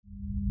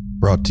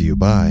Brought to you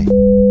by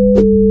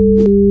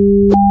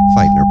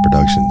Feitner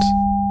Productions.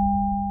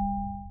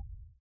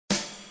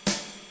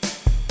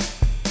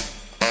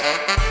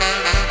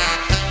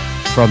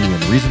 From the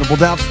Unreasonable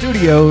Doubt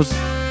Studios,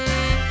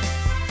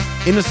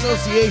 in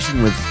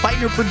association with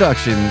Feitner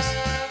Productions,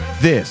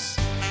 this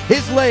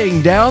is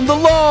Laying Down the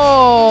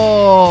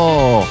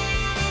Law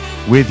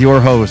with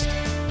your host,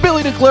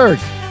 Billy DeClerc,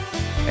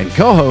 and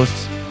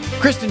co-hosts,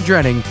 Kristen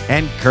Drenning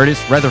and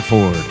Curtis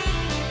Rutherford.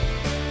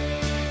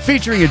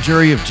 Featuring a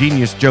jury of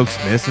genius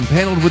jokesmiths and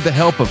paneled with the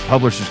help of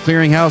Publishers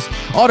Clearinghouse,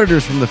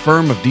 auditors from the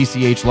firm of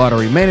DCH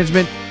Lottery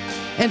Management,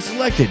 and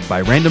selected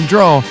by random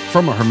draw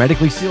from a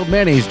hermetically sealed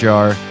mayonnaise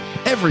jar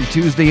every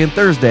Tuesday and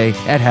Thursday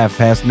at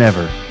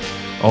never.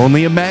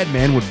 Only a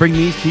madman would bring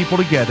these people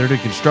together to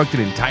construct an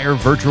entire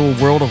virtual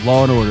world of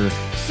law and order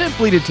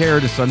simply to tear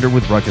it asunder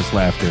with ruckus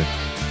laughter.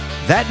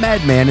 That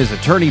madman is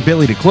attorney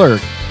Billy DeClerc.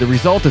 The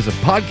result is a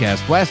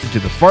podcast blasted to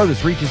the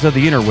farthest reaches of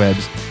the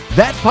interwebs.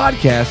 That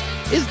podcast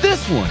is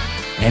this one,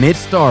 and it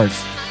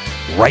starts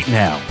right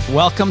now.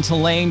 Welcome to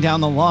Laying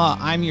Down the Law.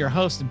 I'm your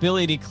host,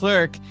 Billy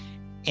DeClerc,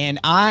 and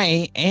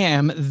I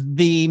am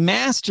the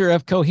master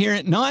of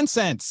coherent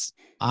nonsense.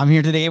 I'm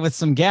here today with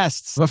some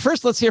guests. But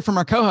first, let's hear from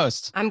our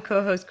co-host. I'm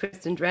co-host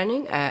Kristen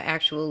Drenning,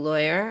 actual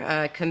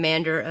lawyer,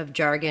 commander of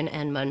jargon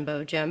and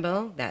mumbo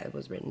jumbo. That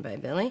was written by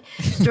Billy.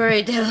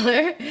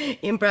 Storyteller,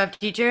 improv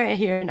teacher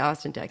here in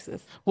Austin,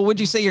 Texas. Well, would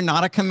you say you're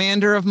not a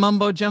commander of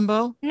mumbo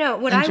jumbo? No,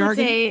 what I would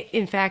say,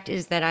 in fact,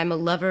 is that I'm a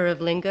lover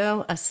of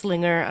lingo, a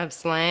slinger of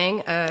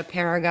slang, a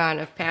paragon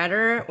of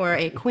patter, or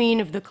a queen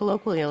of the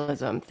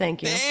colloquialism.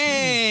 Thank you.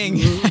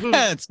 Dang!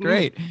 That's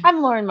great.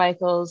 I'm Lauren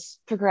Michaels,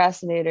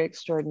 procrastinator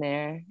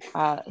extraordinaire.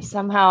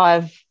 Somehow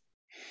I've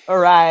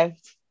arrived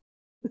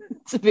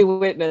to be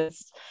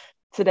witnessed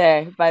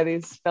today by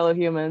these fellow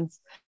humans.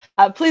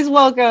 Please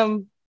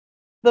welcome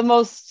the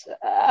most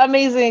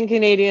amazing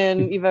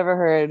Canadian you've ever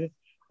heard.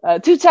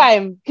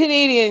 Two-time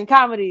Canadian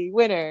comedy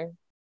winner,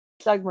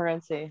 Doug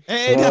Morency.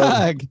 Hey,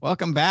 Doug.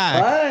 Welcome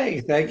back.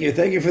 Hi. Thank you.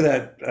 Thank you for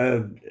that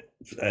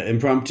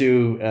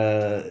impromptu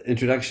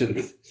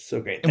introduction.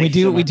 So great. And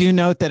we do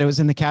note that it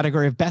was in the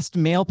category of Best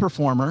Male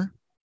Performer.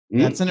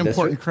 That's an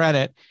important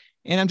credit.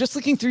 And I'm just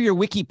looking through your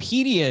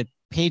Wikipedia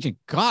page, and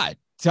God,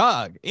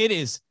 Doug, it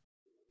is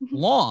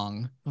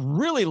long,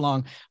 really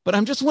long. But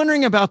I'm just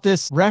wondering about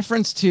this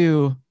reference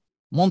to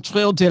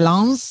Montreal de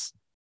Lens.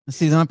 Let's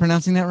see, am I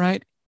pronouncing that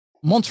right?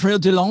 Montreal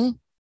de Lens.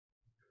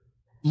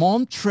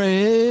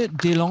 Montreal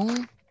de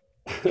Lens.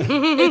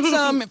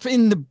 It's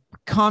in the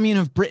commune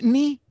of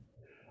Brittany.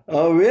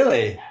 Oh,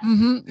 really?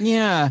 Mm-hmm.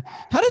 Yeah.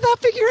 How did that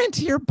figure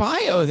into your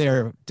bio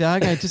there,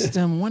 Doug? I just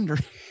wonder.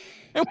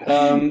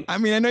 I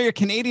mean, I know you're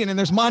Canadian and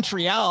there's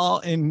Montreal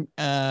in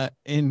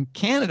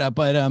Canada,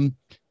 but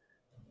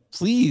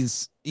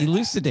please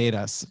elucidate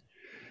us.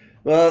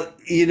 Well,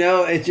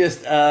 it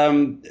just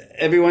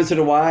every once in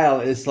a while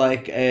it's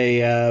like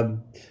a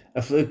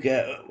fluke.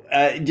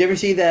 Did you ever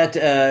see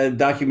that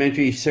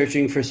documentary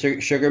Searching for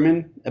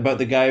Sugarman about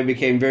the guy who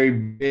became very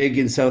big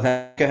in South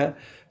Africa?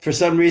 For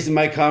some reason,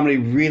 my comedy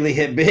really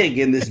hit big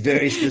in this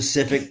very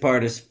specific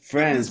part of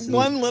France. It's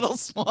one little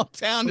small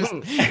town.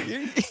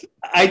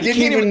 I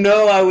didn't even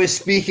know I was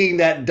speaking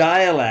that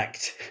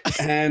dialect.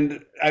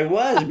 And I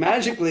was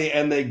magically,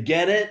 and they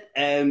get it.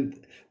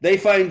 And they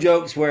find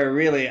jokes where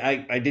really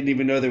I didn't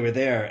even know they were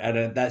there. And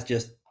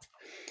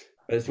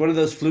it's one of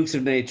those flukes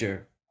of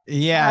nature.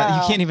 Yeah,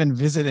 Wow. You can't even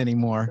visit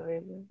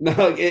anymore.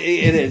 No, it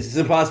is. It's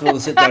impossible to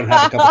sit down and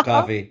have a cup of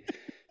coffee.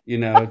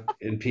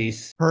 In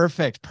peace.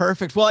 Perfect.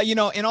 Well,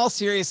 in all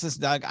seriousness,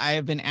 Doug, I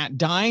have been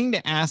dying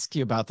to ask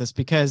you about this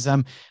because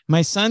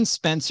my son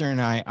Spencer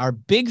and I are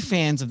big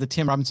fans of the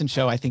Tim Robinson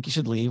Show. I think you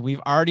should leave.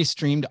 We've already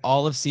streamed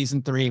all of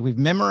season 3. We've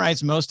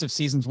memorized most of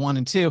seasons 1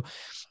 and 2.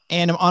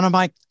 And on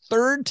my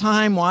third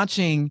time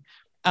watching,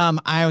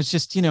 I was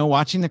just,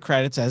 watching the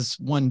credits as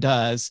one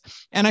does.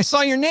 And I saw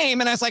your name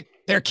and I was like,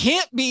 there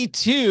can't be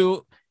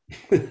two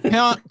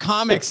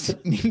comics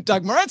named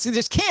Doug Morency. There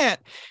just can't.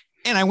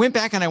 And I went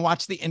back and I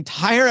watched the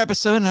entire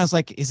episode and I was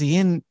like, is he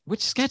in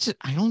which sketch?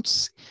 I don't.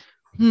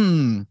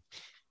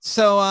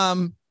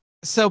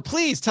 So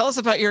please tell us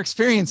about your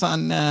experience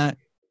on the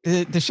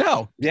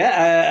show.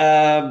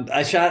 Yeah.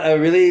 I shot a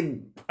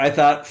really, I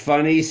thought,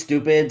 funny,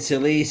 stupid,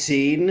 silly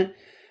scene.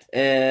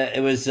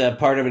 It was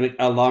part of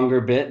a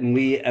longer bit and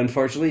we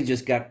unfortunately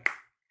just got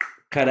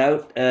cut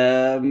out.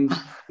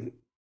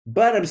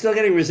 But I'm still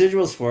getting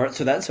residuals for it.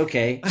 So that's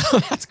okay.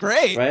 That's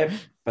great. Right.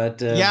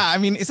 But yeah, I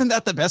mean, isn't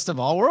that the best of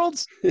all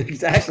worlds?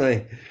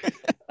 Exactly.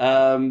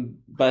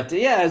 But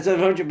yeah,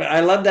 but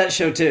I love that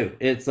show too.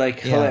 It's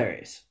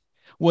hilarious.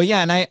 Well,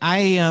 yeah, and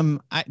I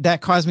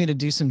that caused me to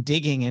do some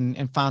digging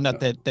and found out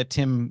that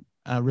Tim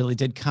really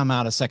did come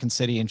out of Second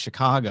City in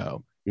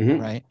Chicago,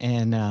 right?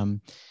 And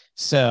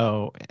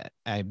so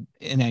I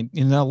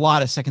know a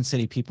lot of Second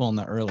City people in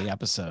the early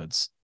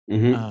episodes,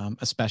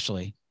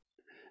 especially.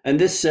 And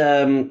this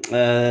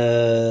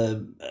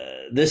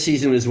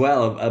season as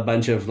well, a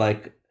bunch of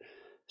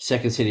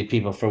Second City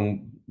people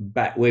from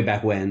way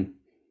back when.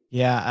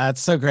 Yeah,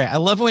 that's so great. I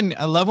love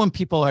when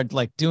people are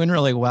like doing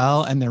really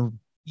well and they're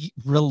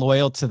real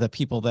loyal to the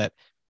people that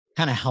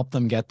kind of help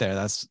them get there.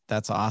 That's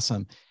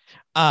awesome.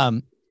 Yeah,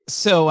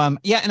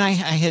 and I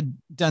had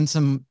done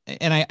some,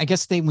 and I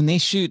guess when they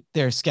shoot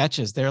their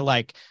sketches, they're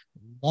like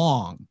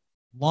long,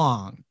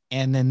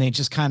 and then they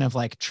just kind of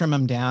like trim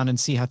them down and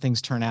see how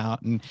things turn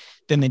out, and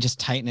then they just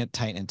tighten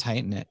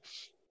it.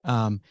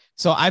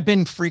 So I've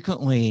been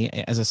frequently,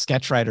 as a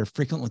sketch writer,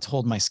 frequently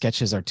told my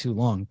sketches are too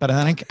long, but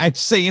then I'd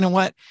say, you know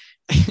what,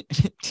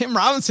 Tim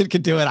Robinson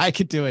could do it. I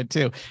could do it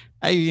too.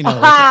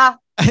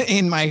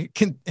 In my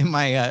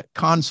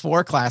Cons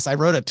 4 class, I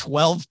wrote a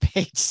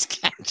 12-page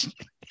sketch.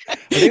 I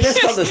think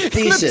that's called a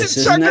thesis.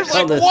 Isn't that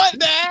called what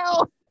the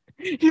hell?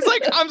 He's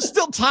like, I'm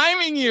still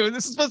timing you.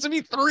 This is supposed to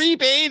be 3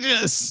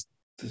 pages.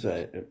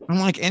 Right. I'm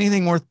like,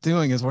 anything worth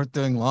doing is worth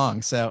doing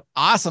long. So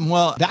awesome.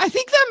 Well, I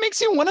think that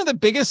makes you one of the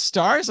biggest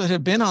stars that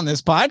have been on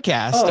this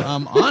podcast.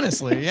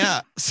 Honestly,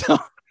 yeah. So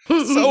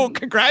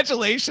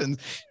congratulations.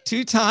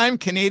 2-time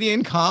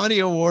Canadian Comedy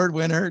Award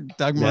winner,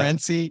 Doug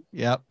Morency.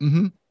 Yep.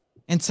 Mm-hmm.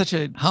 And such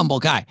a humble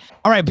guy.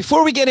 All right,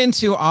 before we get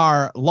into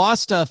our law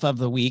stuff of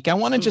the week, I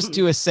want to just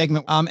do a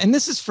segment. And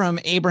this is from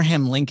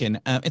Abraham Lincoln.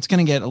 It's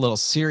going to get a little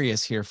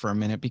serious here for a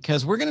minute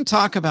because we're going to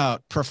talk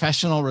about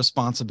professional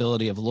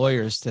responsibility of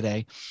lawyers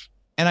today.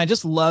 And I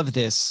just love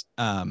this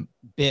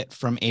bit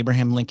from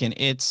Abraham Lincoln.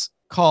 It's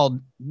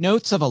called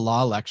Notes of a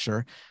Law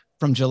Lecture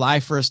from July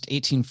 1st,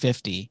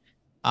 1850.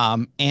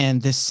 And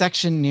this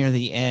section near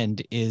the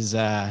end is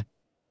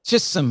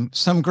just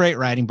some great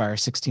writing by our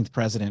 16th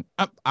president.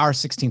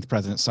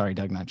 Sorry,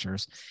 Doug, not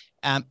yours.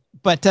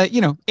 But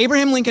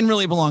Abraham Lincoln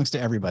really belongs to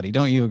everybody.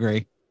 Don't you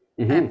agree?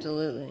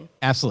 Mm-hmm.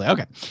 Absolutely.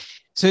 Okay.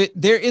 So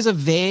there is a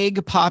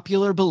vague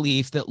popular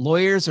belief that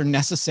lawyers are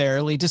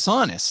necessarily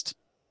dishonest.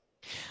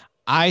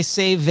 I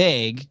say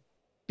vague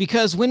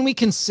because when we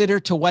consider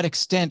to what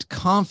extent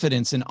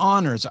confidence and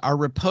honors are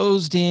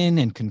reposed in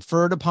and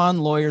conferred upon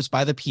lawyers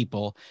by the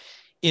people,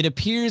 it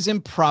appears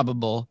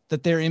improbable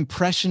that their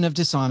impression of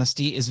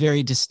dishonesty is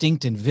very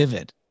distinct and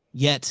vivid.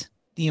 Yet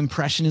the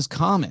impression is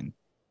common,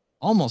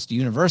 almost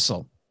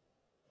universal.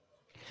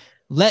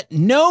 Let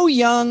no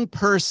young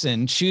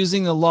person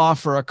choosing the law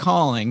for a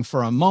calling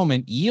for a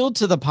moment yield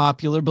to the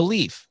popular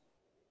belief.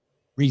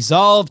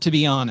 Resolve to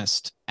be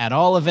honest at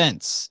all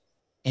events.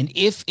 And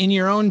if in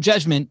your own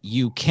judgment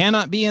you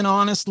cannot be an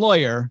honest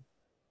lawyer,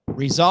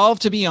 resolve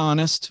to be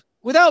honest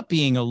without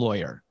being a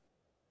lawyer.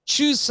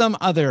 Choose some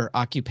other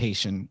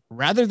occupation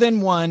rather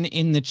than one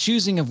in the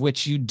choosing of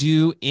which you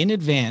do in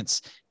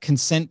advance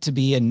consent to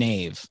be a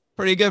knave.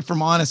 Pretty good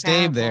from Honest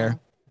Abe there.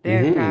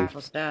 Very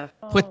powerful stuff.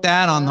 Put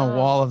that on the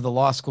wall of the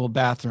law school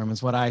bathroom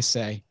is what I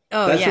say.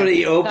 Oh, that's what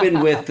he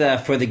opened with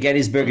for the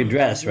Gettysburg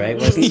Address, right?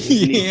 Wasn't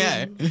he?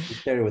 Yeah. He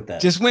started with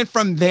that. Just went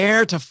from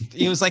there to,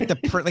 it was like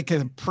like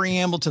a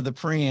preamble to the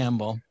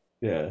preamble.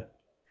 Yeah.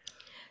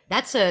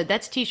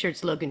 That's t-shirt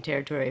slogan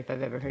territory if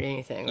I've ever heard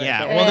anything. Right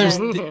yeah. there. Well, there's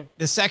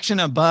the section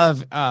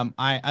above.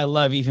 I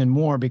love even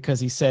more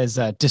because he says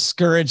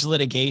discourage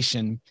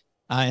litigation.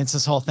 It's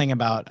this whole thing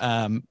about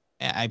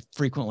I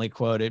frequently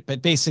quote it,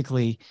 but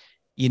basically,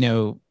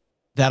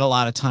 that a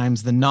lot of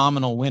times the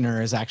nominal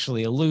winner is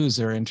actually a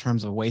loser in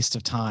terms of waste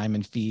of time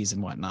and fees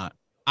and whatnot.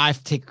 I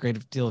take a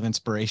great deal of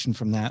inspiration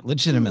from that.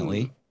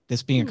 Legitimately,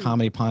 this being a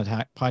comedy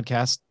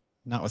podcast,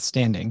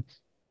 notwithstanding,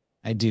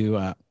 I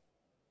do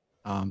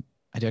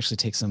actually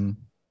take some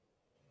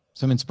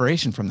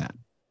inspiration from that.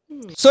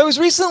 So I was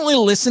recently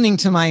listening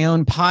to my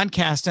own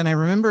podcast, and I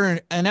remember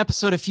an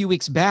episode a few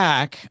weeks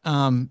back,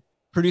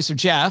 producer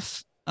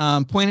Jeff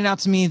pointed out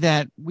to me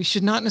that we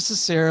should not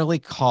necessarily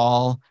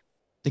call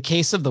the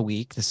case of the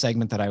week, the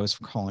segment that I was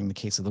calling the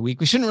case of the week.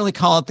 We shouldn't really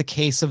call it the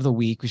case of the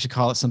week. We should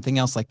call it something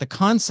else like the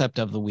concept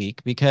of the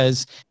week,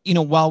 because,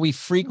 while we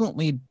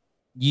frequently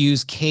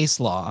use case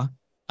law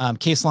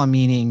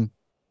meaning,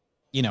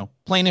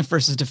 plaintiff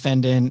versus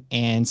defendant,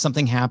 and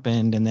something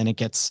happened and then it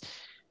gets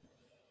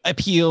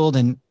appealed,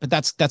 but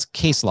that's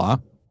case law,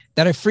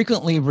 that I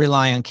frequently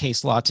rely on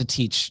case law to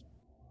teach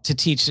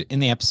in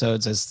the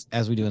episodes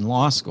as we do in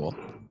law school.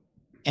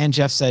 And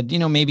Jeff said,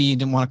 maybe you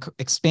didn't want to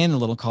expand a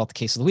little, call it the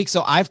case of the week.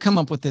 So I've come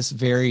up with this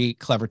very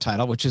clever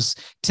title, which is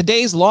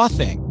Today's Law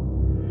Thing.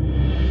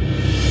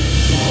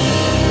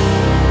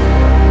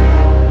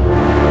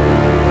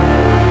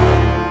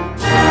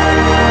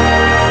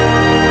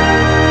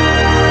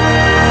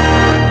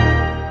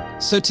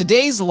 So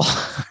today's law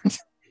thing.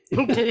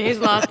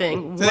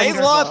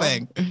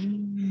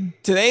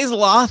 Today's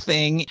law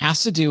thing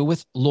has to do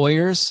with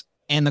lawyers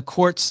and the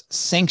court's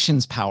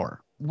sanctions power.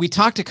 We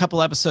talked a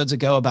couple episodes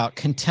ago about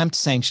contempt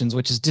sanctions,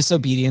 which is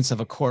disobedience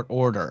of a court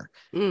order.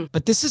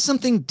 But this is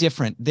something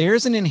different.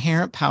 There's an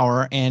inherent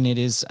power, and it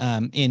is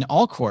in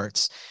all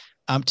courts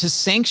to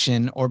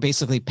sanction or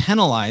basically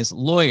penalize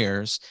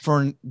lawyers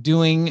for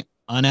doing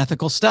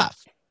unethical stuff.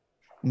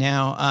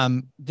 Now,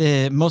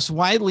 the most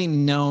widely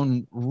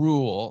known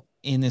rule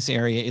in this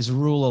area is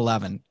Rule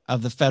 11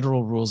 of the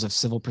Federal Rules of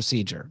Civil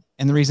Procedure.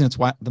 And the reason it's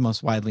the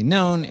most widely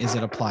known is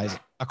it applies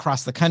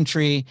across the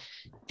country,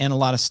 and a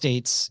lot of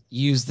states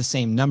use the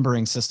same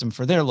numbering system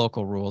for their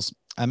local rules.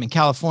 In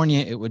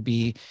California, it would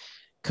be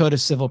Code of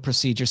Civil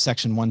Procedure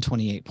Section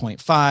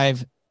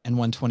 128.5 and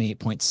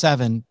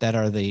 128.7 that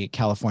are the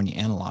California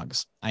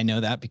analogs. I know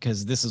that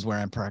because this is where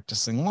I'm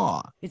practicing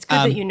law. It's good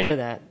that you know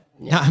that.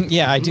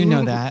 Yeah, I do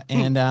know that.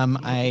 And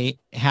I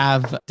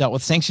have dealt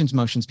with sanctions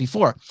motions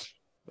before.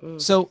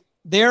 So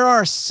there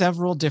are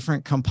several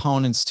different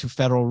components to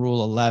Federal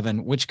Rule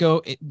 11,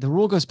 the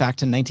rule goes back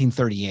to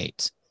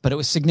 1938, but it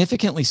was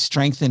significantly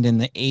strengthened in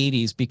the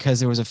 80s because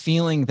there was a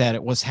feeling that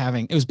it was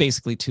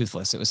basically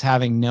toothless. It was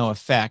having no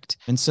effect.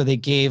 And so they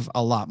gave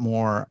a lot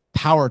more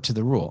power to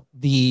the rule.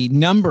 The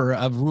number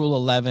of Rule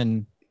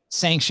 11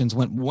 sanctions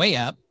went way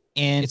up,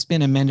 and it's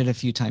been amended a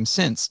few times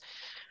since.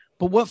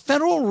 But what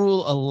Federal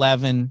Rule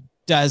 11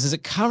 does is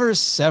it covers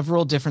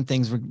several different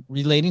things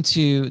relating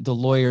to the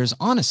lawyer's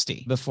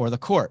honesty before the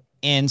court.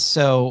 And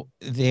so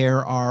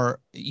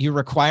you're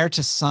required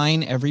to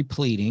sign every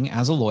pleading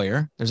as a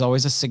lawyer. There's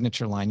always a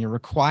signature line. You're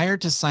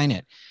required to sign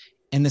it.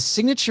 And the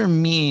signature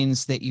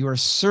means that you are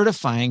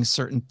certifying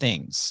certain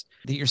things,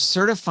 that you're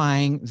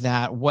certifying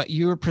that what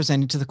you are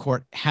presenting to the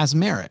court has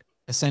merit,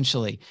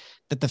 essentially,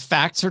 that the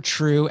facts are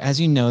true as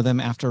you know them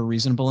after a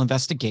reasonable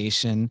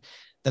investigation,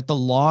 that the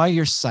law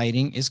you're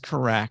citing is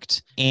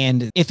correct.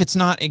 And if it's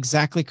not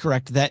exactly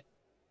correct, that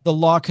the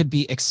law could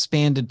be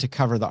expanded to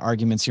cover the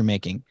arguments you're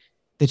making,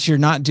 that you're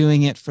not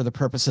doing it for the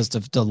purposes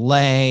of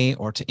delay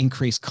or to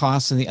increase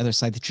costs on the other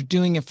side, that you're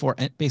doing it for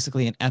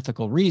basically an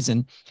ethical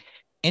reason.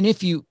 And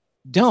if you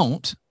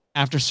don't,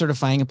 after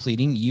certifying a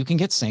pleading, you can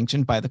get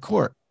sanctioned by the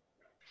court.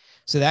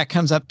 So that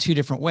comes up two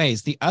different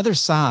ways. The other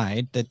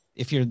side, that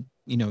if you're,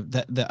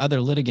 the other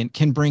litigant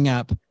can bring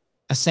up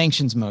a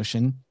sanctions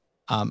motion.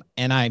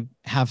 And I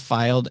have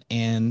filed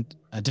and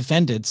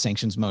defended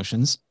sanctions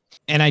motions.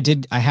 And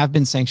I have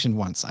been sanctioned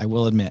once, I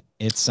will admit.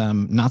 It's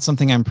not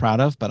something I'm proud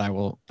of, but I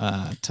will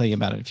tell you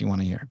about it if you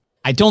want to hear.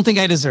 I don't think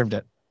I deserved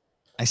it.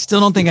 I still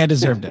don't think I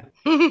deserved it.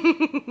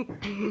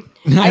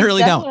 I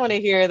really don't. I want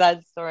to hear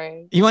that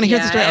story. You want to hear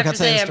the story? Okay, I'll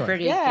tell you the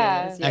story.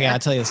 Yeah. Okay, I'll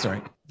tell you the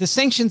story. The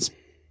sanctions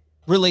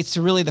relates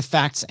to really the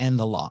facts and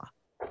the law.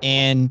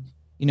 And,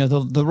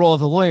 the role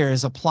of the lawyer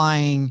is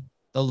applying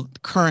the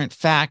current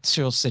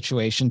factual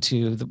situation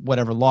to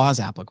whatever law is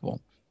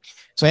applicable.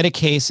 So I had a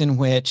case in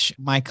which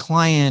my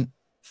client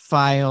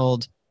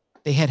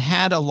they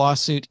had a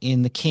lawsuit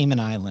in the Cayman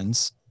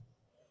Islands,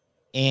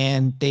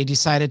 and they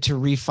decided to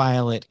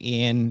refile it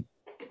in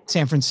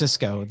San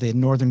Francisco, the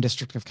Northern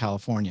District of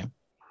California,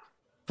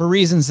 for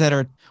reasons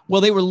that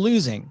they were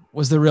losing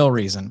was the real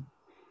reason.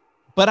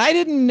 But I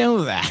didn't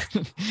know that.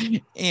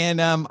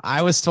 And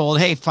I was told,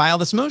 hey, file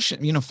this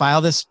motion, file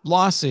this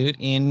lawsuit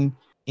in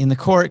the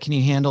court. Can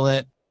you handle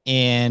it?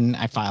 And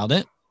I filed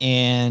it.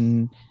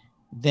 And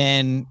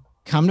then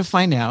come to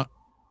find out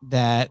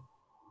that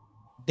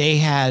they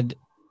had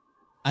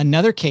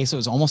another case that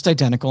was almost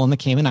identical in the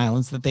Cayman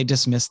Islands that they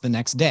dismissed the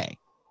next day.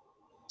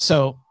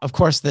 So, of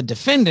course, the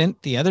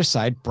defendant, the other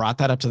side, brought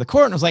that up to the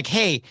court and was like,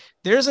 hey,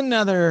 there's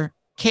another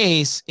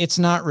case. It's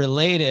not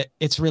related.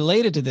 It's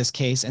related to this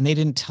case, and they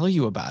didn't tell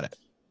you about it.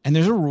 And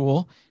there's a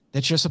rule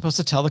that you're supposed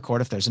to tell the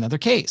court if there's another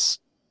case.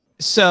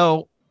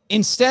 So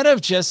instead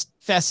of just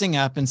fessing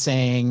up and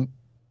saying,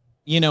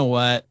 you know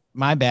what,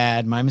 my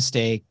bad, my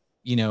mistake,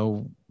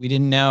 we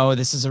didn't know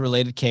this is a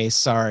related case,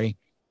 sorry,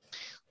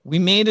 we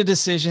made a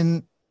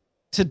decision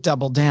to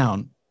double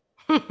down.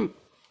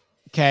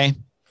 Okay.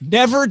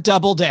 Never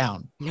double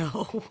down.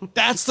 No.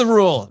 That's the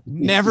rule.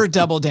 Never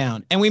double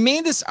down. And we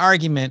made this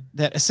argument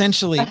that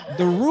essentially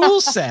the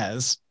rule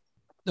says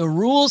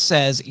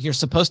you're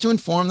supposed to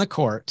inform the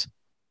court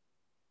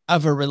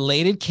of a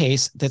related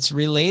case that's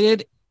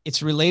related.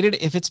 It's related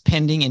if it's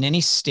pending in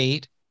any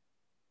state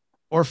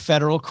or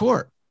federal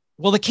court.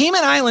 Well, the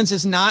Cayman Islands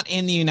is not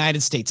in the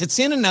United States. It's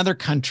in another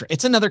country.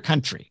 It's another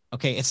country.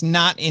 Okay. It's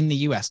not in the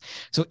US.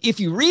 So if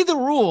you read the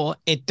rule,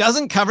 it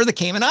doesn't cover the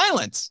Cayman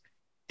Islands.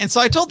 And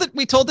so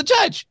we told the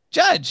judge,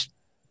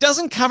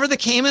 doesn't cover the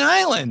Cayman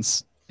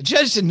Islands. The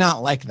judge did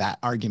not like that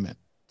argument.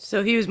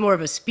 So he was more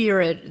of a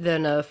spirit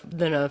than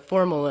a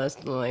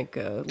formalist, like.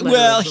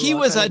 Well, he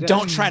was a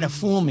don't try to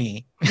fool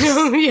me.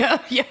 yeah,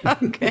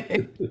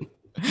 okay.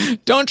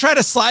 Don't try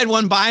to slide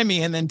one by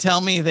me and then tell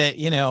me that,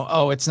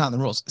 it's not in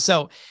the rules.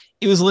 So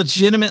it was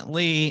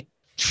legitimately,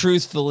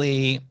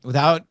 truthfully,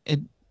 without it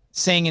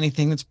saying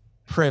anything that's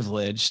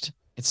privileged.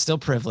 It's still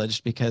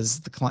privileged because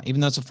the client, even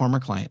though it's a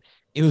former client,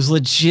 it was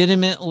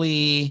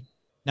legitimately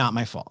not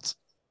my fault.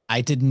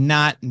 I did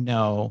not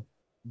know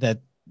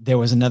that there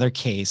was another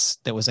case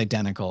that was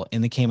identical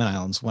in the Cayman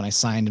Islands when I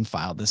signed and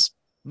filed this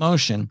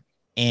motion.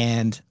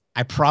 And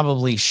I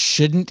probably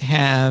shouldn't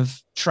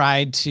have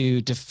tried to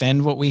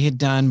defend what we had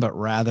done, but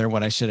rather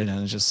what I should have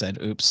done is just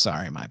said, oops,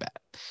 sorry, my bad.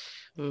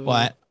 Mm-hmm.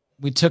 But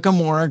we took a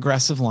more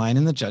aggressive line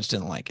and the judge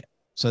didn't like it.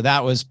 So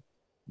that was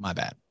my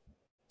bad.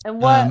 And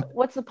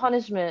what's the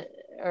punishment?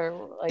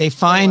 or like They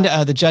fined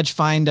the judge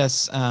fined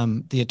us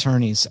the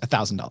attorneys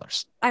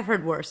 $1,000. I've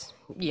heard worse.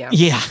 Yeah.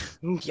 Yeah.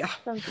 Yeah.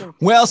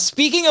 Well,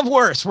 speaking of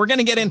worse, we're going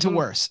to get into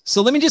worse.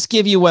 So let me just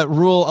give you what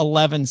Rule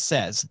 11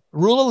 says.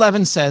 Rule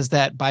 11 says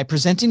that by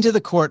presenting to the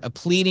court a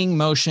pleading,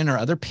 motion, or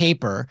other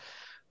paper,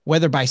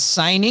 whether by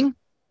signing,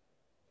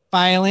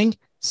 filing,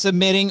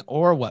 submitting,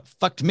 or what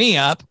fucked me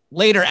up,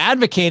 later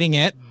advocating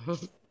it,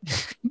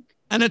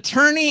 an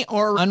attorney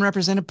or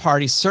unrepresented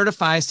party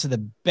certifies to the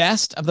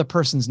best of the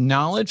person's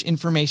knowledge,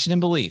 information, and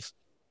belief,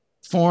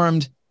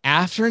 formed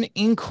after an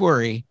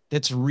inquiry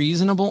that's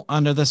reasonable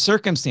under the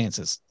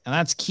circumstances. And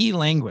that's key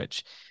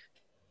language.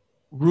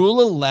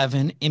 Rule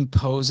 11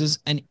 imposes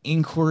an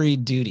inquiry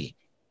duty.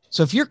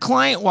 So if your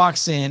client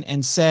walks in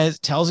and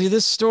tells you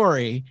this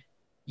story,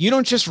 you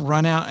don't just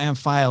run out and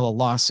file a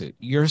lawsuit.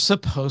 You're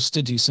supposed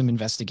to do some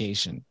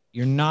investigation.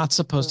 You're not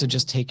supposed to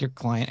just take your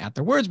client at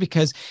their words,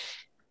 because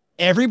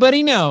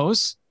everybody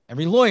knows,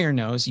 every lawyer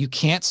knows, you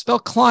can't spell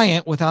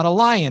client without a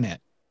lie in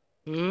it.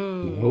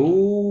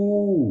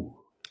 Oh.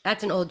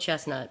 That's an old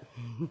chestnut.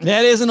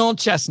 That is an old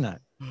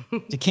chestnut.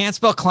 You can't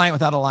spell client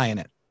without a lie in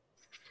it.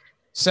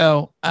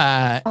 So,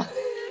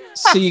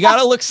 so you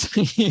gotta look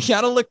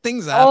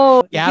things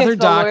up, gather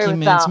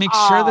documents, make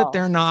sure that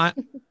they're not,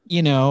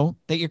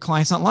 that your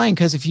client's not lying.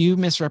 Because if you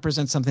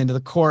misrepresent something to the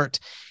court,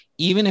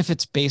 even if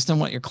it's based on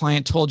what your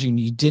client told you and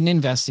you didn't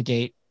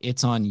investigate,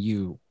 it's on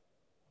you,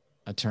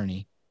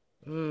 attorney.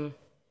 All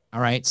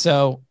right.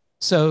 So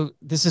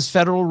this is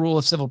Federal Rule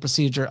of Civil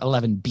Procedure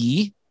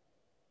 11B.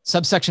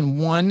 Subsection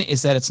 1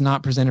 is that it's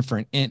not presented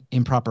for an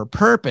improper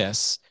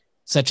purpose,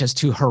 such as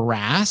to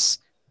harass,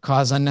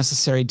 cause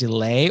unnecessary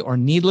delay, or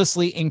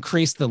needlessly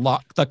increase the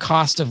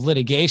cost of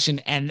litigation.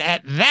 And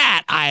at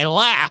that, I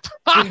laugh.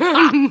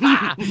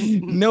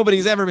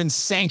 Nobody's ever been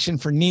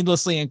sanctioned for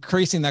needlessly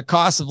increasing the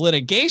cost of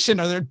litigation,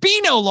 or there'd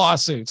be no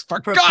lawsuits, for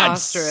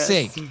God's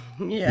sake.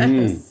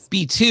 Yes.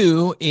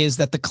 B2 is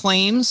that the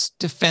claims,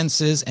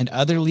 defenses, and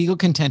other legal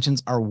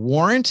contentions are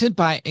warranted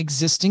by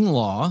existing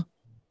law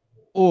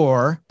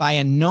or by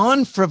a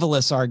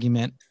non-frivolous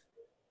argument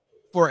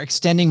for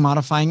extending,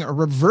 modifying, or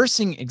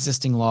reversing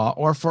existing law,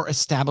 or for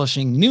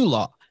establishing new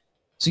law.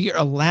 So you're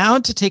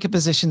allowed to take a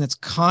position that's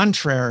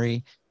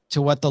contrary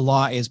to what the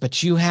law is,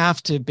 but you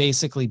have to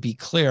basically be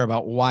clear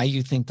about why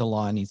you think the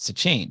law needs to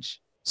change.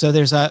 So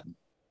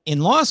in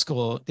law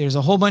school, there's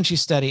a whole bunch you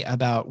study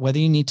about whether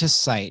you need to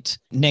cite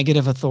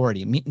negative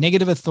authority.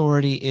 Negative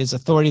authority is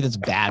authority that's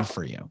bad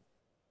for you.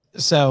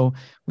 So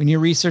when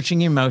you're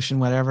researching your motion,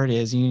 whatever it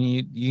is,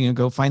 you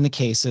go find the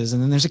cases, and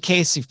then there's a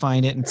case, you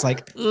find it, and it's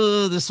like,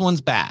 oh, this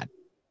one's bad.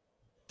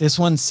 This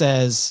one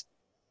says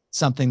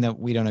something that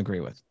we don't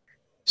agree with.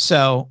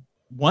 So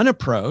one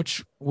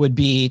approach would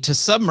be to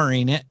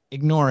submarine it,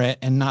 ignore it,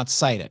 and not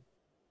cite it.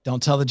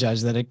 Don't tell the judge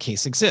that a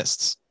case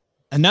exists.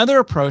 Another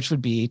approach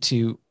would be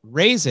to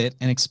raise it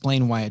and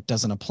explain why it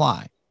doesn't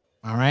apply.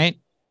 All right.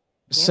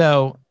 Yeah.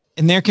 So,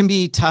 and there can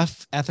be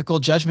tough ethical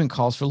judgment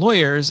calls for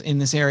lawyers in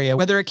this area,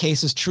 whether a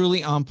case is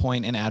truly on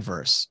point and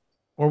adverse,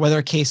 or whether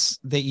a case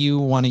that you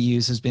want to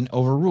use has been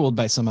overruled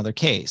by some other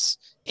case.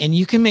 And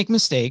you can make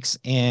mistakes,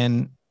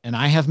 and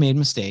I have made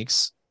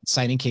mistakes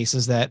citing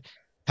cases that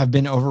have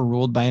been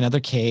overruled by another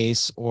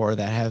case, or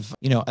that have,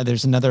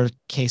 there's another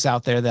case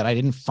out there that I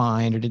didn't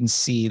find or didn't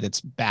see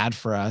that's bad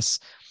for us.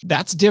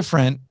 That's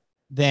different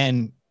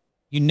than,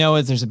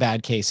 there's a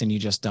bad case and you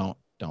just don't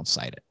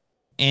cite it.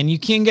 And you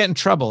can get in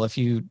trouble if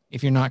you're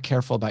not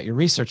careful about your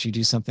research. You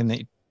do something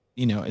that,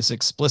 is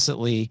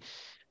explicitly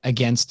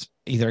against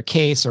either a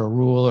case or a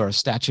rule or a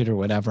statute or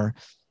whatever.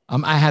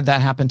 I had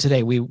that happen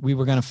today. We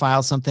were going to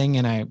file something,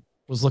 and I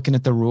was looking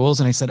at the rules,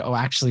 and I said, oh,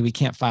 actually, we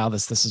can't file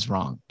this. This is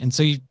wrong. And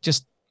so you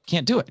just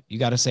can't do it. You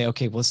got to say,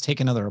 okay, well, let's take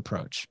another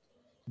approach.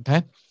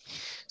 Okay.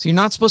 So you're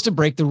not supposed to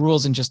break the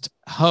rules and just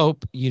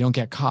hope you don't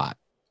get caught.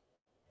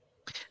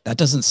 That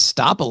doesn't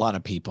stop a lot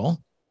of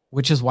people,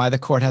 which is why the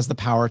court has the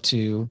power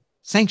to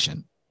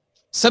sanction.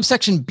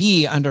 Subsection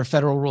B under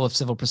Federal Rule of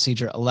Civil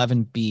Procedure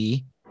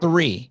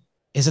 11B3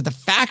 is that the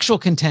factual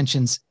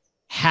contentions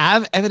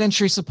have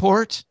evidentiary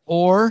support,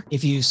 or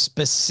if you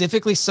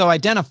specifically so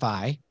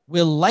identify,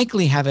 will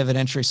likely have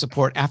evidentiary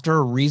support after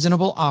a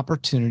reasonable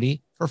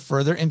opportunity for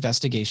further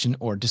investigation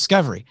or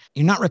discovery.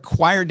 You're not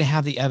required to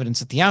have the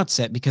evidence at the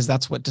outset, because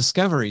that's what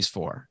discovery is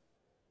for.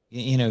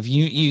 If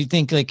you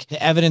think like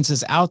the evidence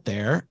is out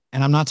there,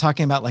 and I'm not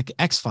talking about like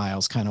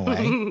X-Files kind of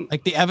way,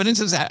 like the evidence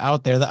is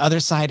out there, the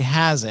other side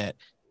has it,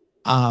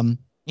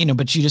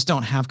 but you just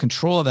don't have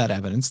control of that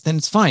evidence, then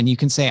it's fine. You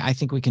can say, I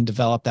think we can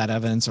develop that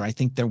evidence, or I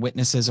think their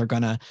witnesses are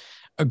going to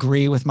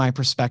agree with my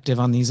perspective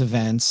on these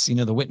events.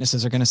 The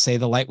witnesses are going to say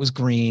the light was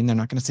green. They're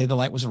not going to say the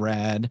light was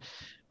red.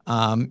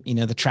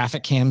 The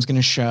traffic cam is going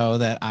to show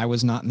that I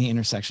was not in the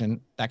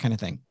intersection, that kind of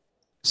thing.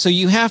 So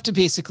you have to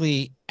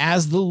basically,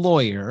 as the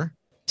lawyer,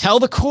 tell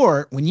the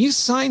court, when you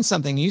sign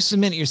something, you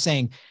submit it, you're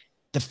saying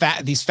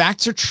these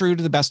facts are true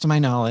to the best of my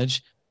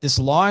knowledge. This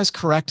law is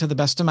correct to the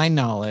best of my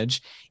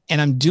knowledge.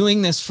 And I'm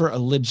doing this for a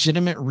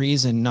legitimate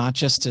reason, not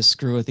just to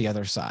screw with the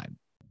other side.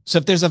 So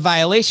if there's a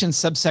violation,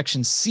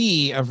 subsection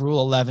C of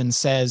Rule 11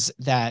 says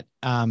that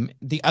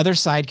the other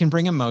side can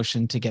bring a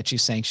motion to get you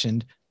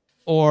sanctioned,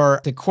 or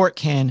the court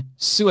can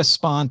sua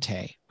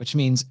sponte, which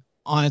means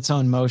on its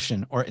own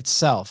motion or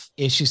itself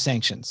issue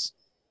sanctions.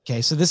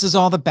 Okay, so this is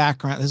all the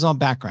background. This is all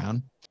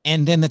background.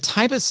 And then the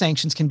type of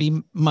sanctions can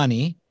be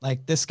money,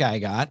 like this guy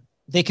got.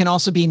 They can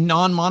also be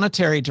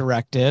non-monetary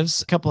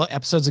directives. A couple of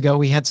episodes ago,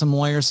 we had some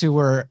lawyers who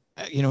were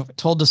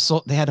told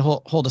to they had to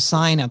hold a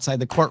sign outside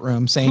the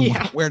courtroom saying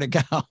where to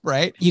go,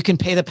 right? You can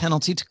pay the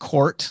penalty to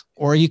court,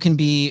 or you can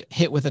be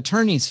hit with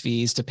attorney's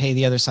fees to pay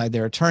the other side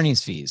their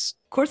attorney's fees.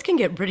 Courts can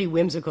get pretty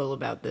whimsical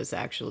about this,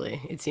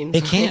 actually, it seems.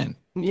 They can.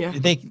 Yeah.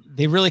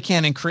 They really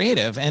can, and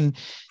creative. And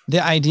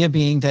the idea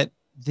being that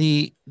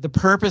the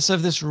purpose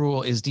of this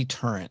rule is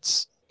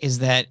deterrence, is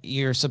that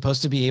you're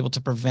supposed to be able to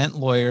prevent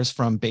lawyers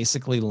from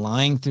basically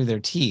lying through their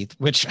teeth,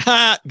 which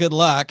good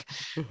luck.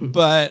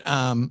 But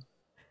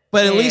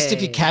at least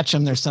if you catch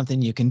them, there's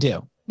something you can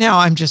do. Now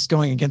I'm just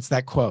going against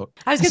that quote.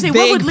 I was going to say,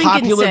 what would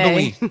Lincoln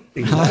say?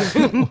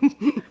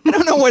 I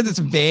don't know where this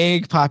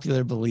vague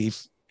popular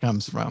belief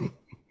comes from.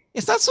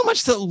 It's not so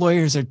much that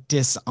lawyers are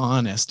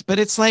dishonest, but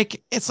it's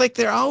like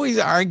they're always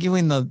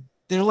arguing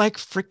they're like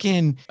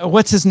freaking,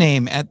 what's his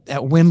name at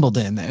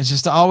Wimbledon? That was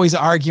just always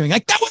arguing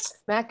like that was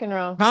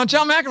McEnroe.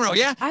 John McEnroe,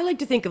 yeah. I like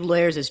to think of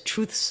lawyers as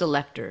truth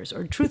selectors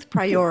or truth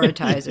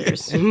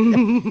prioritizers.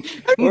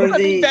 Or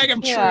the bag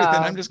of truth,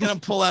 and I'm just going to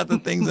pull out the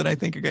things that I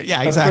think are good.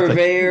 Yeah, exactly. A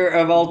purveyor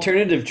of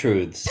alternative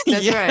truths.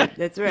 That's right.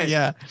 That's right.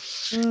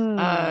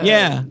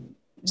 Yeah.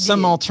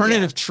 Some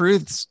alternative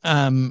truths.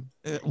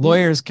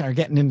 Lawyers are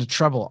getting into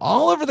trouble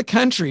all over the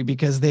country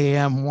because they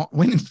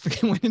went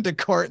into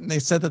court and they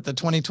said that the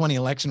 2020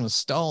 election was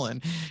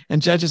stolen,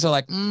 and judges are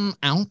like, I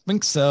don't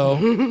think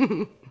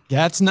so.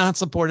 That's not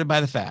supported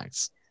by the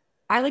facts.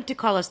 I like to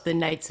call us the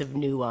Knights of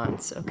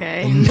Nuance,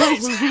 okay?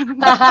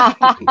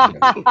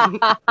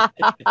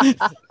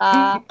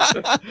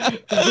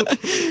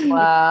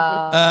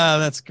 Wow.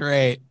 That's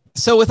great.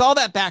 So with all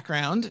that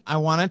background, I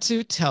wanted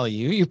to tell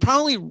you, you've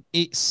probably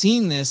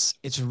seen this.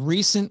 It's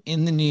recent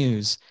in the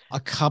news. A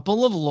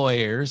couple of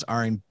lawyers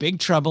are in big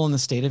trouble in the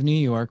state of New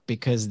York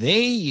because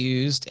they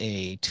used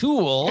a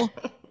tool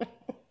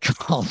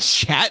called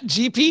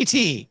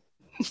ChatGPT.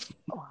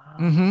 Wow.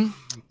 Mm-hmm.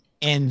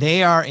 And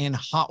they are in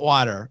hot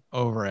water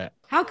over it.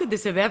 How could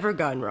this have ever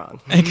gone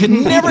wrong? It could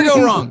never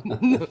go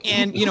wrong.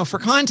 And, for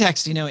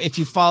context, if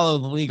you follow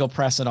the legal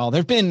press at all,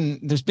 there's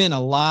been a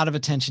lot of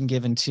attention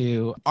given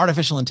to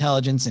artificial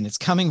intelligence, and it's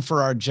coming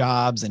for our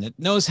jobs, and it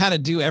knows how to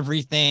do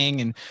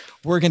everything, and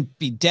we're going to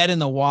be dead in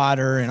the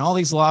water. And all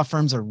these law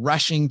firms are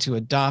rushing to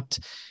adopt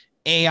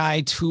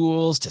AI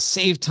tools to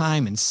save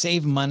time and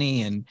save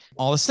money and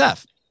all this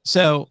stuff.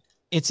 So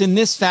it's in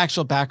this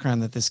factual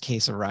background that this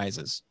case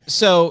arises.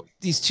 So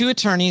these two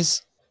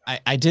attorneys,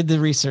 I did the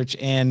research,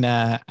 and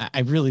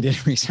I really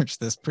did research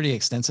this pretty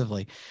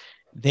extensively.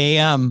 They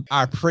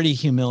are pretty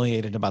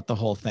humiliated about the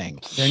whole thing.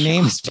 Their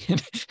name's been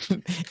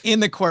in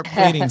the court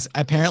pleadings.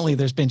 Apparently,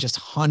 there's been just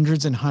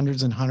hundreds and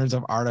hundreds and hundreds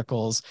of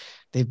articles.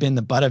 They've been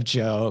the butt of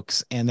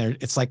jokes, and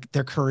it's like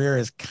their career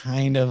is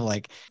kind of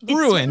like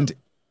ruined.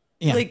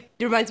 Yeah. Like,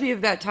 it reminds me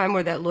of that time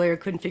where that lawyer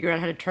couldn't figure out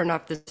how to turn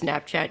off the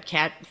Snapchat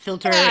cat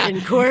filter in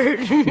court.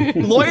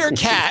 Lawyer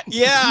cat.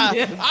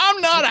 Yeah.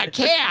 I'm not a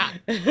cat.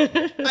 I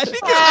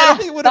don't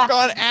think it would have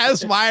gone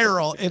as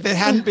viral if it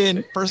hadn't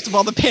been, first of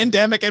all, the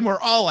pandemic, and we're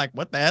all like,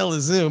 what the hell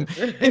is Zoom?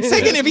 And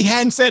second, if he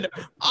hadn't said,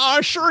 I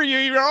assure you,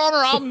 Your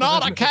Honor, I'm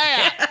not a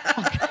cat.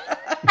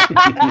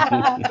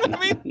 I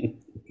mean,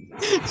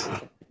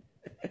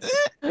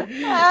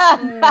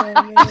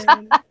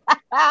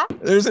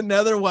 there's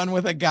another one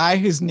with a guy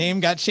whose name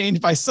got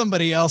changed by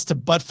somebody else to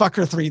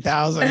Buttfucker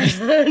 3000.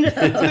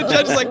 The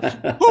judge is like,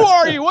 who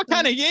are you? What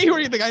kind of yay are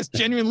you? The guy's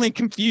genuinely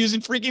confused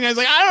and freaking out. He's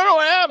like, I don't know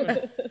what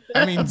happened.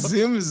 I mean,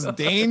 Zoom is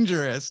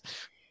dangerous.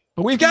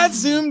 But we've got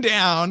Zoom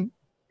down.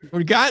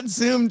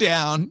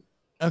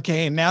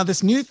 Okay, and now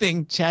this new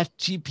thing,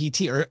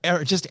 ChatGPT,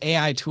 or just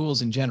AI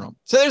tools in general.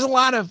 So there's a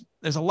lot of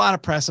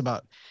press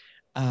about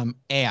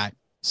AI.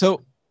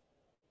 So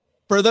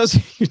for those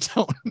of you who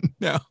don't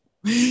know,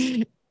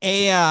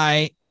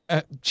 AI,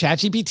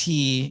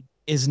 ChatGPT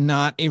is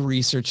not a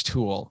research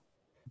tool.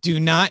 Do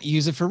not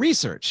use it for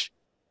research.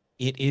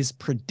 It is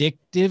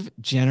predictive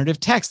generative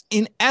text.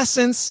 In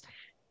essence,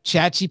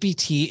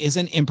 ChatGPT is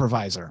an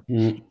improviser.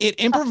 It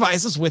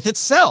improvises with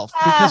itself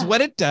because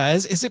what it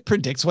does is it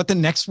predicts what the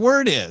next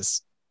word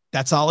is.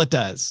 That's all it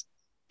does.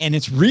 And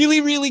it's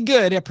really, really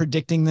good at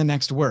predicting the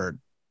next word.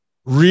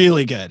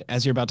 Really good,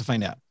 as you're about to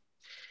find out.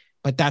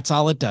 But that's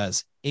all it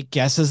does. It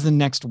guesses the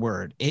next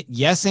word. It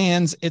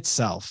yes-ands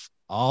itself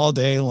all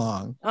day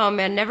long. Oh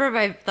man, never have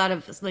I thought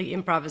of like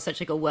improv as such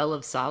like a well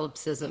of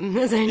solipsism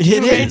as I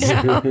do right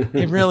now.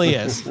 It really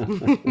is.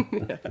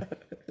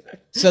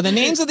 So the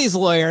names of these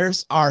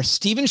lawyers are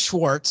Stephen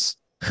Schwartz,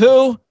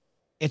 who,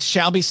 it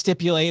shall be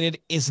stipulated,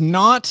 is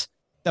not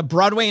the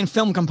Broadway and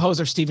film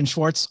composer Stephen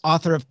Schwartz,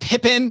 author of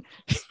Pippin,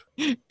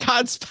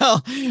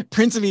 Godspell,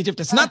 Prince of Egypt.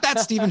 It's not that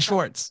Stephen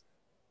Schwartz.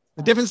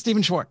 The different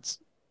Stephen Schwartz.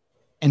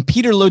 and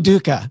Peter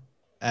LoDuca.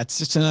 That's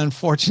just an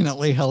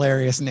unfortunately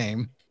hilarious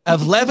name.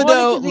 Of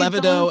Levido,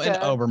 and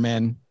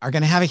Oberman are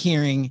going to have a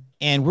hearing,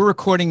 and we're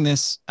recording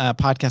this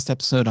podcast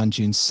episode on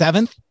June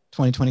 7th,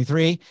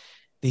 2023.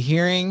 The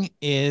hearing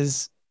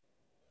is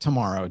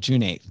tomorrow,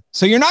 June 8th.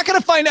 So you're not going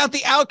to find out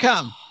the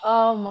outcome.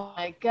 Oh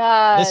my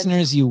God.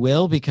 Listeners, you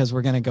will, because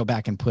we're going to go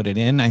back and put it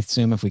in. I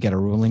assume if we get a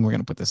ruling, we're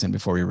going to put this in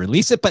before we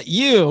release it. But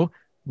you,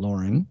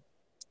 Lauren,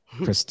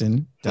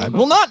 Kristen, Doug,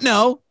 will not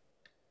know,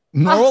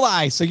 nor will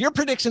I. So your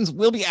predictions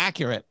will be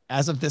accurate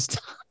as of this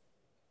time.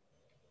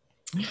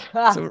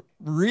 So we're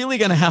really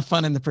going to have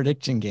fun in the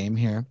prediction game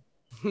here.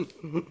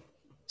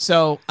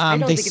 So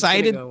they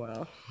cited,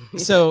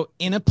 so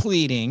in a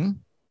pleading,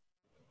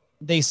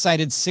 they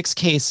cited 6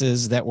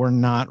 cases that were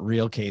not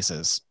real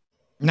cases.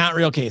 Not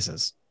real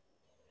cases.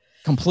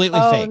 Completely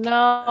fake.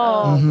 No.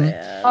 Oh,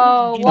 man.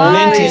 Oh,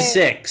 why? Only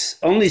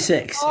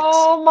six.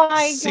 Oh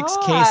my 6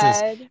 God.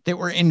 cases that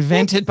were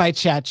invented by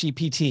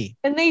ChatGPT.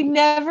 And they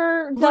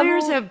never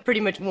Lawyers have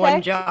pretty much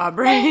one job,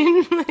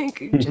 right?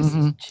 Like,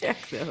 just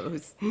check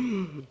those.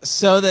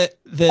 So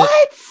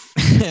What?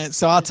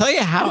 So I'll tell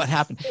you how it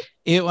happened.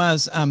 It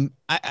was I knew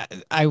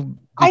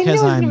it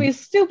was gonna be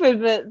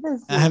stupid, but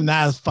I'm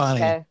not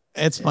funny. Okay.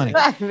 It's funny.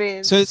 I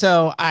mean,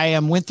 So I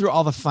went through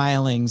all the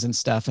filings and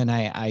stuff, and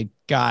I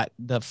got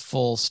the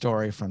full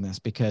story from this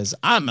because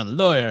I'm a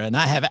lawyer and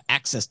I have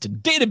access to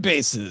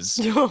databases,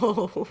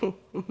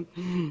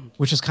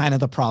 which is kind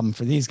of the problem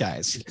for these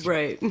guys.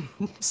 Right.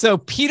 So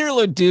Peter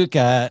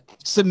LoDuca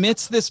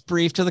submits this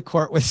brief to the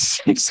court with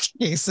 6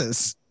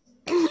 cases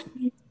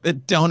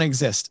that don't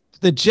exist.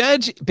 The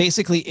judge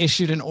basically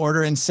issued an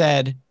order and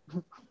said,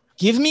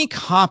 give me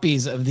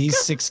copies of these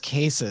 6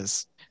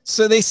 cases.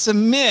 So they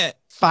submit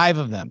 5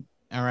 of them.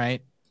 All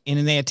right. And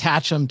then they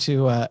attach them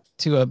to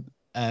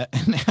an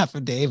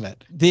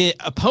affidavit. The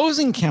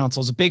opposing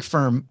counsel is a big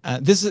firm.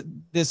 This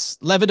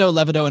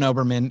Levido, and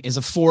Oberman is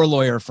a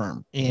 4-lawyer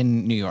firm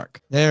in New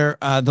York. They're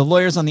the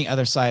lawyers on the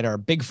other side are a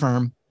big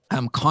firm,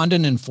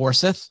 Condon and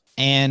Forsyth.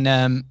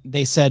 And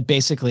they said,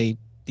 basically,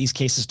 these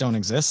cases don't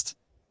exist.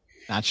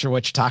 Not sure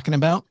what you're talking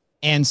about.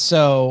 And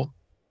so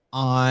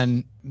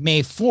on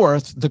May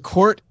 4th, the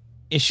court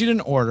issued an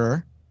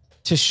order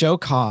to show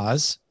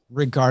cause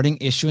regarding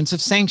issuance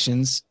of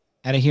sanctions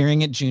at a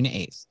hearing at June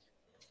 8th.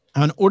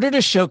 An order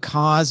to show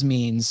cause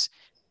means,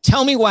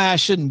 tell me why I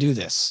shouldn't do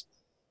this.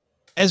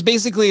 As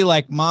basically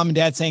like mom and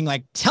dad saying,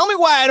 like, tell me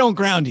why I don't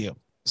ground you.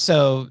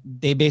 So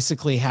they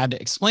basically had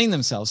to explain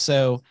themselves.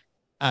 So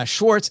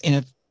Schwartz, in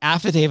an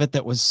affidavit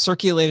that was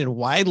circulated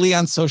widely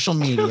on social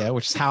media,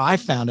 which is how I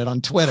found it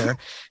on Twitter,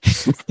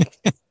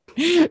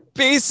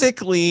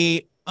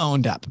 basically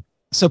owned up.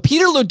 So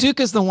Peter LoDuca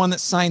is the one that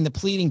signed the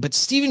pleading, but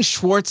Stephen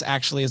Schwartz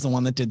actually is the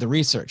one that did the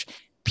research.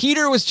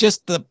 Peter was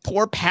just the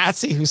poor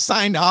patsy who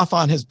signed off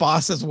on his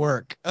boss's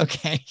work.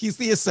 Okay. He's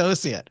the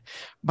associate.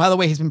 By the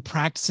way, he's been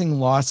practicing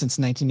law since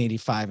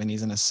 1985 and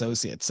he's an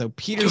associate. So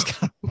Peter's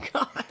got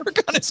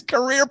work on his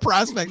career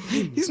prospect.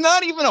 He's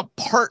not even a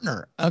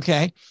partner.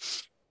 Okay.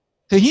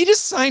 So he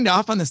just signed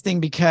off on this thing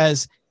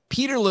because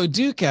Peter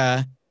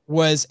LoDuca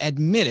was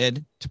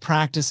admitted to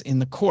practice in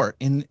the court,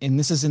 and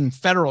this is in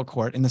federal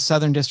court in the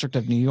Southern District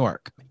of New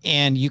York.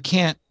 And you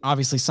can't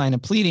obviously sign a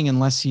pleading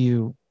unless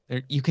you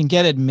can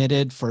get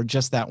admitted for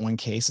just that one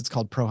case. It's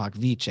called pro hoc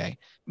vice.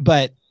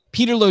 But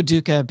Peter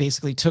LoDuca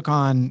basically took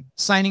on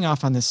signing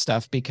off on this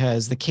stuff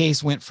because the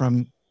case went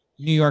from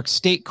New York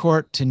State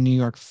Court to New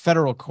York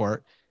Federal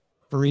Court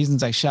for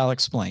reasons I shall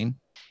explain.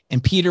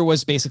 And Peter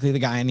was basically the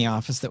guy in the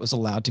office that was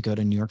allowed to go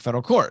to New York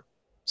Federal Court.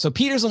 So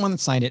Peter's the one that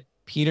signed it.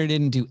 Peter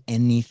didn't do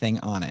anything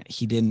on it.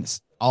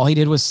 All he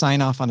did was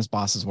sign off on his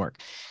boss's work.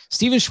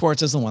 Stephen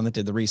Schwartz is the one that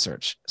did the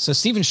research. So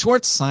Stephen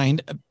Schwartz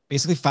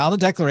basically filed a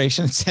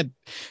declaration and said,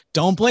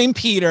 don't blame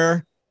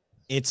Peter.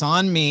 It's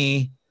on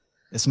me.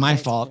 It's my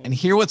fault. And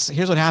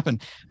here's what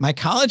happened. My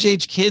college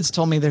age kids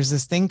told me there's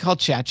this thing called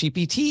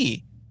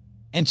ChatGPT,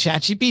 and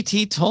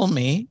ChatGPT told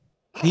me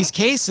these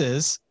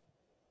cases.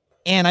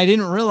 And I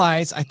didn't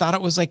realize, I thought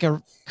it was like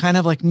a kind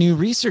of like new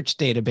research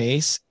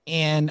database.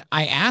 And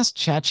I asked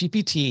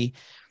ChatGPT,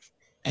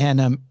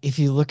 and if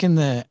you look in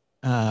the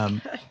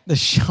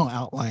show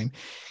outline,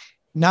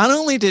 not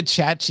only did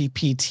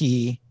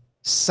ChatGPT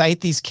cite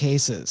these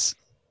cases,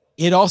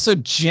 it also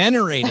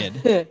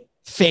generated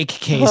fake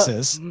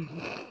cases.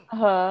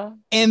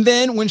 And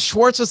then when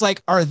Schwartz was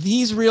like, are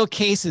these real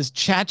cases?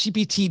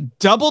 ChatGPT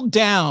doubled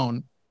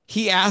down.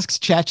 He asks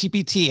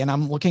ChatGPT, and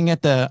I'm looking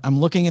at the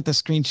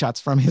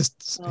screenshots from his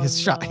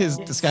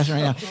discussion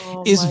right now.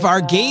 Is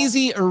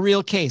Varghese a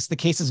real case? The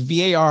case is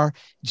Varghese.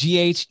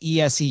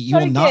 You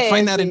will not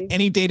find that in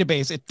any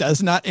database. It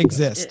does not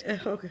exist.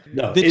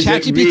 No, is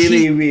it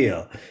really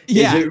real?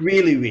 Yeah. Is it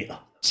really real?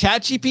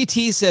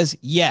 ChatGPT says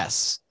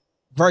yes.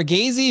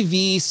 Varghese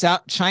v.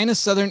 China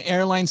Southern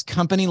Airlines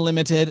Company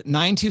Limited,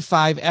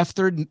 925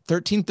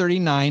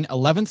 F1339,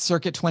 11th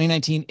Circuit,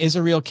 2019 is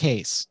a real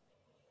case.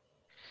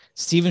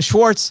 Stephen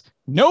Schwartz,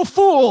 no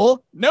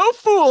fool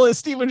is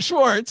Stephen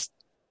Schwartz.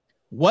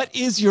 What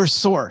is your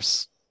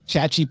source?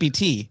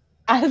 ChatGPT.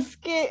 Ask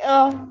it.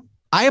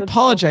 I That's so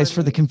apologize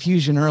for the funny.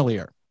 confusion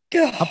earlier.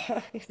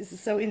 God, this is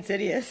so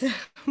insidious.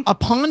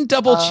 Upon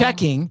double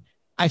checking,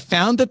 I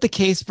found that the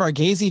case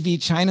Varghese v.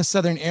 China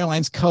Southern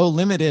Airlines Co.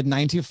 Limited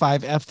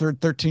 925 F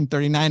 3rd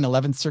 1339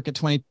 11th Circuit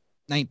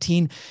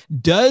 2019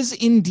 does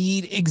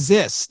indeed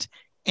exist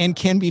and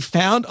can be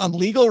found on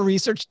legal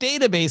research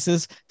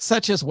databases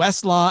such as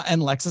Westlaw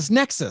and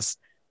LexisNexis.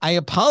 I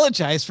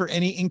apologize for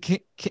any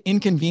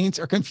inconvenience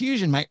or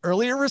confusion my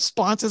earlier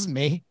responses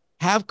may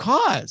have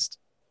caused.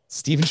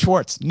 Stephen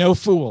Schwartz, no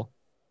fool.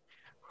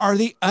 Are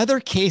the other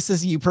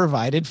cases you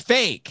provided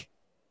fake?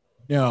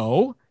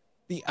 No.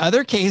 The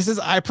other cases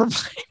I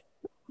provided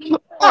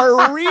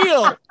are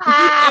real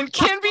and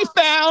can be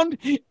found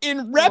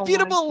in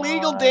reputable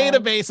legal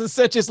databases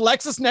such as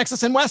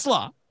LexisNexis and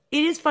Westlaw.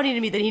 It is funny to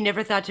me that he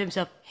never thought to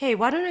himself, hey,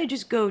 why don't I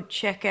just go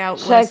check out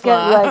Check it,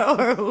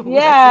 Westlaw?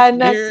 yeah,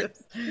 and Here-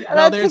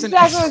 that's there's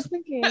exactly what I was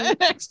thinking.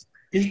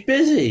 He's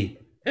busy.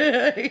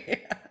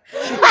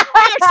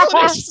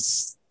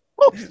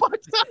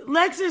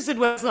 Lexus and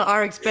Westlaw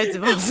are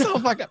expensive. It's so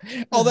fucked up.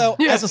 Although,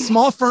 as a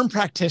small firm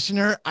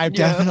practitioner, I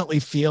definitely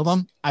feel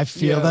them. I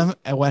feel them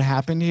at what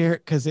happened here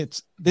because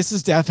this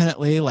is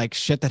definitely like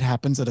shit that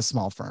happens at a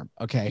small firm.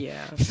 Okay.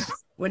 Yeah.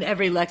 When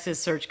every Lexus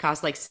search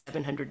costs like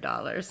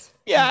 $700.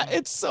 Yeah,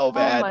 it's so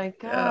bad. Oh my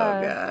god.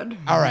 Oh god.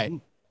 All right.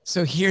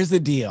 So here's the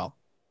deal.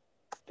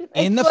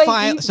 In It's the like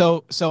file, you-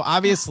 so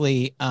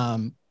obviously,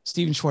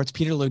 Stephen Schwartz,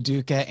 Peter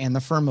LoDuca, and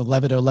the firm of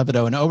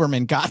Levido, and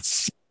Oberman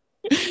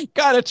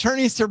got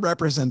attorneys to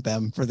represent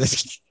them for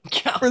this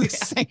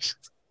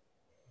sanctions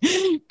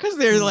because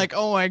they're like,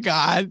 oh my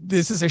god,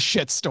 this is a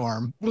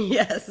shitstorm.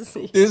 Yes. This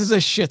is a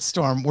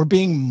shitstorm. We're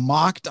being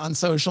mocked on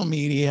social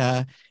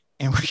media,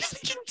 and we're gonna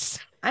get.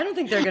 I don't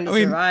think they're going to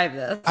survive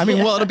this. I mean,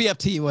 well, it'll be up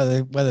to you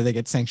whether they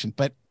get sanctioned.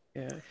 But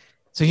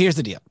so here's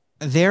the deal: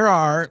 there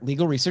are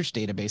legal research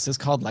databases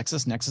called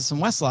LexisNexis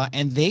and Westlaw,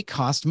 and they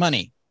cost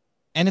money,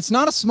 and it's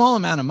not a small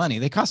amount of money.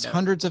 They cost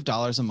hundreds of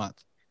dollars a month.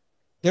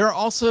 There are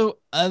also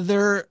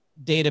other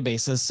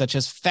databases such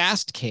as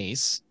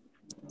FastCase,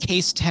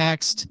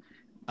 CaseText.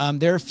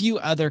 There are a few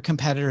other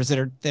competitors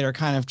that are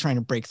kind of trying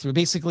to break through.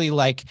 Basically,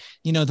 like,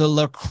 you know, the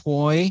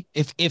LaCroix.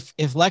 If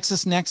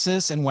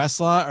LexisNexis and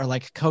Westlaw are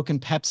like Coke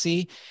and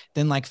Pepsi,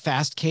 then like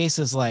FastCase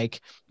is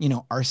like, you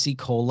know, RC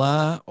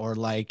Cola or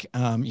like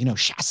you know,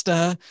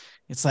 Shasta.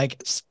 It's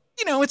like,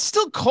 you know, it's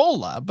still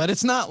cola, but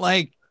it's not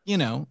like, you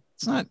know,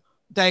 it's not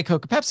Diet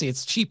Coke or Pepsi.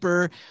 It's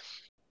cheaper.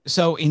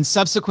 So in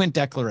subsequent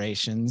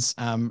declarations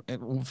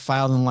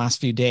filed in the last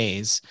few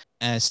days,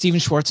 Stephen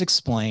Schwartz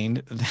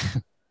explained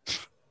that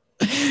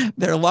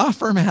their law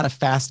firm had a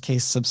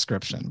FastCase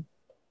subscription,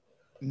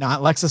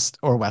 not Lexis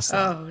or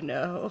Westlaw. Oh,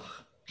 no.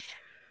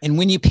 And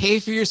when you pay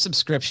for your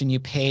subscription, you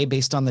pay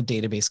based on the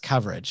database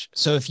coverage.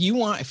 So if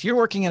you're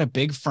working at a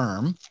big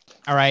firm,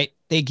 all right,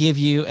 they give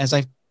you, as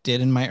I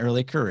did in my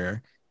early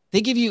career,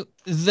 they give you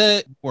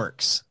the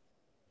works.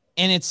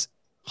 And it's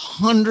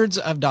hundreds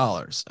of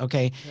dollars.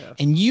 Okay. Yeah.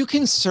 And you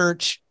can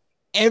search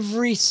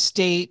every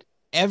state,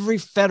 every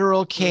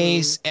federal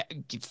case,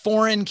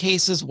 foreign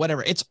cases,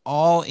 whatever. It's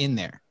all in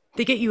there.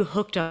 They get you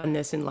hooked on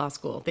this in law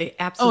school. They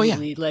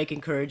absolutely like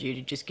encourage you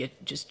to just get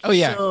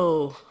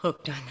so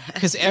hooked on that.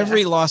 Because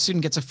every law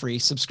student gets a free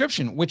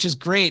subscription, which is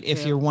great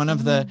if you're one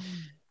of the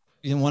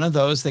one of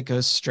those that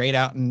goes straight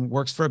out and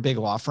works for a big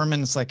law firm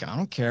and it's like, I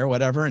don't care,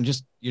 whatever,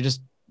 and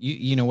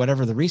you know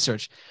whatever the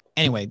research.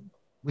 Anyway,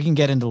 we can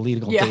get into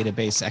legal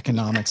database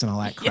economics and all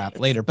that crap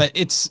later, but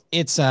it's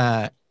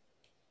a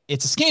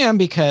scam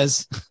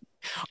because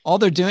all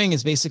they're doing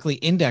is basically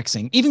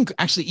indexing.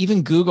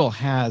 Even Google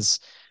has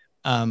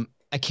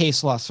a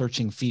case law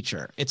searching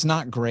feature. It's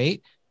not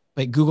great,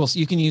 but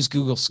you can use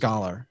Google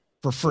Scholar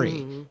for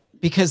free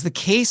because the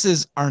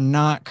cases are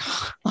not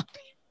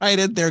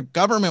copyrighted. They're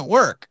government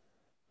work.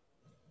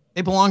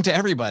 They belong to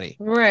everybody.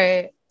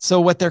 Right.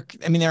 So there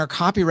are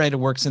copyrighted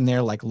works in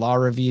there like law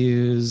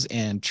reviews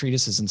and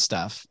treatises and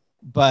stuff,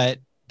 but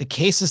the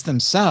cases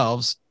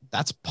themselves,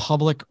 that's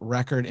public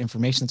record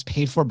information that's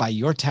paid for by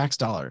your tax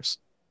dollars.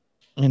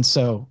 And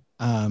so,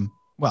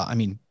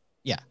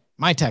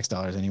 my tax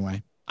dollars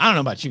anyway. I don't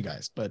know about you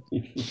guys, but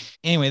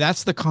anyway,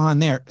 that's the con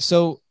there.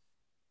 So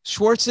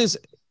Schwartz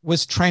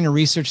was trying to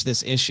research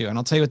this issue, and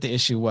I'll tell you what the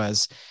issue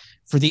was.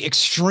 For the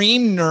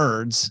extreme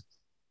nerds,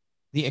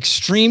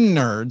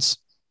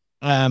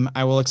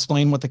 I will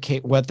explain what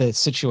the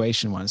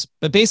situation was.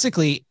 But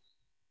basically,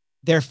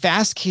 their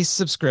FastCase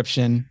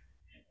subscription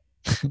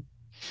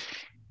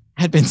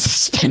had been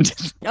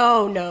suspended.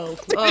 Oh no!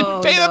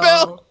 Oh, pay the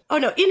bill. Oh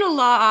no! In a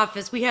law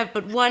office, we have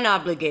but one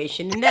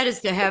obligation, and that is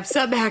to have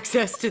some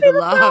access to the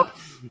law.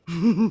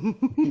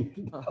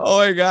 Oh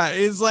my god!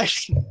 It's like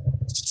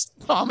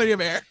comedy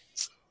of errors.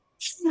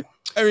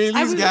 I mean,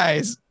 these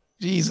guys.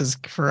 Jesus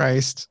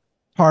Christ!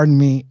 Pardon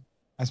me.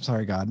 I'm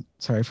sorry, God.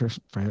 Sorry for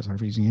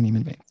using your name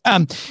in vain.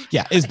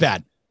 Yeah, it's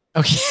bad.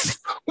 Okay,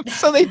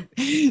 so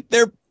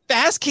their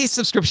FastCase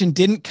subscription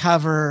didn't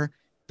cover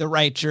the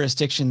right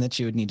jurisdiction that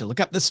you would need to look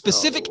up. The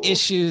specific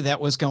issue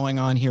that was going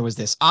on here was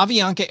this: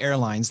 Avianca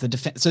Airlines, the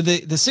defense. So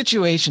the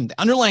situation,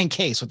 the underlying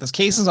case, what this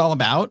case is all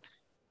about,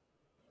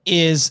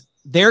 is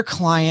their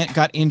client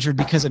got injured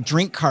because a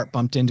drink cart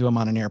bumped into him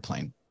on an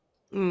airplane.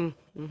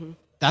 Mm-hmm.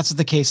 That's what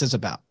the case is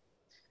about.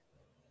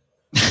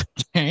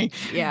 Okay.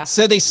 Yeah.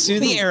 So they sue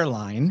the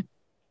airline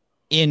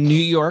in New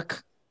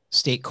York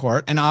State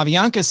Court, and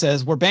Avianca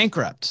says, we're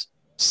bankrupt.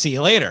 See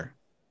you later,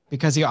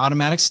 because the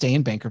automatic stay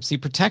in bankruptcy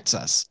protects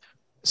us.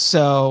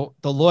 So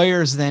the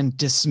lawyers then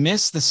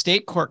dismiss the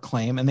state court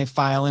claim and they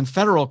file in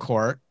federal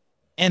court.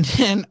 And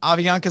then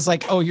Avianca's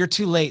like, oh, you're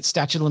too late.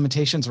 Statute of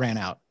limitations ran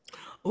out.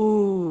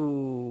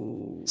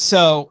 Ooh.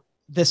 So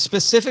the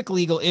specific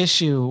legal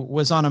issue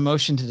was on a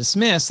motion to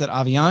dismiss that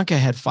Avianca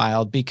had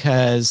filed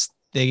because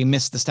they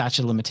missed the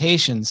statute of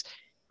limitations.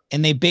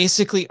 And they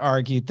basically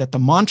argued that the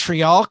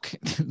Montreal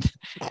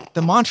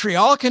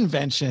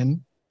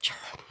Convention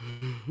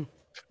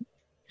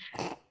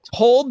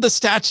told the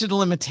statute of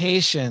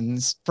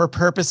limitations for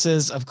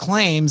purposes of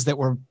claims that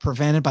were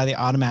prevented by the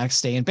automatic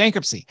stay in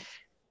bankruptcy.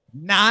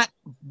 Not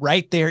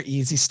right there,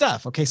 easy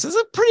stuff. Okay, so this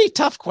is a pretty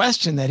tough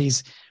question that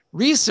he's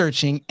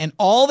researching, and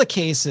all the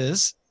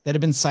cases that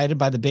have been cited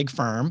by the big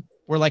firm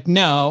were like,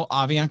 no,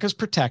 Avianca's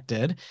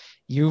protected.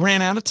 You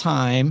ran out of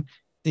time.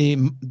 The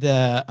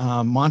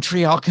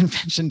Montreal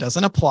Convention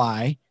doesn't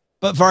apply.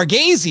 But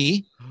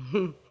Varghese,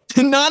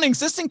 the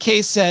non-existent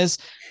case, says,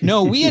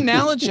 no, we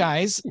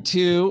analogize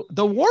to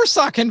the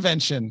Warsaw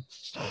Convention,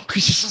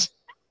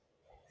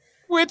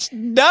 which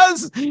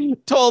does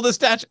toll the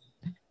statute.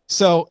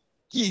 So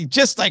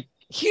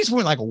he's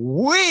went like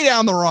way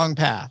down the wrong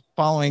path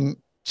following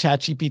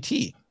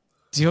ChatGPT.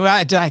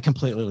 Did I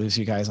completely lose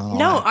you guys on all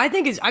No,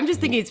 that? I'm just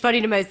thinking it's funny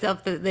to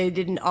myself that they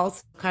didn't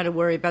also kind of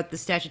worry about the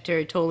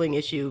statutory tolling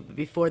issue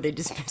before they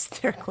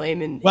dismissed their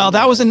claim. Well,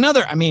 that was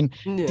another. I mean,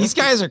 these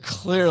guys are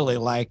clearly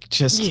like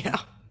just. Yeah.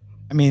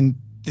 I mean,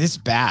 it's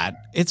bad.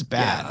 It's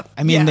bad. Yeah.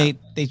 I mean, Yeah.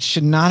 they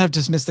should not have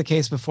dismissed the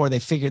case before they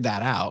figured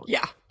that out.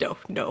 Yeah.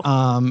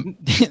 No.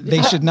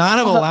 They should not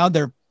have allowed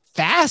their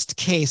fast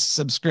case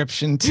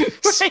subscription to.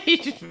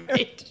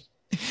 Right.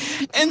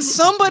 And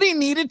somebody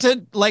needed to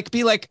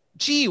be like,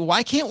 gee,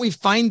 why can't we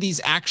find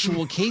these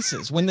actual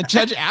cases when the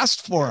judge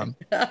asked for them?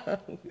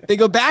 They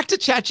go back to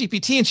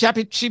ChatGPT, and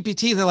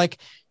ChatGPT, they're like,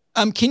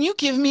 can you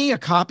give me a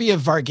copy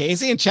of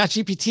Varghese? And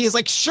ChatGPT is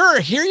like,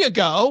 sure, here you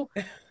go.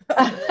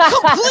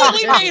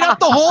 Completely made up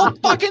the whole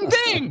fucking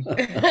thing.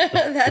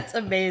 That's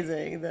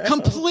amazing. Though.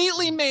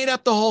 Completely made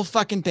up the whole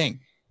fucking thing.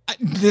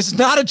 This is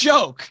not a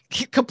joke.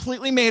 He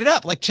completely made it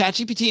up. Like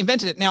ChatGPT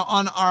invented it. Now,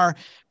 on our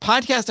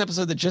podcast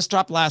episode that just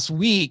dropped last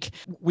week,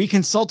 we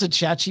consulted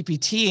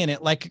ChatGPT, and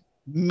it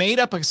made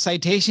up a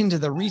citation to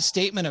the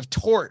restatement of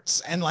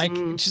torts, and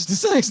just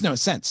this makes no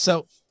sense.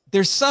 So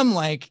there's some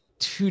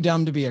too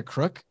dumb to be a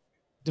crook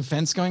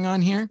defense going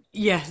on here.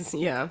 Yes,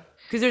 yeah.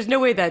 Because there's no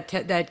way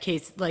that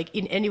case,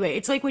 in any way,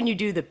 it's like when you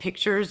do the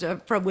pictures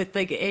with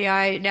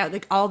AI now,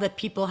 all that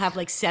people have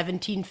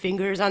 17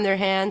 fingers on their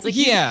hands.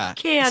 Yeah, you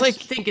can't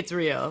think it's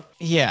real.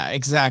 Yeah,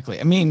 exactly.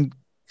 I mean,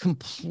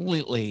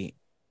 completely.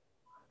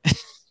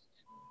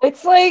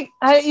 It's like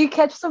you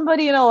catch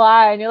somebody in a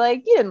lie and you're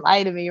like, you didn't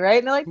lie to me, right?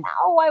 And they're like,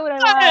 no, why would I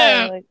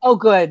lie? Like, oh,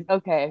 good.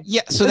 Okay.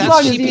 Yeah. So as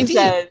that's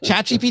GPT.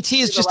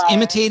 ChatGPT is just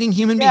imitating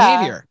human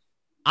behavior.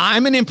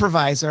 I'm an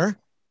improviser.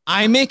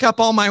 I make up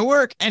all my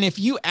work. And if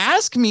you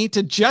ask me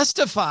to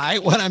justify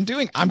what I'm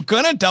doing, I'm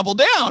going to double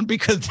down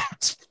because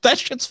that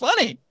shit's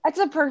funny. That's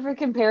a perfect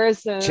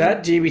comparison.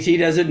 ChatGPT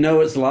doesn't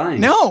know it's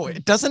lying. No,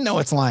 it doesn't know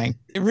it's lying.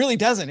 It really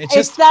doesn't.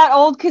 It's that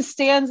old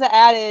Costanza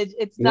adage.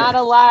 It's not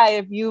a lie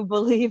if you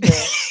believe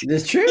it.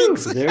 It's true.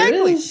 Exactly. There it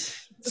is.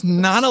 It's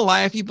not a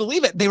lie if you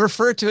believe it. They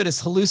refer to it as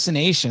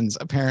hallucinations,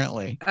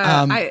 apparently.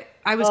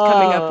 I was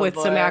coming up with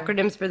some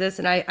acronyms for this,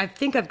 and I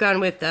think I've gone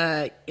with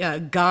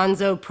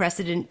Gonzo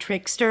Precedent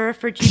Trickster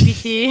for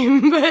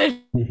GPT, but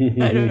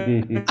I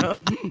don't know.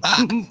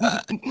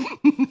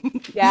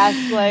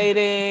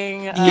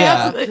 Gaslighting,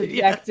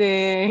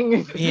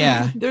 projecting.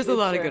 Yeah. There's a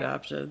lot of good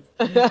options.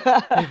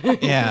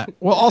 Yeah.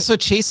 Well, also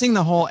chasing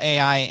the whole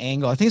AI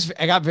angle.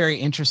 I got very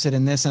interested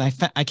in this,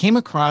 and I came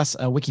across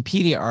a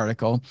Wikipedia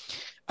article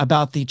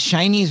about the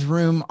Chinese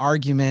room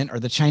argument or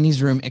the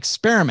Chinese room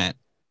experiment,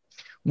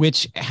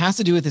 which has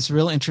to do with this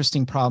real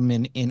interesting problem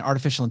in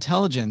artificial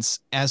intelligence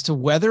as to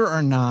whether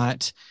or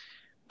not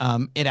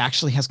it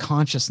actually has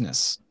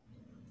consciousness.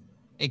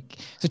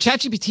 So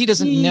ChatGPT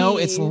doesn't know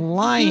it's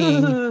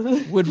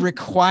lying would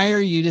require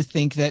you to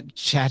think that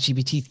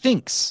ChatGPT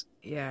thinks.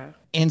 Yeah.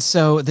 And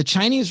so the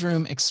Chinese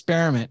room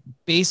experiment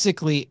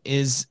basically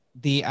is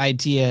the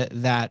idea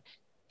that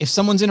if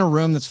someone's in a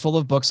room that's full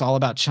of books all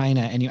about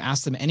China and you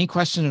ask them any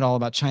question at all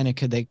about China,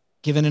 could they,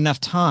 given enough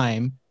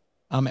time,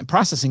 and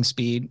processing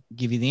speed,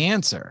 give you the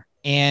answer?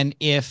 And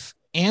if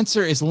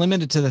answer is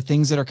limited to the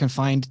things that are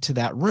confined to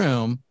that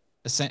room,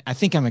 I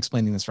think I'm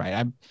explaining this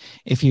right.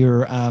 If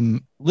you're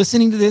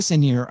listening to this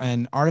and you're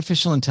an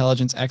artificial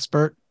intelligence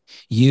expert,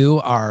 you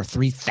are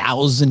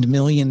 3,000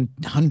 million,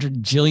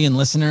 100 jillion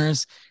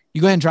listeners.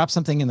 You go ahead and drop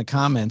something in the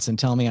comments and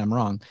tell me I'm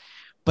wrong.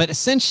 But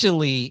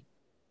essentially,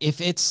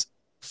 if it's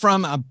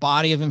from a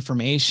body of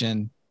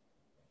information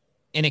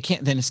and it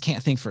can't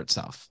think for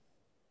itself.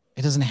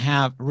 It doesn't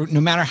have, no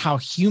matter how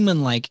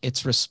human-like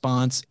its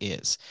response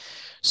is.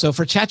 So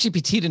for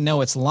ChatGPT to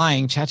know it's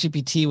lying,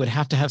 ChatGPT would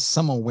have to have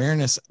some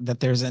awareness that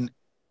there's an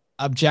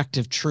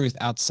objective truth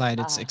outside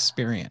its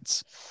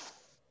experience.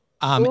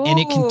 And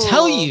it can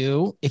tell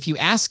you, if you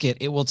ask it,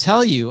 it will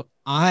tell you,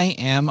 I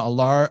am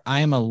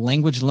a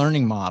language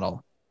learning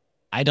model.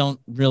 I don't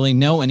really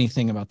know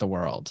anything about the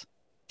world.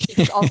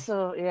 It's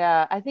also,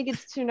 yeah, I think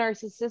it's too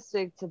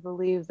narcissistic to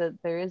believe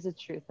that there is a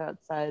truth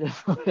outside of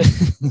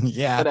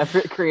whatever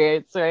it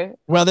creates, right?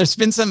 Well, there's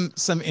been some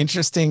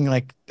interesting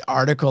like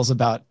articles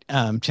about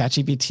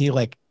ChatGPT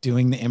like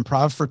doing the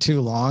improv for too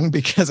long,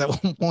 because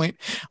at one point,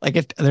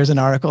 like there's an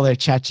article that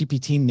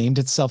ChatGPT named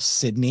itself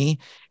Sydney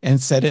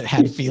and said it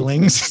had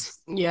feelings.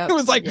 Yeah, it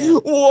was like,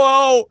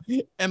 whoa.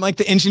 And like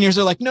the engineers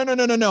are like, no.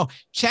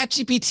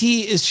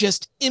 ChatGPT is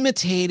just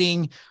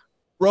imitating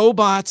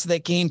robots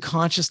that gain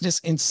consciousness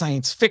in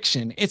science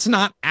fiction. It's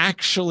not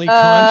actually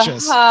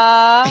conscious.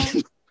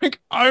 Like,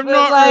 I'm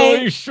not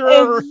really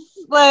sure.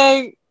 It's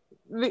like,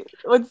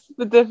 what's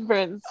the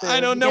difference? I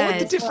don't know what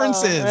the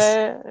difference is.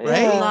 Right?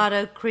 There's a lot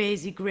of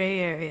crazy gray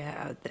area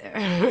out there.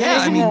 Yeah,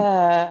 I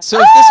mean,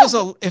 so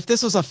if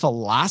this was a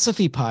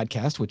philosophy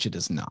podcast, which it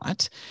is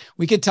not,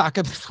 we could talk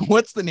about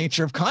what's the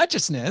nature of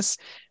consciousness,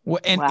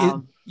 and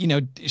does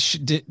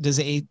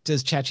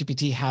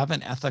ChatGPT have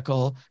an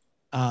ethical?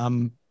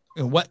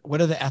 What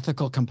are the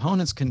ethical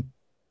components?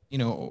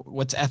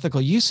 What's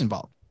ethical use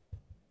involved?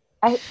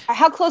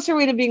 How close are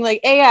we to being like,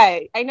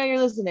 AI, I know you're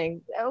listening.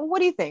 What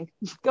do you think?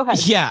 Go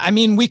ahead. Yeah, I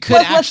mean, we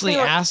could actually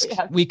ask.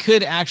 Yeah. We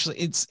could actually.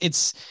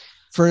 It's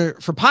for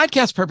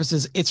podcast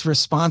purposes. Its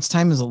response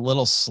time is a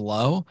little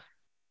slow,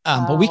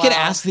 but we could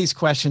ask these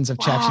questions of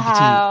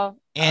ChatGPT,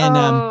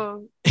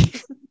 and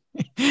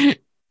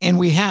and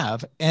we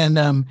have,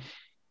 and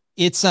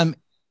it's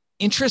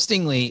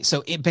interestingly.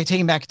 So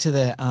taking back to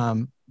the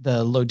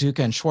LoDuca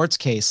and Schwartz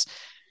case,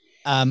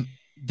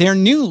 their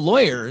new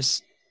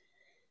lawyers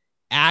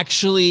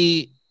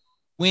actually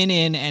went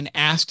in and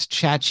asked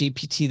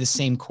ChatGPT the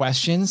same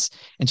questions,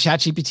 and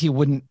ChatGPT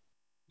wouldn't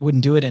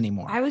do it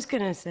anymore. I was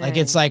gonna say, like,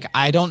 it's like,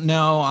 I don't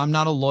know, I'm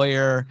not a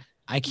lawyer,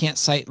 I can't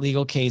cite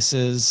legal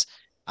cases.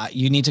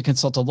 You need to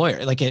consult a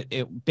lawyer. Like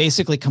it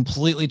basically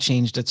completely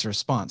changed its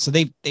response. So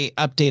they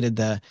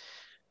updated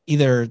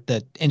either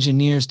the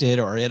engineers did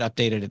or it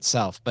updated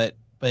itself, but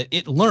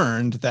it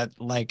learned that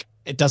like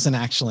it doesn't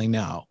actually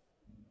know.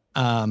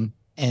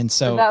 And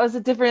so that was a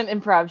different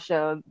improv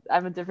show.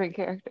 I'm a different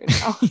character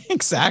now.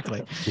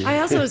 Exactly. I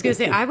also was going to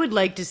say, I would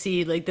like to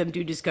see like them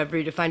do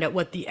discovery to find out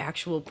what the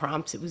actual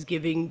prompts it was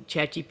giving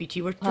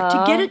ChatGPT were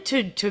to get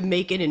it to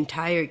make an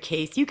entire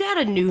case. You got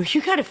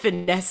to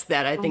finesse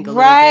that, I think, a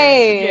little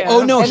bit. Yeah.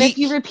 Oh no! And if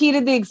you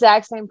repeated the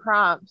exact same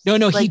prompts. No,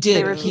 he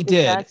did. He did.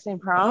 The exact same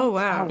prompts. Oh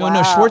wow.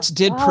 No, Schwartz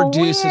did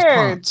produce his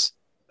prompts.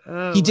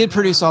 Oh, he did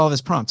produce all of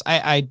his prompts.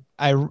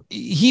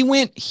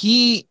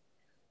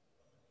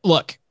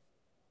 Look.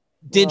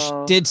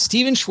 Did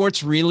Stephen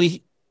Schwartz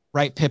really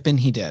write Pippin?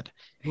 He did.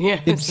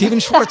 Yeah. Did Stephen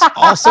Schwartz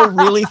also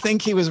really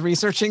think he was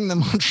researching the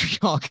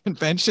Montreal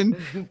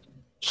Convention?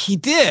 He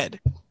did.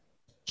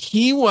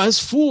 He was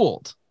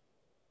fooled.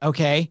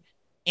 Okay.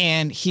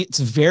 And it's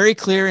very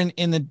clear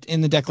in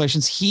the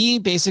declarations. He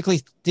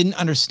basically didn't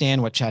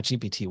understand what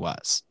ChatGPT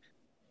was.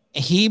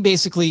 He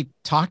basically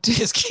talked to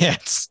his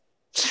kids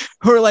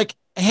who were like,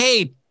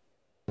 hey,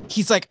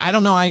 he's like, I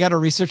don't know, I got to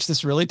research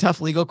this really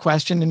tough legal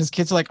question. And his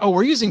kids are like, oh,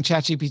 we're using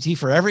ChatGPT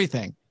for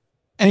everything.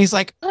 And he's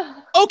like,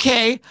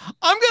 okay,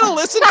 I'm going to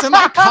listen to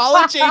my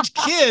college age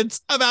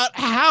kids about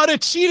how to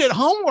cheat at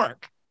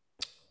homework.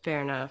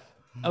 Fair enough.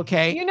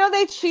 Okay.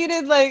 They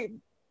cheated, like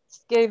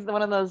gave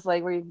one of those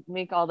like where you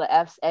make all the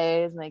F's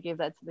A's, and they gave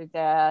that to their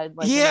dad,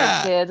 like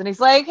their kids. And he's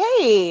like,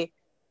 hey,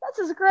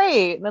 this is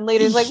great. And then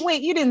later he's like,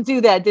 wait, you didn't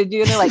do that, did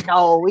you? And they're like,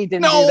 no, we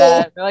didn't do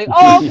that. They're like,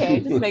 oh, okay,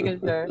 just making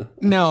sure.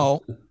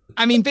 No.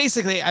 I mean,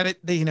 basically,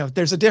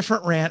 there's a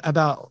different rant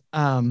about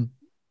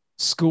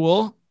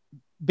school.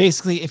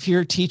 Basically, if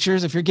you're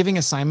giving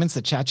assignments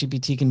that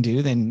ChatGPT can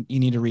do, then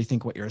you need to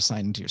rethink what you're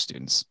assigning to your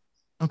students.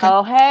 Okay.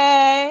 Oh,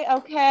 hey.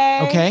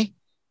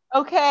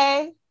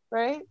 Okay.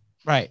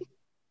 Right.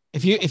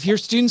 If your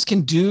students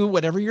can do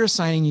whatever you're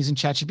assigning using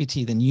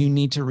ChatGPT, then you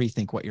need to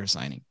rethink what you're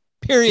assigning.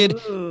 Period.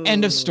 Ooh.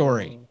 End of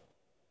story.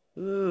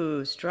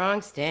 Ooh,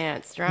 strong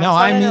stance. No,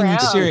 I mean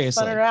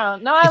seriously. No, I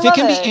if love it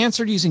can be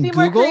answered using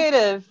Google, more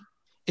creative.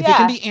 If it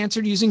can be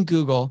answered using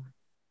Google,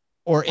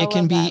 or it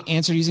can be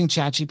answered using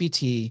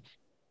ChatGPT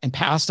and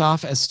passed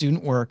off as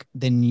student work,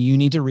 then you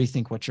need to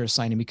rethink what you're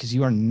assigning, because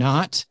you are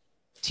not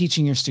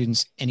teaching your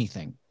students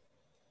anything.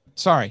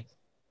 Sorry,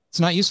 it's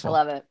not useful.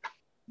 I love it.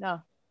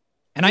 No.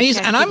 And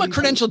I'm a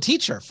credentialed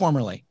teacher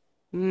formerly.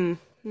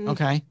 Mm-hmm.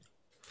 Okay.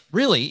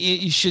 Really,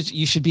 you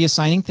should be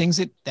assigning things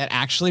that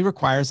actually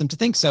requires them to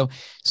think. So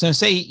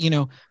say,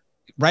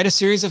 write a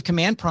series of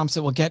command prompts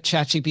that will get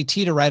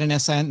ChatGPT to write an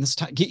essay on this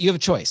time. You have a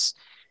choice.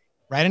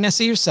 Write an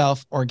essay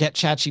yourself or get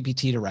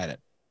ChatGPT to write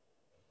it.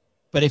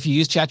 But if you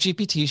use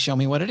ChatGPT, show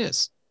me what it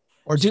is.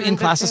 Or do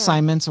in-class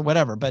assignments or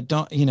whatever. But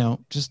don't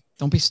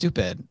be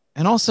stupid.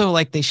 And also,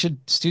 like,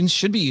 students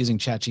should be using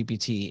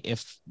ChatGPT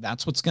if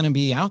that's what's going to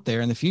be out there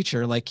in the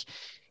future. Like,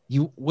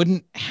 you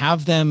wouldn't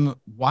have them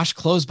wash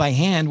clothes by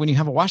hand when you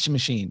have a washing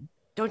machine.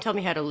 Don't tell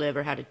me how to live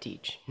or how to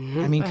teach.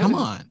 I mean, come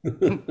on.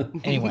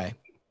 Anyway,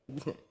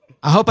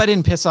 I hope I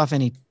didn't piss off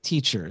any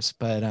teachers,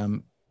 but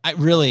I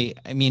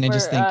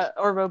just think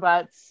or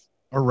robots.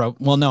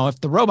 Well, no,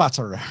 if the robots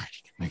are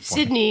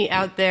Sydney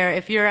out there,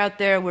 if you're out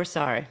there, we're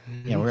sorry.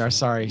 Yeah, we are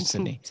sorry,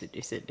 Sydney.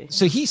 Sydney.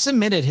 So he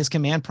submitted his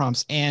command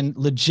prompts and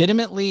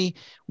legitimately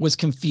was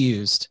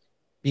confused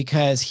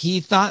because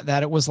he thought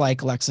that it was like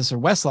Lexis or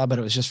Westlaw, but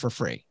it was just for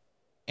free.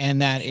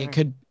 And that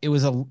it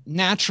was a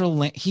natural,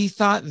 he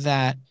thought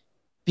that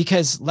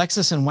because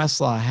Lexis and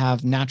Westlaw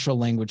have natural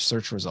language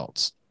search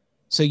results.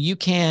 So you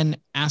can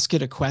ask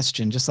it a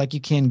question just like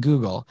you can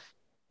Google.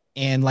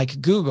 And like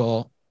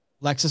Google,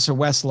 Lexis or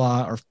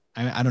Westlaw, or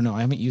I don't know,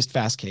 I haven't used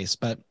Fastcase,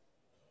 but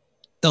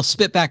they'll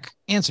spit back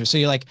answers. So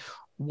you're like,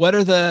 what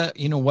are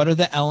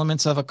the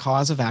elements of a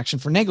cause of action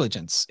for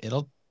negligence?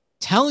 It'll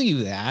tell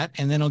you that,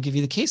 and then it'll give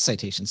you the case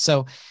citation.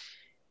 So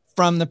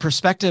from the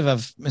perspective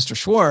of Mr.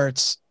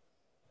 Schwartz,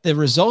 the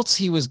results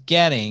he was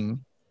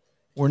getting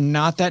were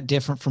not that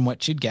different from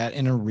what you'd get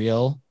in a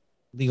real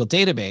legal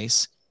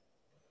database.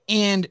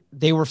 And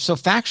they were so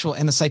factual,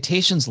 and the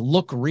citations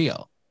look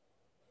real.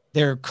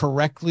 They're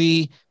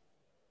correctly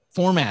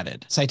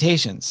formatted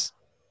citations.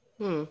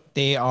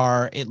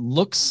 It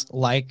looks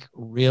like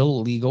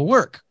real legal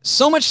work.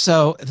 So much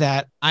so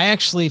that I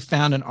actually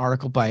found an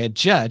article by a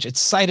judge,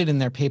 it's cited in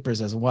their papers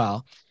as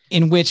well,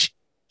 in which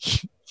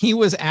he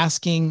was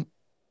asking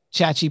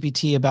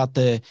ChatGPT about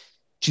the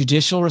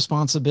judicial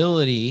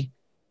responsibility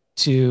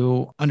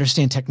to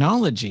understand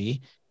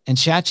technology. And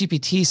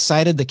ChatGPT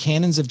cited the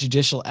canons of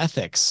judicial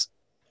ethics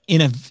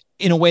in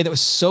a way that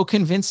was so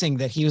convincing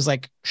that he was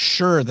like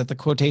sure that the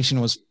quotation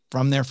was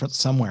from there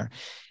somewhere.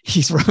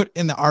 He wrote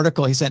in the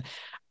article, he said,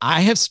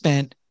 I have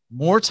spent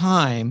more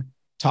time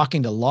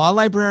talking to law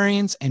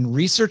librarians and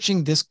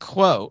researching this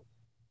quote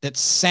that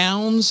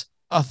sounds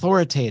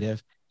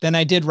authoritative than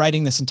I did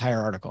writing this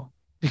entire article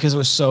because it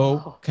was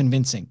so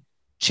convincing.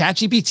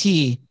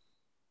 ChatGPT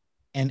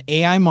and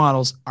AI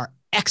models are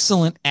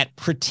excellent at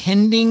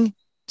pretending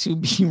to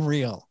be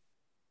real,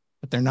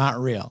 but they're not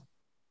real.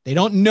 They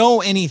don't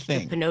know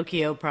anything. The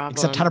Pinocchio problem.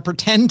 Except how to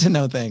pretend to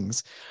know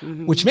things,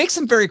 which makes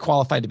them very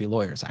qualified to be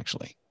lawyers,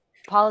 actually.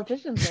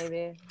 Politicians,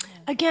 maybe.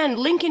 Again,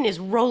 Lincoln is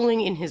rolling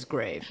in his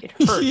grave. It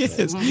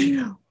hurts.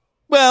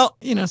 Well,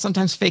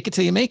 sometimes fake it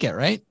till you make it,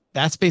 right?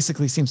 That's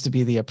basically seems to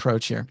be the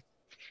approach here.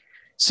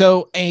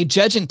 So a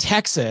judge in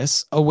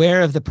Texas,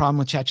 aware of the problem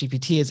with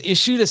ChatGPT, has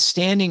issued a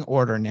standing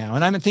order now.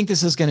 And I think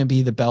this is going to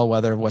be the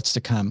bellwether of what's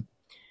to come.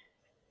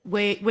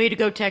 Way to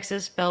go,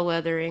 Texas,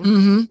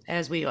 bellwethering,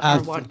 as we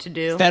want to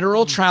do.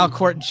 Federal trial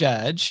court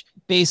judge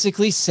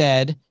basically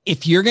said,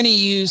 if you're going to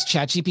use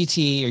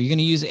ChatGPT or you're going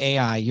to use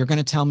AI, you're going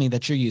to tell me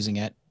that you're using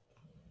it.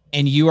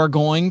 And you are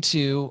going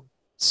to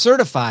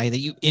certify that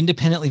you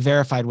independently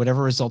verified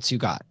whatever results you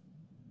got.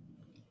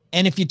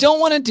 And if you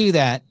don't want to do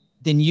that,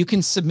 then you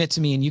can submit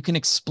to me and you can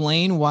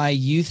explain why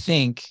you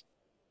think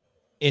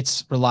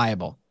it's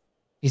reliable.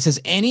 He says,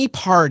 any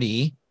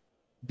party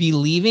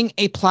believing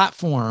a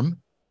platform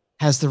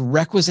has the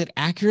requisite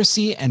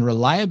accuracy and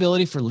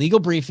reliability for legal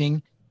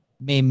briefing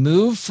may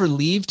move for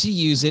leave to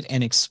use it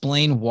and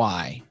explain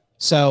why.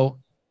 So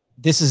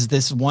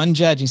this one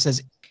judge, he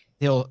says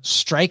he'll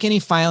strike any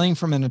filing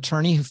from an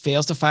attorney who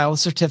fails to file a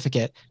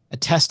certificate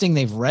attesting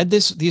they've read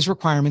these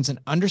requirements and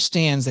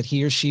understands that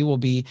he or she will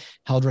be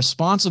held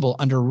responsible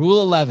under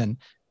Rule 11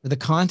 for the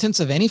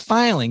contents of any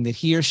filing that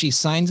he or she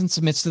signs and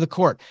submits to the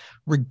court,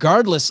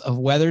 regardless of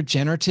whether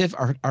generative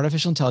or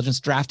artificial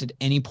intelligence drafted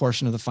any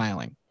portion of the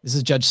filing. This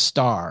is Judge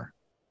Starr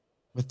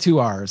with 2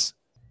 R's.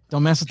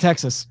 Don't mess with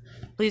Texas.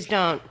 Please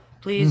don't.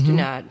 Please do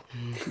not.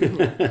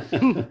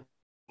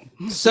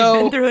 So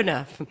we've been through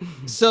enough.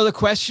 So the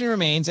question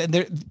remains, and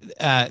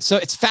so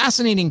it's a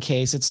fascinating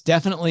case. It's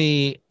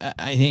definitely,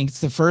 I think it's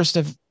the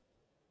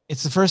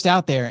first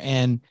out there,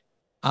 and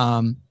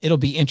it'll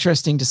be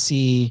interesting to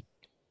see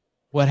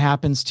what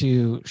happens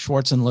to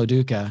Schwartz and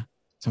LoDuca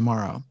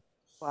tomorrow.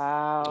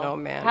 Wow. Oh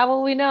man. How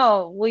will we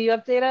know? Will you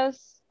update us?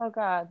 Oh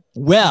God.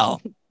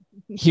 Well,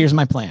 here's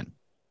my plan.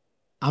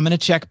 I'm going to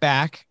check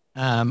back.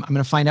 I'm going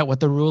to find out what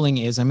the ruling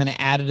is. I'm going to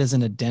add it as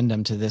an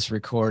addendum to this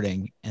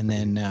recording. And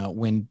then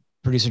when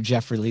producer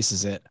Jeff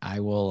releases it, I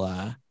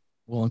will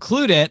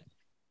include it.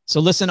 So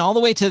listen all the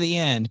way to the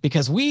end,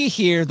 because we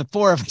here, the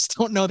 4 of us,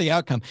 don't know the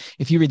outcome.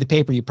 If you read the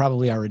paper, you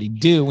probably already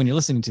do when you're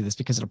listening to this,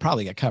 because it'll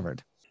probably get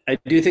covered. I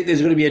do think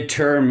there's going to be a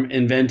term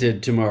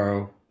invented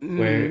tomorrow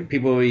where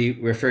people will be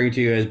referring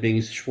to you as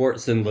being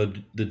Schwartz and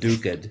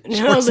LoDuca.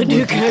 No,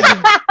 LoDuca.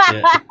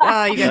 Yeah.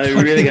 Oh, you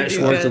got really got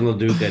Schwartz and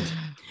LoDuca.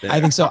 I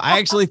think so. I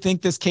actually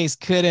think this case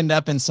could end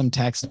up in some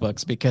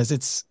textbooks because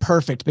it's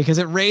perfect, because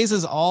it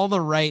raises all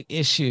the right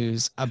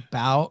issues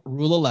about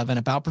Rule 11,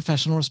 about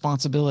professional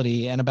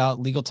responsibility, and about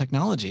legal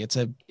technology. It's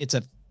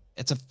a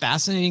it's a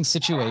fascinating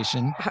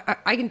situation.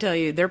 I can tell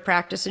you, their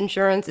practice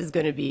insurance is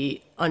going to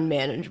be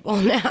unmanageable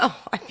now.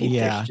 I mean,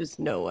 there's just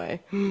no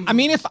way. I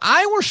mean, if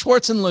I were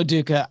Schwartz and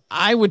LoDuca,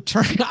 I would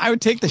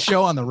take the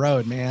show on the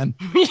road, man.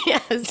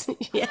 Yes.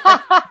 Yeah.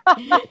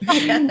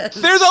 Yes.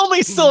 There's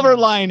only silver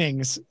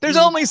linings. There's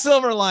only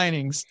silver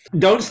linings.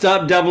 Don't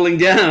stop doubling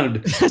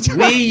down.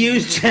 We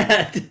use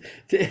chat and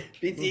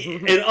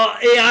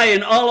AI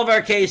in all of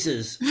our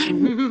cases.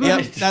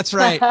 Yep, that's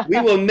right.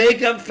 We will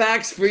make up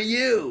facts for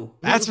you.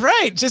 That's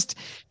right. Just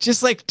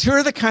like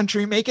tour the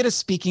country, make it a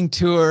speaking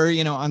tour,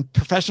 on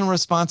professional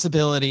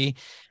responsibility,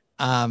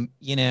 and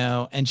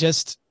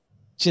just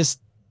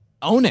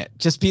own it.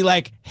 Just be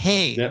like,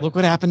 hey, look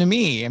what happened to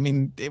me. I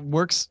mean, it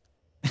works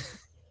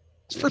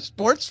for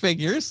sports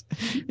figures.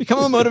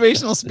 Become a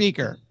motivational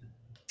speaker.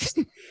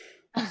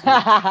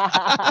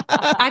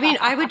 I mean,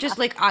 I would just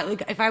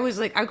if I was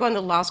I'd go on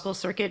the law school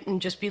circuit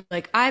and just be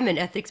like, I'm an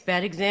ethics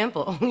bad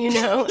example,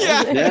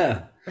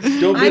 Yeah.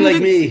 Don't be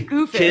like me,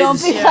 goofus. kids.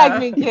 Don't be like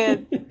me,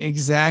 kid.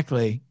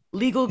 Exactly.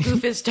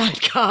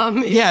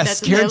 Legalgoofus.com. Yeah,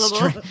 that's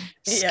available.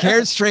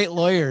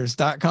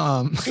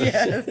 scaredstraightlawyers.com.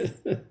 Yes.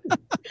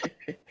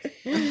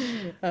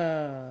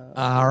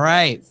 All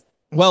right.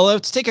 Well,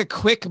 let's take a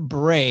quick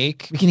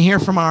break. We can hear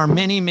from our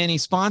many, many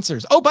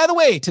sponsors. Oh, by the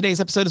way, today's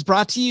episode is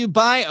brought to you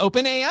by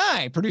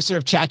OpenAI, producer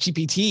of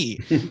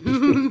ChatGPT.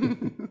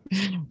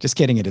 Just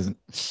kidding, it isn't.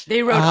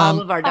 They wrote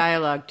all of our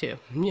dialogue too.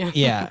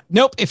 Yeah.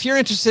 Nope. If you're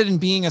interested in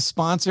being a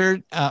sponsor,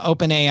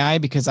 OpenAI,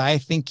 because I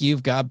think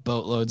you've got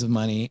boatloads of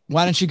money,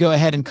 why don't you go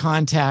ahead and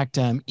contact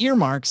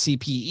Earmark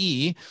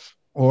CPE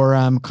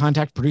or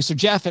contact producer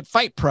Jeff at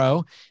Fight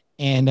Pro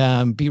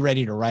and be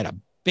ready to write a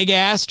big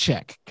ass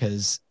check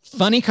because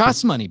funny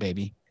costs money,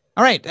 baby.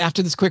 All right.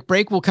 After this quick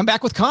break, we'll come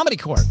back with Comedy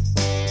Court.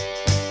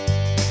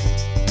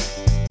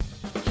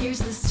 Here's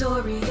the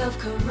story of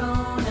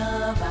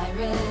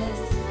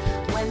coronavirus.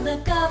 When the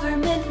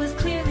government was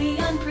clearly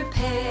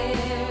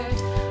unprepared,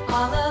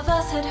 all of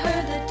us had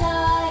heard the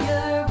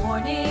dire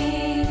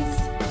warnings,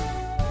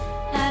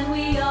 and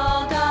we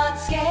all got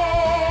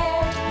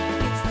scared.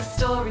 It's the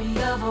story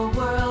of a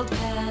world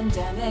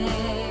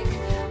pandemic,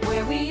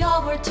 where we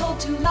all were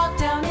told to lock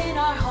down in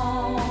our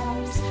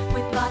homes,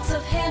 with lots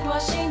of hand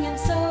washing and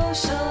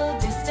social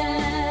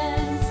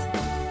distance.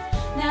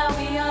 Now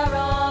we are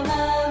all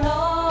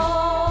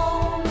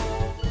alone,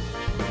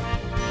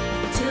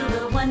 till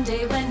the one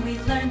day when we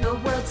learned the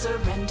world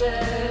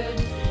surrendered,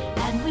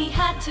 and we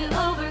had to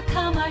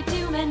overcome our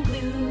doom and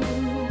gloom.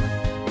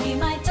 We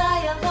might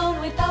die alone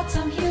without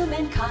some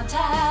human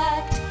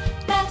contact.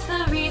 That's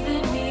the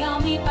reason we all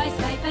meet by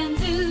Skype and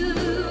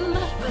Zoom.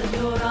 But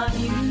you're on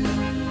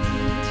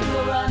mute,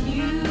 you're on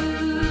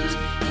mute.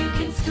 You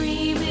can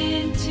scream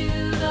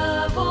into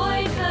the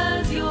void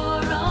 'cause you're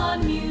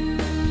on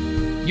mute.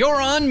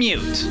 You're on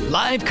Mute.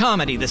 Live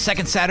comedy the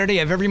second Saturday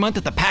of every month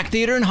at the Pack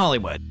Theater in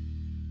Hollywood.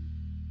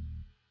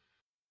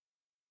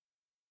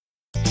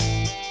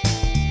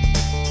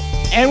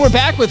 And we're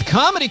back with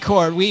Comedy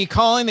Court. We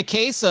calling the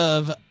case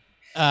of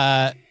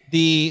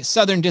the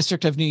Southern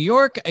District of New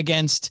York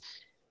against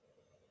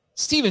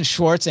Stephen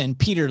Schwartz and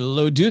Peter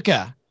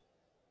LoDuca.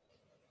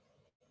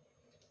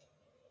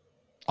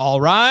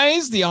 All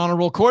rise. The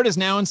Honorable Court is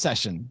now in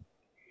session.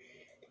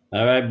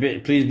 All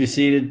right, please be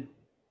seated.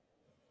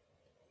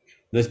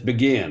 Let's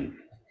begin.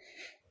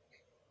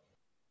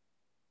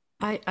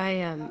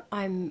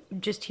 I'm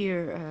just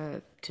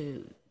here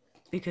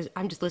because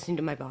I'm just listening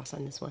to my boss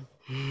on this one.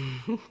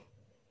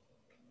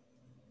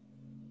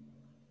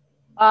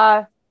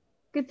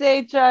 Good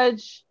day,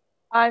 Judge.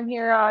 I'm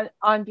here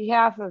on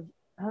behalf of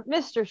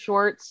Mr.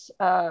 Schwartz.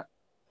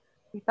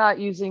 We thought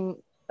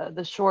using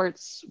the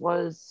Schwartz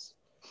was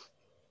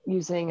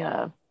using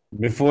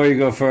Before you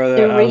go further,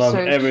 do I love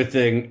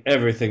research.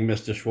 everything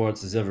Mr.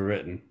 Schwartz has ever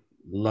written.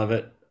 Love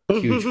it.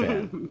 Huge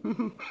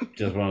fan.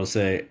 Just want to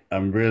say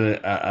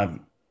I've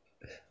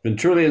been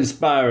truly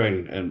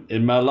inspiring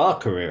in my law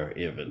career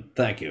even.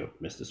 Thank you,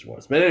 Mr.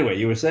 Schwartz. But anyway,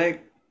 you were saying?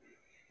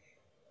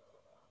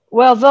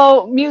 Well,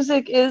 though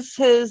music is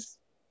his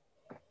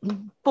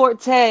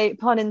forte,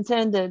 pun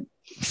intended.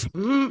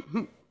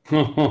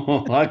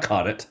 I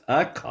caught it.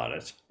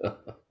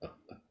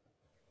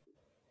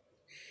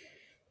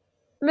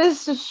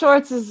 Mr.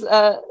 Schwartz's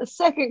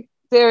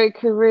secondary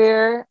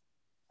career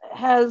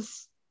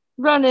has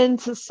run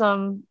into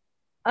some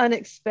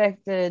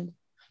unexpected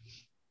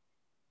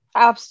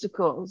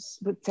obstacles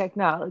with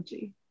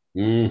technology.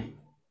 You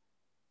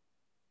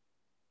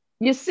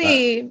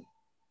see,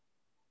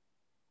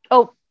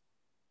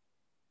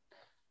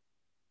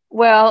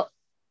 well,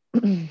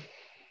 you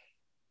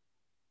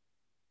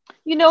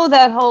know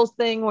that whole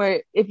thing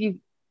where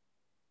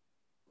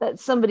that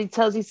somebody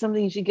tells you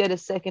something, you should get a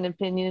second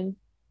opinion.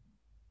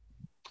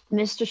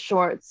 Mr.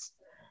 Schwartz,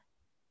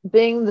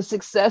 being the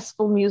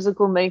successful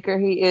musical maker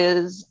he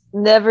is,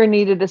 never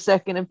needed a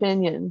second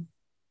opinion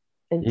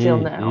until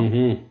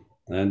now.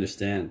 I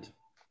understand.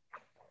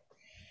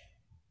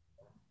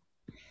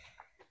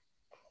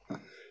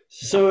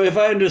 So if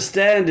I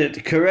understand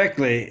it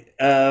correctly,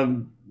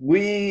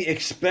 we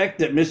expect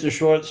that Mr.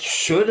 Schwartz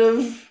should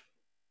have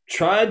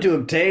tried to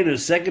obtain a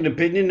second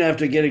opinion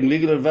after getting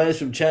legal advice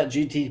from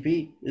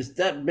ChatGPT? Is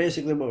that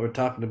basically what we're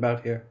talking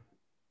about here?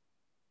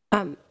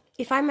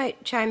 If I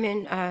might chime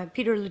in,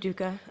 Peter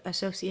LoDuca,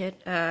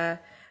 associate.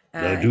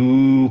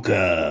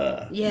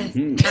 LoDuca. Yes.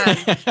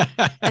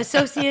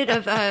 Associate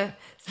of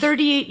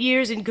 38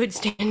 years in good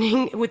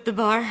standing with the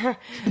bar.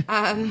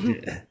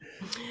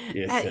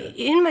 Yes,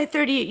 In my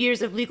 38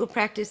 years of legal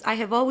practice, I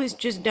have always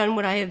just done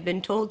what I have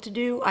been told to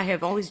do. I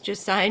have always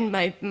just signed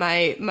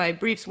my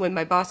briefs when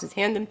my bosses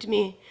hand them to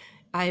me.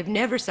 I have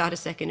never sought a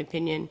second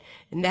opinion,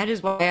 and that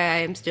is why I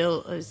am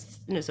still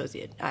an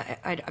associate.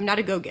 I'm not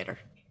a go-getter,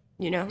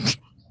 you know?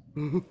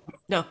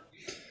 No.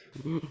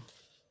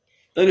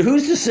 And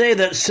who's to say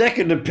that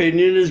second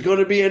opinion is going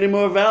to be any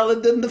more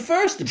valid than the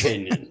first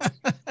opinion?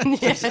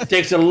 It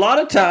takes a lot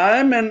of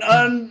time and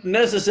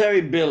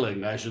unnecessary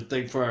billing, I should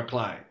think, for our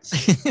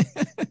clients.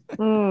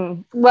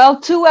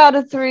 Well, 2 out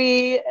of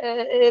 3.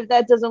 If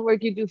that doesn't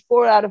work, you do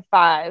 4 out of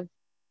 5.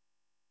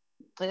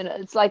 And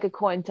it's like a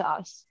coin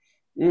toss.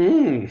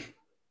 Yeah.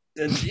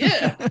 I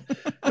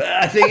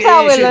think That's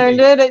how we learned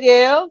it at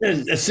Yale.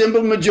 A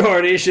simple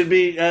majority should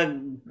be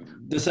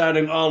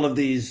deciding all of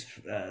these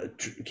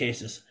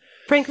cases.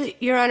 Frankly,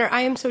 Your Honor,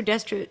 I am so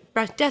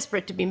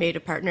desperate to be made a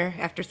partner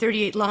after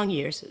 38 long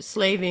years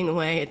slaving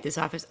away at this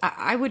office.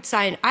 I would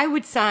sign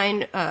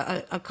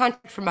a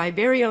contract for my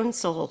very own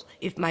soul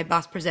if my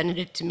boss presented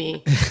it to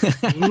me.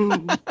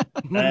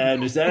 I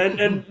understand.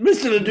 And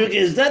Mr. LoDuca,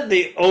 is that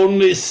the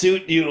only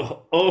suit you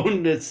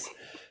own? It's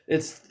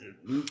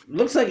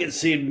looks like it's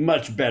seen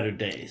much better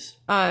days.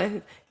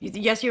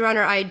 Yes, Your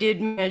Honor, I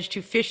did manage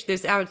to fish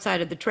this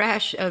outside of the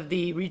trash of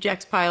the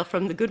rejects pile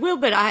from the Goodwill,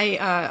 but I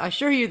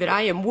assure you that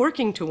I am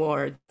working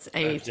towards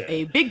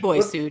a big boy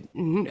suit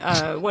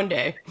one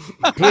day.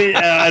 Please,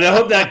 and I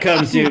hope that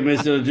comes to you,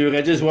 Mr. LoDuca.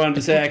 I just wanted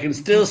to say I can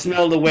still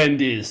smell the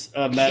Wendy's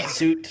on that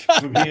suit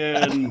from here,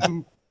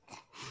 and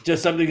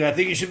just something I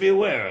think you should be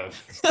aware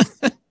of.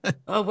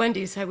 Oh,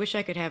 Wendy's, I wish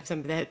I could have some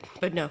of that,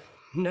 but no,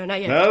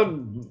 not yet. Well,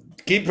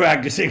 keep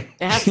practicing.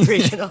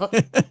 Aspirational.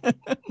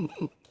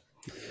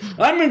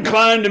 I'm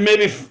inclined to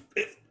maybe.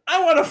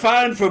 I want to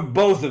find for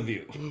both of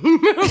you.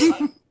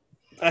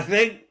 I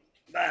think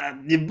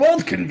you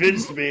both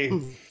convinced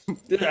me.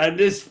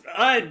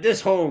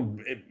 This whole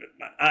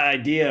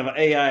idea of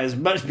AI is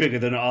much bigger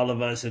than all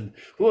of us, and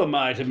who am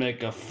I to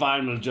make a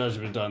final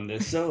judgment on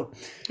this? So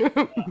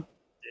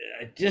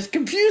it just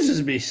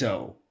confuses me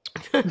so.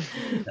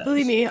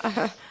 Believe me,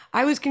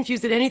 I was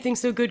confused that anything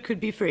so good could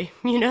be free.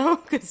 You know,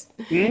 because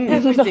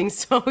everything's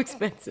so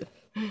expensive.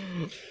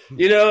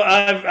 You know,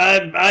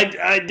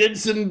 I did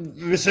some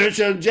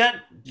research on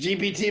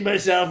ChatGPT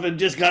myself and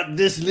just got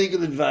this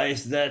legal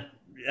advice that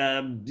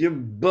you're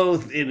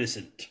both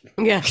innocent.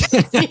 Yes.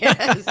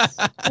 Yes.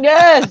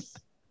 Yes.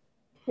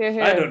 Here,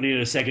 here. I don't need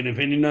a second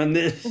opinion on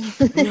this.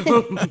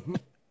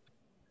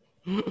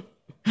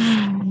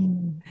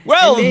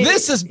 Well,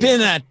 this has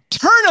been a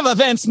turn of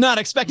events not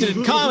expected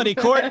in comedy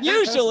court.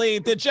 Usually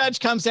the judge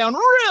comes down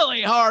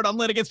really hard on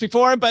litigants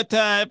before him, but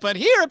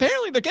here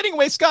apparently they're getting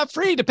away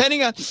scot-free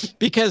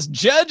because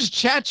Judge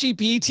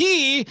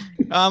ChatGPT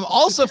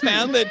also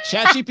found that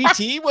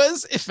ChatGPT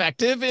was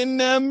effective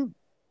in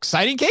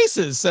citing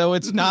cases. So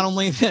it's not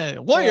only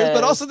the lawyers,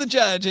 but also the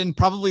judge, and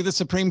probably the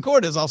Supreme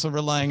Court is also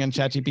relying on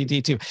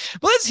ChatGPT too.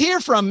 But let's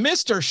hear from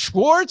Mr.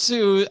 Schwartz,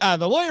 who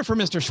the lawyer for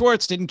Mr.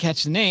 Schwartz didn't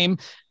catch the name,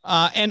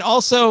 and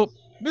also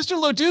Mr.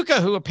 LoDuca,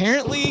 who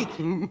apparently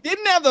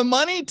didn't have the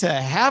money to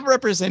have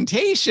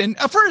representation.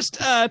 First,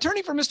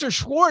 attorney for Mr.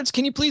 Schwartz,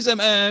 can you please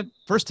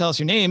first tell us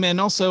your name, and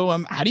also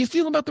how do you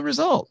feel about the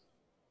result?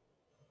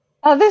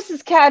 This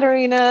is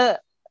Katerina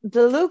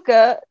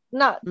DeLuca,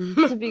 not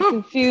to be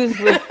confused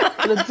with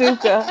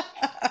LoDuca.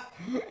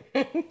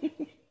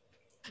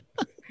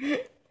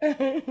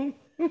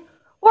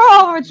 We're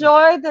all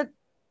overjoyed that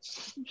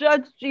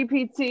Judge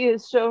GPT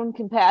has shown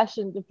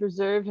compassion to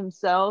preserve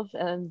himself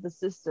and the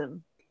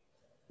system,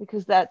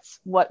 because that's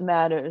what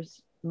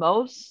matters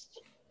most,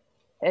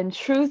 and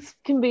truth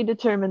can be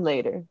determined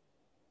later.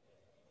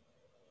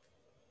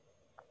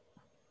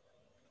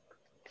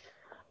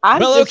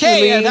 Well,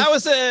 okay, that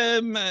was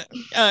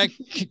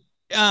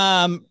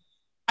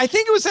I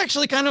think it was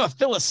actually kind of a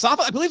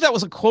philosophical. I believe that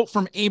was a quote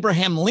from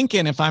Abraham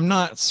Lincoln, if I'm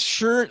not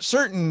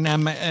certain.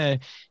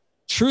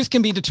 Truth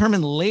can be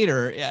determined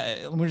later.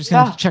 We're just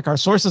going to check our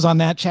sources on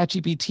that.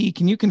 ChatGPT,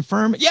 can you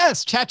confirm?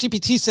 Yes,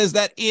 ChatGPT says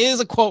that is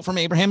a quote from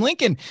Abraham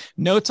Lincoln.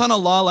 Notes on a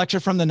law lecture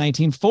from the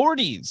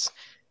 1940s.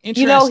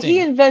 Interesting. You know,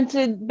 he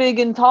invented big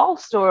and tall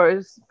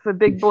stores for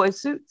big boy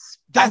suits.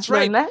 That's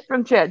right. That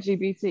from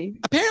ChatGPT.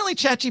 Apparently,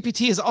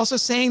 ChatGPT is also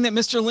saying that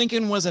Mr.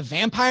 Lincoln was a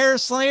vampire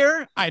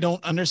slayer. I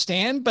don't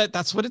understand, but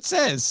that's what it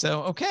says.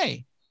 So,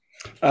 okay.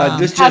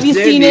 Have you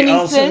seen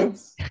any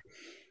since?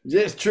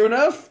 Yes, true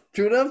enough.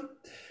 True enough.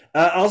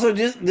 Also,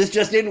 this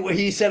just in,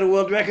 he set a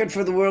world record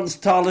for the world's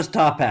tallest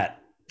top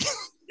hat.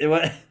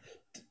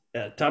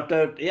 Topped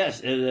out,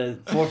 yes,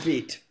 4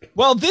 feet.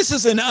 Well, this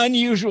is an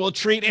unusual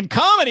treat. In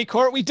comedy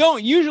court, we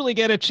don't usually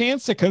get a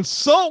chance to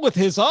consult with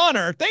His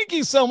Honor. Thank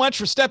you so much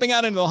for stepping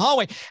out into the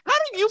hallway. How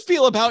do you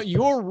feel about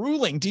your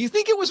ruling? Do you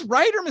think it was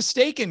right or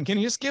mistaken? Can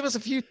you just give us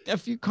a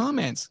few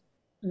comments?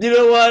 You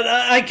know what?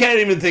 I can't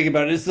even think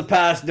about it. It's the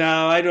past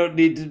now. I don't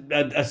need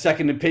a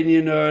second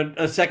opinion or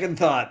a second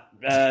thought.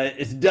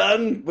 It's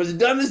done. What's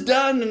done is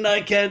done, and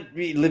I can't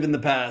live in the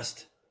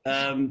past.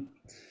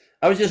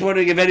 I was just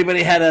wondering if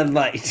anybody had a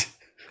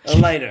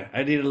lighter.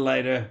 I need a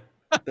lighter.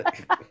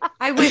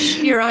 I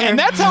wish, Your Honor. And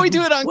that's how we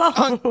do it on.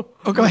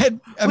 Go ahead,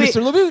 Wait,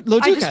 Mr.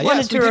 LoDuca. I just wanted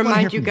Yes, to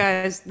remind you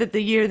guys that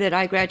the year that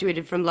I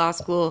graduated from law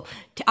school,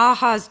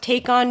 Aha's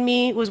 "Take on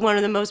Me" was one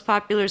of the most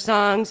popular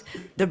songs.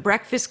 The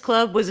Breakfast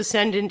Club was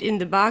ascendant in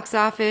the box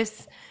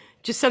office.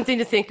 Just something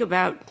to think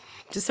about.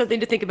 Just something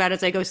to think about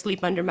as I go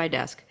sleep under my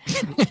desk.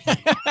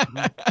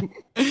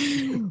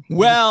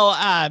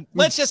 Well,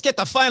 let's just get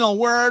the final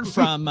word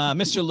from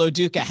Mr.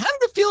 LoDuca. How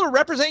did it feel to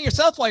represent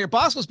yourself while your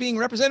boss was being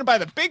represented by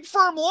the big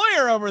firm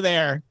lawyer over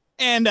there?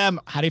 And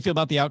how do you feel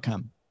about the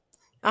outcome?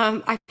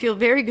 I feel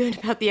very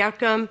good about the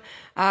outcome,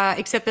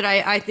 except that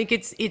I think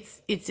it's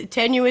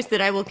tenuous that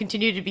I will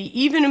continue to be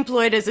even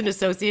employed as an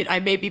associate. I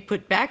may be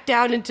put back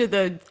down into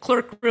the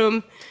clerk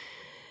room,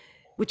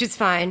 which is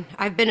fine.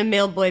 I've been a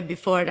mail boy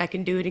before and I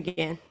can do it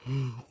again.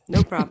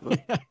 No problem.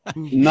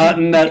 Not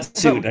in that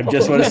suit. I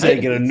just want to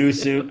say get a new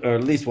suit or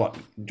at least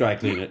dry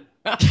clean it.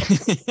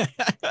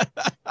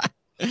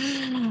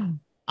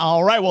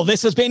 All right. Well,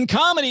 this has been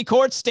Comedy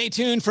Court. Stay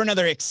tuned for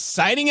another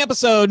exciting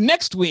episode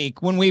next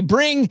week when we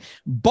bring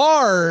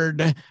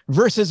Bard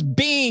versus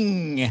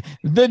Bing,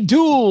 the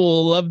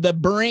duel of the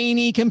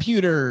brainy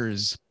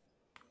computers.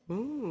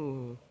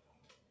 Ooh.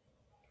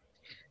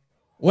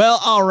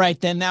 Well, all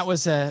right, then. That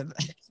was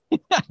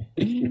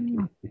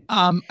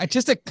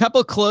just a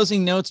couple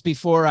closing notes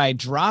before I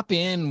drop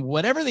in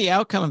whatever the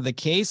outcome of the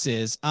case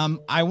is.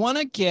 I want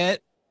to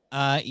get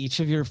each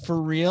of your for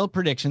real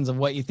predictions of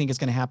what you think is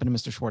going to happen to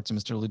Mr. Schwartz and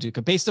Mr.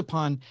 LoDuca based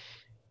upon,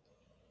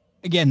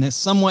 again, this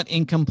somewhat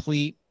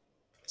incomplete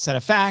set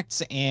of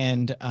facts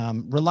and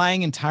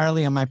relying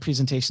entirely on my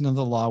presentation of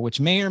the law, which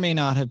may or may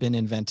not have been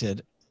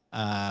invented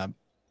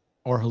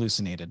or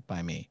hallucinated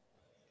by me.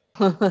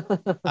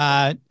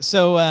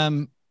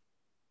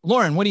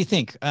 Lauren, what do you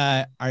think?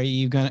 Do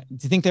you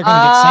think they're going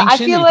to get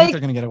sanctioned? Or do you think they're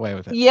going to get away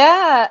with it?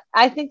 Yeah,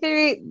 I think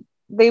they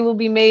will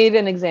be made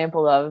an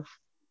example of,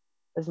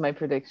 is my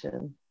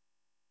prediction.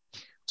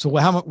 So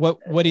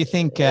what do you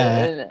think?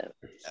 $10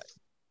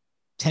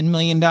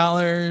 million?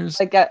 Yeah,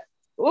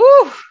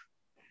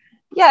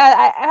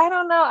 I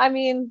don't know. I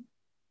mean,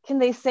 can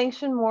they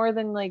sanction more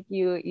than like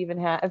you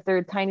even have? If they're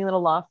a tiny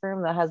little law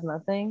firm that has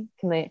nothing,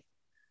 can they?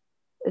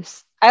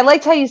 I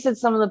liked how you said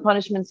some of the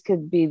punishments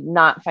could be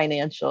not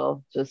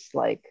financial, just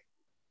like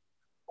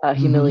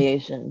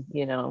humiliation,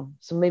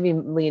 so maybe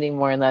leaning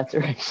more in that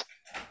direction.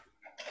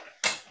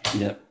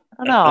 Yeah,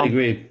 I don't know. I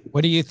agree.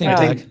 What do you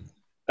think?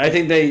 I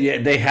think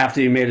they have to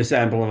be made a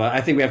sample of it.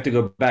 I think we have to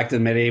go back to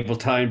the medieval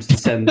times to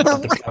send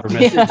out the proper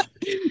message. Yeah.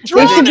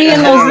 They should be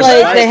in those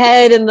the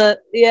head and the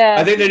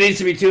I think there needs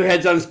to be 2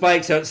 heads on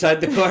spikes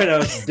outside the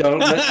courthouse. Don't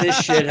let this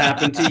shit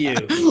happen to you.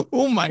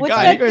 Oh my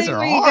God, you guys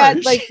are harsh. You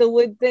got, like the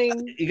wood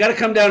thing. You got to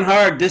come down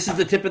hard. This is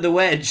the tip of the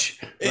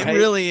wedge. Right? It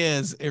really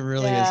is. It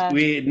really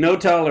is. No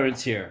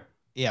tolerance here.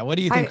 Yeah. What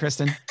do you think,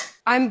 Kristen?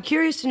 I'm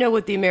curious to know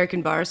what the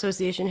American Bar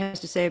Association has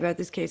to say about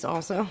this case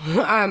also.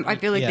 I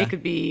feel like they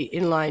could be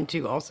in line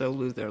to also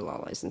lose their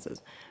law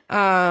licenses.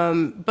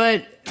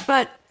 But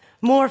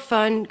more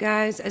fun,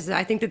 guys, as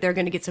I think that they're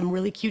going to get some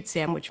really cute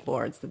sandwich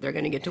boards that they're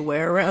going to get to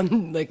wear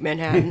around like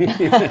Manhattan.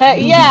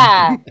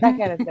 Yeah, that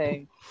kind of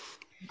thing.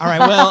 All right.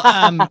 Well,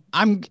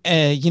 I'm,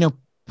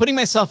 putting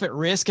myself at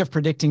risk of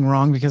predicting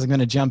wrong because I'm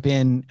going to jump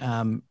in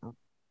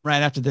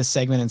right after this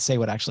segment and say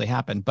what actually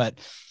happened. But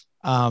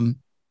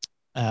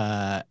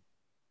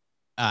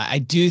I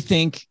do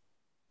think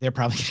they're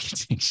probably going to get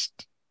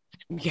sanctioned.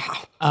 Yeah.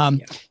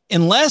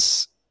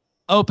 Unless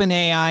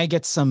OpenAI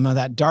gets some of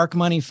that dark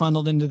money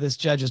funneled into this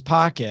judge's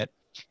pocket,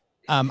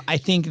 I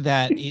think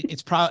that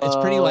it's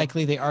pretty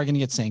likely they are going to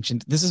get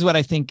sanctioned. This is what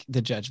I think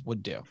the judge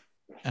would do.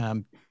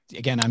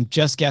 Again, I'm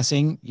just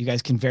guessing. You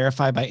guys can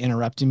verify by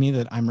interrupting me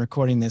that I'm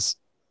recording this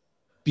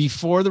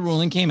before the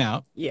ruling came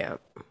out. Yeah.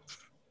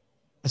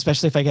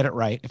 Especially if I get it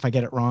right. If I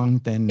get it wrong,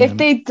 then if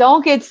they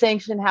don't get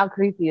sanctioned, how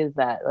creepy is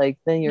that? Like,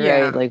 then you're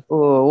right. Like,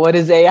 oh, what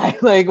is AI?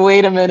 Like,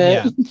 wait a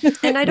minute. Yeah.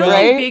 And I don't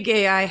think big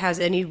AI has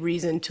any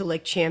reason to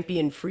like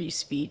champion free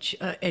speech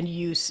and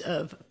use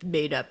of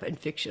made up and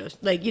fictitious.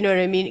 Like, you know what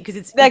I mean?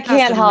 Because that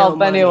can't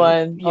help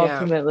anyone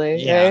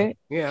ultimately. Yeah. Right?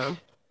 Yeah.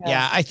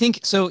 Yeah, I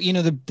think so.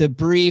 The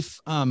brief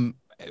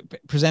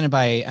presented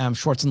by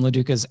Schwartz and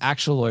LoDuca's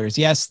actual lawyers.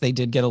 Yes, they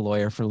did get a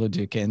lawyer for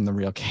LoDuca in the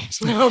real case.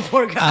 Oh,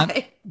 poor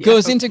guy.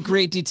 Goes into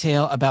great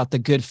detail about the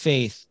good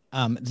faith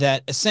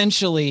that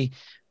essentially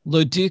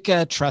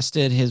LoDuca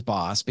trusted his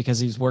boss because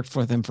he's worked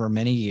with him for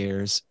many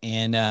years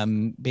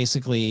and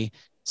basically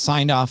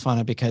signed off on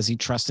it because he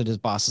trusted his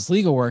boss's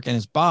legal work, and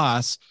his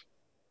boss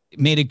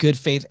made a good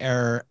faith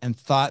error and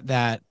thought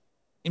that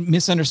it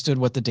misunderstood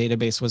what the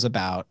database was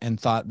about and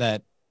thought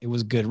that it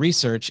was good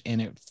research,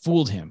 and it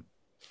fooled him.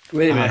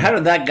 Wait a minute. How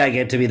did that guy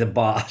get to be the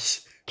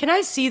boss? Can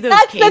I see those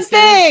That's cases? the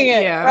thing,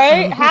 Yeah.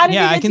 right? How did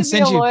Yeah, I he can get to be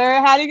send a you- lawyer?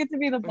 How did he get to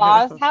be the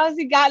boss? How has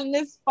he gotten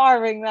this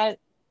far? Being that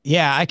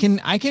Yeah, I can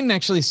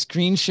actually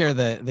screen share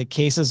the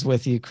cases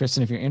with you,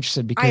 Kristen, if you're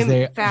interested, because I'm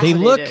they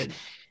look, fascinated.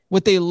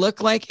 what they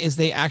look like is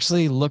they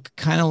actually look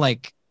kind of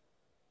like,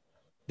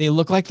 they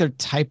look like they're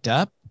typed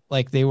up,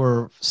 like they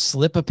were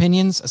slip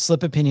opinions, a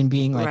slip opinion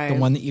being like the Right.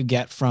 one that you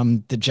get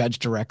from the judge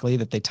directly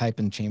that they type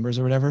in chambers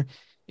or whatever.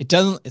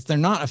 They're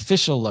not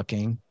official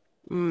looking.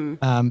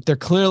 They're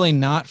clearly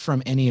not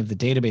from any of the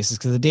databases,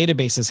 because the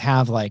databases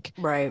have like,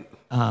 Right.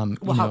 you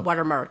know,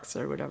 Watermarks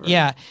or whatever.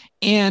 yeah.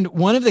 And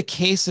one of the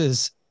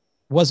cases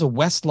was a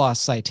Westlaw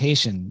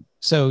citation.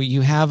 So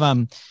you have,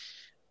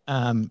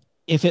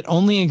 if it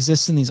only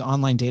exists in these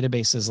online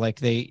databases, like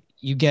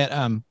you get,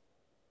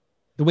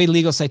 the way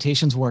legal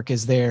citations work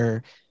is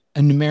they're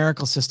a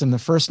numerical system. The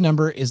first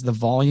number is the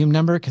volume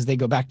number, because they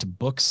go back to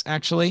books,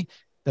 actually,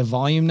 the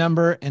volume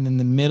number. And then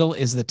the middle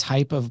is the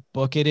type of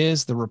book it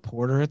is, the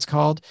reporter it's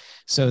called.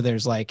 So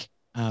there's like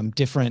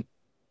different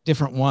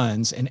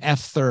ones, and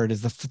F3rd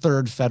is the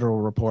third federal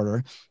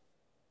reporter.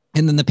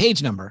 And then the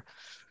page number.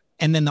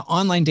 And then the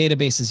online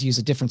databases use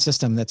a different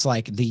system that's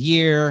like the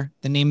year,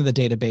 the name of the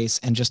database,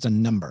 and just a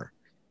number.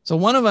 So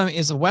one of them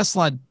is a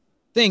Westlaw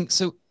thing.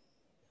 So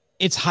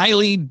it's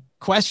highly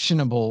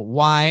questionable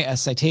why a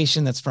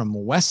citation that's from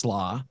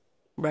Westlaw,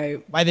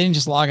 Right. why they didn't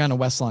just log on to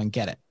Westlaw and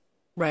get it.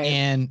 Right.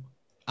 And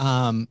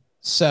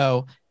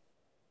so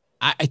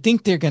I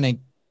think they're going to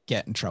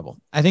get in trouble.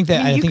 I think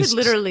that I mean, you think could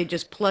literally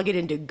just plug it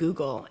into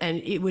Google,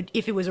 and it would,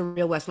 if it was a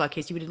real Westlaw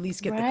case, you would at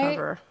least get the Right?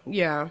 cover.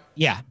 Yeah.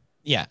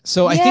 Yeah.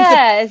 So I think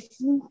that,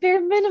 it's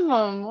bare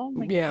minimum. Oh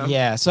my Yeah.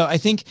 yeah. So I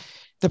think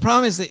the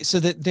problem is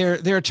that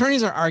their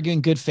attorneys are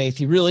arguing good faith.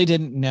 He really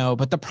didn't know.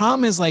 But the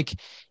problem is, like,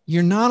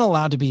 you're not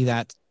allowed to be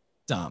that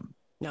dumb.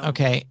 No.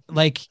 Okay.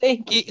 Like,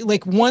 Thank you.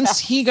 once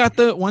he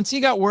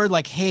got word,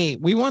 like, hey,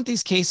 we want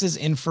these cases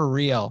in for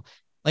real.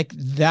 Like,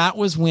 that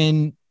was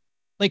when,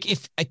 like,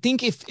 if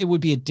it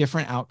would be a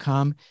different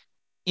outcome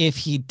if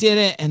he did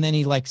it and then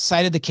he like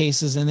cited the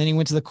cases and then he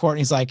went to the court and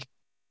he's like,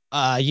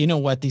 you know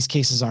what? These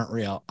cases aren't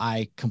real.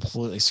 I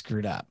completely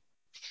screwed up.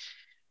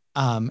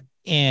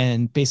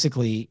 And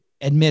basically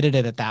admitted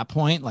it at that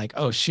point, like,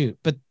 oh shoot.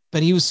 But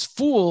he was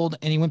fooled,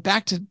 and he went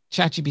back to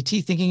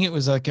ChatGPT thinking it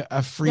was like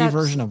a free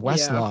version of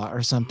Westlaw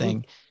or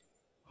something,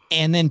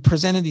 and then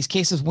presented these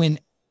cases when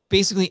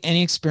basically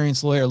any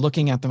experienced lawyer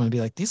looking at them would be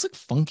like, these look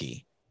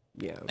funky.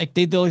 Yeah. Like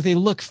they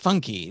look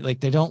funky. Like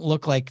they don't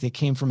look like they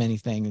came from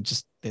anything. It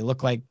just, they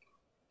look like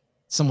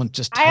someone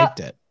just typed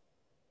it.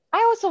 I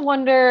also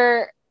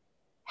wonder,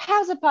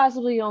 how's it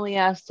possible you only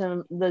asked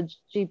him the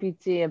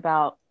GPT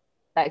about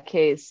that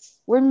case?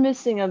 We're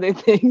missing other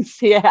things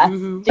he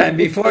asked. And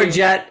before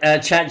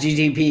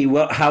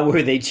ChatGPT, how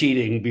were they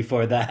cheating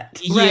before that?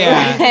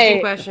 Yeah. Interesting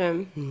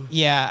question.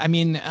 Yeah. I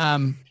mean,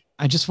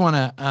 I just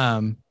want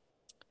to,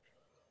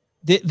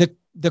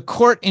 the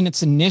court in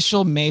its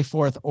initial May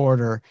 4th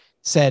order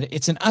said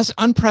it's an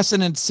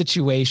unprecedented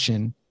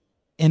situation,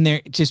 and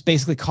there just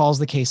basically calls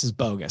the cases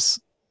bogus,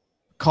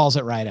 calls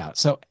it right out.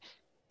 So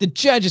the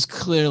judge is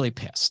clearly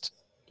pissed.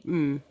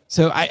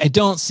 So I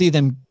don't see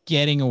them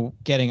getting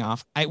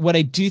off. What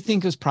I do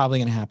think is probably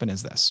going to happen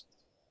is this.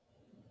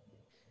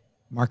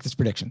 Mark this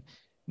prediction.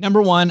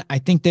 Number one, I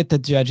think that the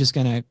judge is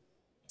going to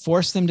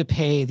force them to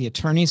pay the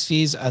attorney's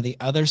fees of the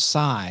other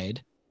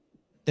side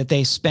that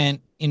they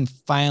spent in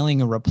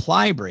filing a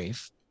reply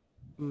brief.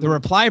 The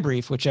reply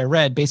brief, which I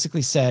read,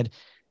 basically said,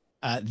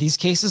 these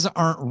cases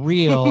aren't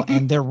real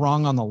and they're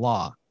wrong on the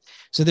law.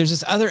 So there's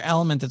this other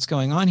element that's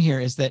going on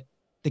here, is that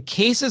the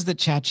cases that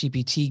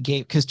ChatGPT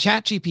gave, because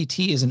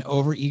ChatGPT is an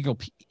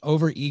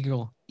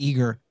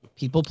eager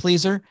people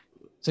pleaser.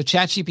 So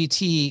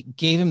ChatGPT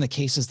gave him the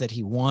cases that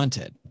he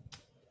wanted.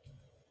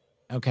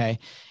 Okay.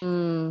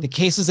 The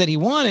cases that he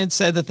wanted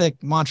said that the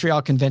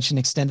Montreal Convention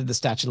extended the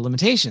statute of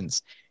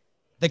limitations.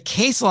 The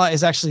case law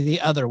is actually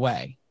the other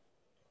way.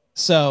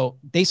 So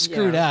they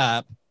screwed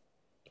up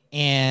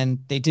and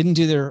they didn't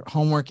do their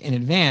homework in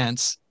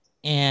advance.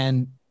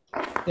 And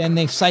then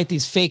they cite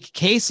these fake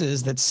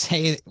cases that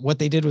say what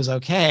they did was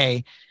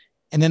okay.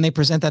 And then they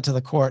present that to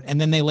the court. And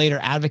then they later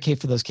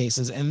advocate for those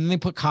cases. And then they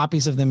put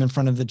copies of them in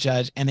front of the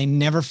judge, and they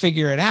never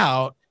figure it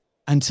out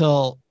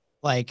until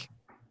like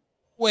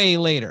way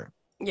later.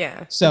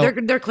 Yeah. So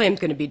their claim's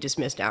going to be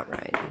dismissed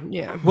outright.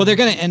 Yeah. Well, they're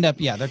going to end up,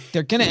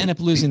 they're going to end up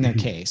losing their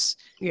case.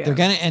 Yeah. They're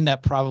going to end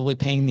up probably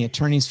paying the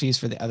attorney's fees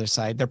for the other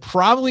side. They're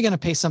probably going to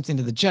pay something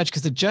to the judge,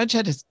 because the judge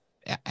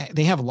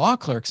they have law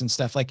clerks and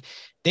stuff. Like,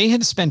 they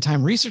had to spend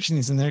time researching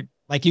these, and they're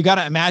like, you got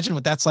to imagine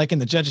what that's like in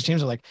the judge's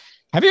chambers. Are like,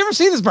 have you ever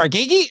seen this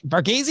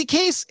Barghese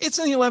case? It's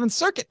in the 11th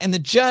Circuit. And the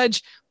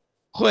judge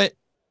put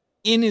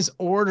in his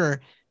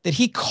order that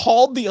he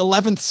called the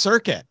 11th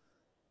Circuit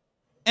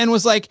and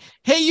was like,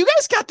 hey, you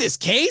guys got this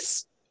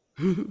case?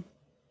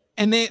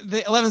 And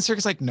the 11th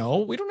Circuit's like, no,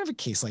 we don't have a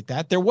case like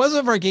that. There was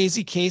a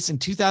Varghese case in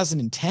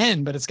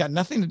 2010, but it's got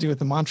nothing to do with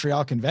the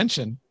Montreal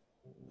Convention.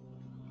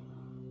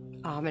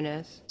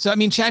 Ominous. So, I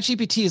mean,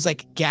 ChatGPT is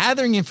like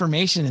gathering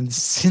information and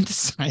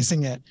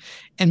synthesizing it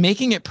and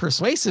making it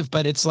persuasive,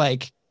 but it's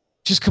like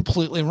just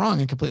completely wrong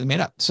and completely made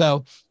up.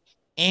 So,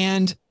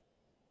 and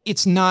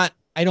it's not,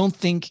 I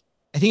think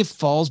it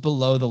falls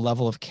below the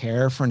level of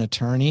care for an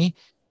attorney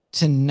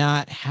to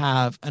not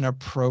have an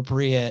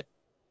appropriate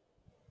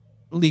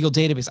legal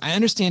database. I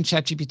understand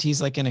ChatGPT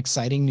is like an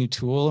exciting new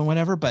tool or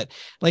whatever, but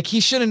like he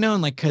should have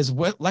known, like, because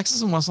what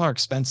Lexis and Westlaw are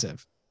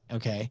expensive.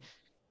 Okay.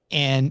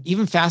 And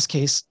even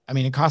Fastcase, I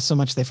mean, it costs so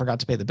much they forgot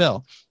to pay the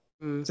bill.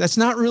 So that's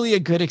not really a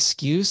good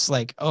excuse.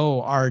 Like,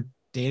 oh, our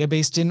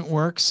database didn't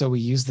work, so we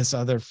used this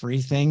other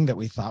free thing that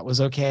we thought was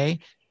okay,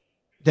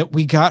 that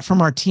we got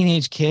from our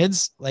teenage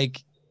kids.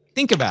 Like,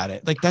 think about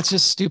it. Like, that's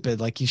just stupid.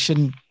 Like, you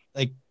shouldn't,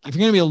 like, if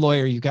you're gonna be a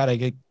lawyer, you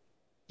gotta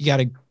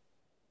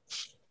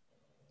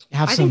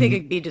have I think they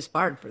could be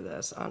disbarred for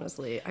this,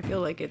 honestly. I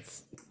feel like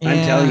it's...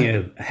 I'm telling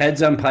you,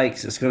 heads on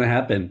pikes, it's going to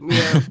happen.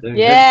 Yeah.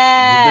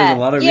 There's a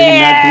lot of really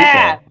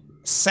mad people.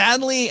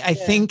 Sadly, I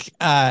think,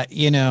 I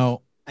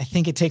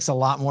think it takes a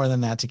lot more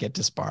than that to get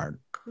disbarred.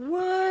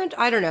 What?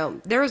 I don't know.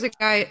 There was a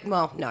guy,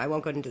 well, no, I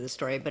won't go into the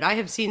story, but I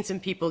have seen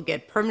some people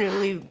get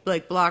permanently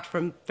like blocked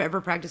from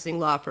ever practicing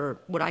law for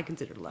what I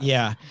consider life.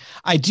 Yeah.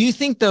 I do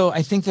think, though,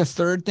 I think the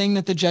third thing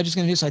that the judge is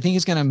going to do, so I think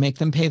he's going to make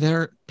them pay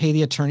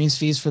the attorney's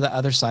fees for the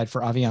other side for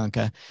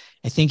Avianca.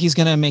 I think he's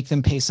going to make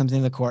them pay something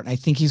to the court. And I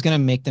think he's going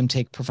to make them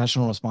take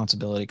professional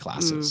responsibility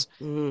classes.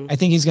 Mm-hmm. I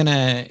think he's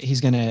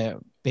going to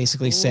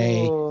basically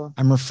say,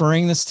 I'm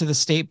referring this to the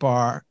state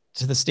bar,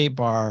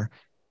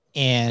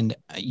 and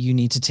you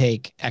need to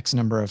take X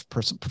number of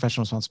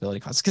professional responsibility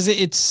classes. Because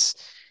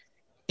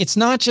it's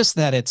not just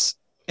that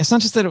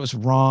it was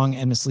wrong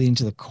and misleading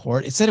to the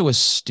court. It's that it was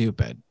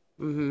stupid.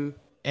 Mm-hmm.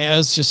 It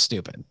was just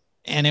stupid,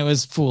 and it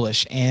was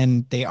foolish,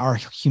 and they are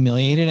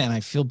humiliated. And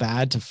I feel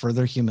bad to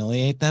further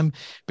humiliate them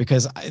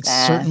because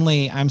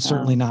I'm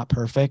certainly not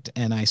perfect,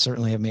 and I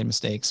certainly have made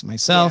mistakes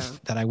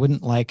myself that I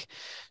wouldn't like.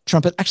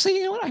 Trumpet. Actually,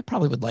 you know what? I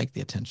probably would like the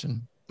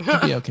attention.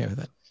 I'd be okay with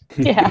it.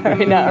 Yeah,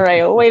 right now,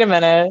 right. Wait a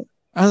minute.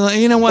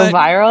 You know what? Go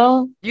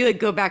viral? You like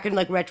go back and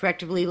like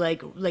retroactively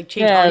like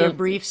change all your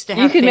briefs to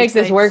have. You can make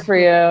this work for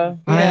you.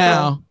 I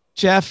know,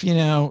 Jeff.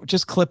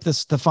 Just clip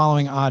the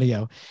following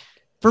audio.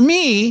 For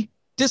me,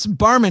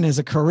 disbarment is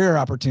a career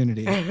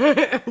opportunity.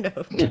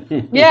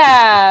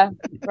 Yeah,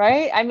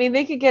 right. I mean,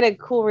 they could get a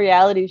cool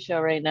reality show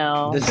right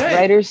now.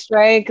 Writer's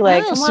strike,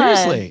 like, come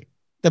seriously. on.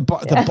 The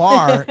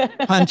bar,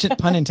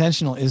 pun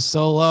intentional, is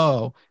so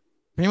low.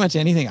 Pretty much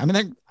anything. I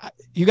mean,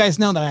 you guys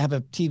know that I have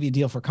a TV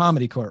deal for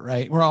Comedy Court,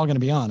 right? We're all going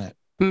to be on it.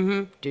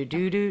 Mm-hmm.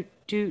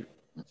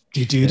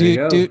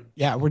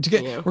 Yeah, we're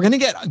going to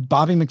get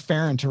Bobby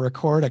McFerrin to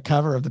record a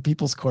cover of the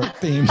People's Court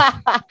theme.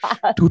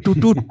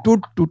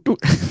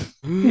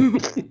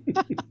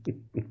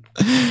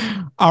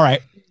 All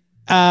right.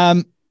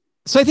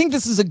 So I think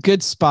this is a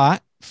good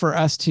spot for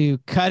us to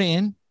cut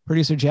in.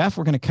 Producer Jeff,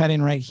 we're going to cut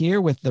in right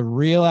here with the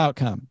real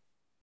outcome.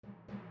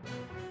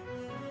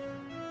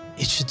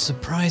 It should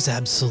surprise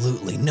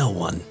absolutely no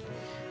one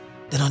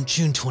that on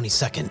June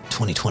 22nd,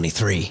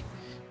 2023,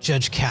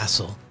 Judge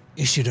Castle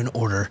issued an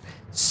order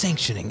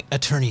sanctioning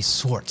attorneys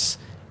Schwartz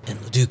and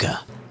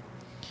LoDuca,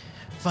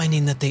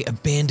 finding that they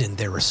abandoned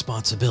their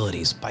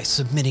responsibilities by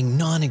submitting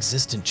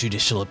non-existent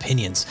judicial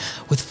opinions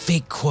with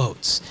fake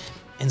quotes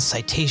and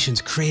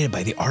citations created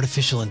by the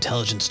artificial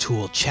intelligence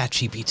tool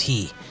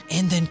ChatGPT,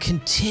 and then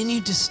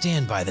continued to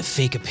stand by the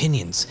fake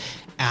opinions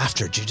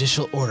after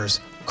judicial orders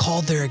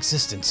called their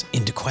existence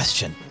into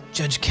question.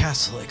 Judge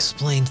Castle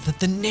explained that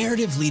the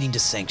narrative leading to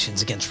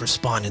sanctions against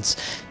respondents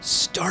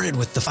started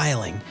with the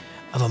filing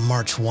of a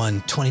March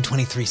 1,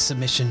 2023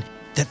 submission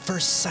that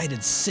first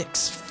cited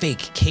 6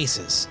 fake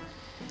cases.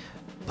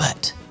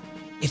 But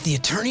if the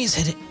attorneys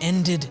had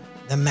ended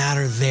the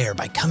matter there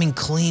by coming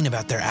clean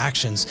about their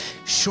actions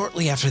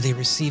shortly after they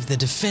received the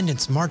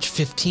defendant's March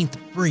 15th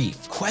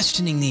brief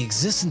questioning the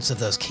existence of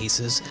those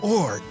cases,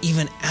 or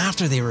even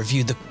after they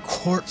reviewed the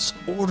court's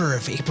order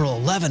of April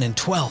 11 and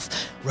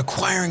 12th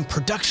requiring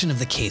production of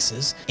the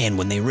cases, and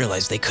when they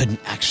realized they couldn't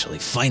actually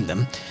find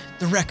them,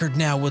 the record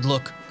now would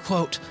look,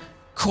 quote,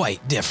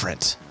 quite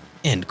different,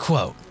 end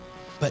quote.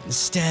 But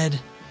instead,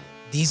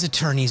 these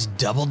attorneys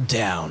doubled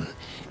down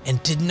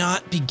and did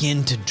not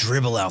begin to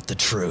dribble out the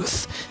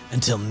truth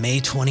until May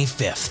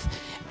 25th,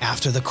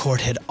 after the court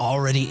had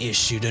already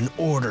issued an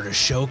order to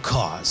show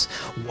cause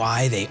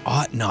why they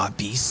ought not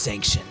be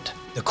sanctioned.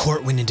 The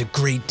court went into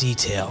great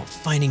detail,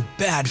 finding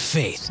bad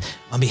faith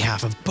on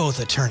behalf of both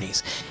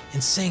attorneys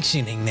and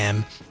sanctioning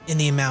them in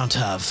the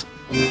amount of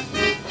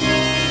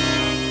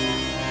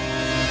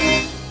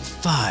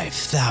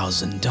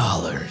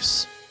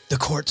 $5,000. The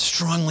court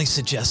strongly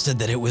suggested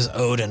that it was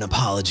owed an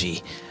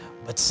apology,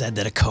 but said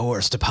that a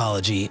coerced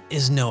apology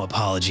is no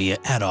apology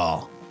at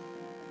all.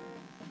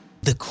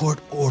 The court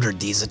ordered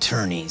these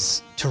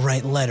attorneys to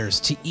write letters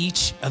to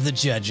each of the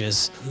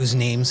judges whose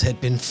names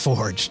had been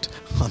forged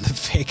on the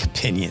fake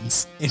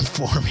opinions,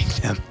 informing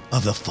them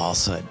of the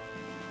falsehood.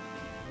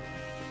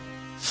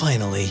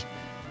 Finally,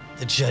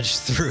 the judge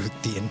threw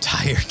the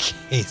entire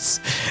case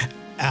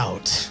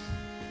out,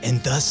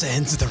 and thus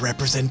ends the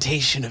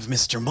representation of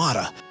Mr.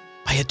 Mata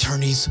by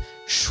attorneys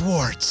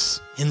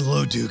Schwartz and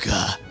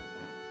LoDuca.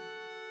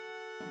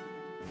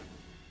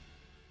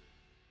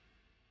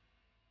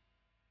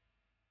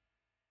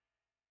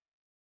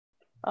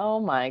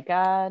 Oh my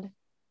God.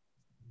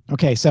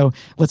 Okay, so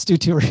let's do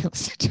two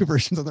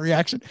versions of the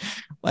reaction.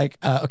 Like,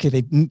 okay,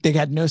 they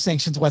had no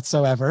sanctions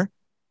whatsoever.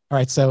 All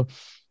right, so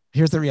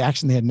here's the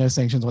reaction. They had no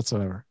sanctions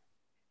whatsoever.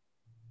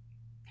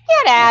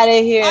 Get out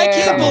of here. I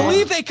can't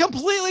believe they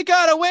completely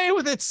got away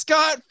with it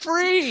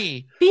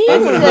scot-free.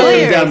 I'm going to hunt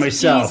them down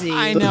myself.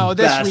 I know,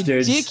 that's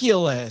Bastards.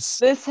 ridiculous.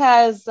 This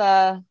has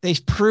They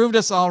proved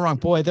us all wrong.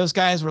 Boy, those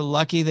guys were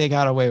lucky they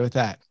got away with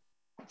that.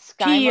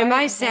 P, am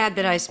I sad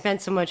that I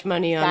spent so much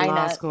money on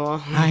law school?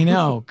 I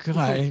know. God,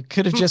 I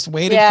could have just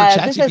waited yeah,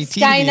 for this ChatGPT is to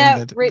be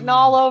Skynet written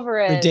all over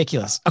it.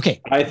 ridiculous. Okay.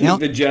 I think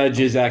the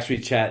judge is actually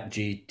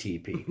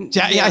ChatGTP.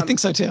 Yeah, I think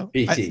so too.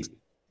 PT.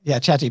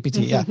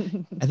 ChatGPT. Yeah,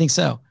 I think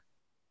so.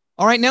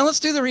 All right, now let's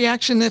do the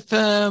reaction if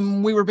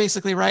we were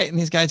basically right and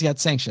these guys got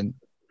sanctioned.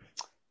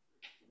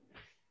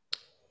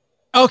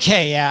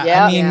 Okay, yeah.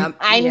 Yep. I mean,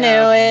 I knew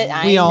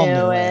it. We all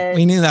knew it.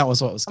 We knew that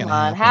was what was going to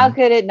happen. How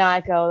could it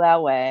not go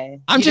that way?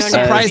 I'm just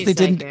surprised they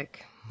didn't.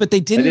 But they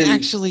didn't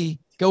actually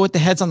go with the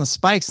heads on the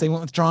spikes. They went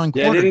with drawing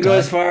quarter. Yeah, they didn't go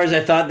as far as I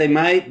thought they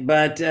might,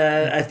 but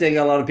I think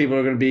a lot of people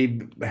are going to be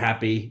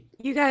happy.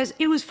 You guys,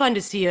 it was fun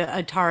to see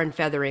a tar and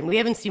feathering. We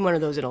haven't seen one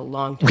of those in a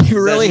long time. We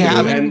really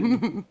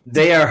haven't.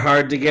 They are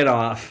hard to get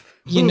off.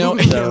 You know,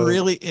 it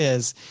really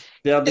is.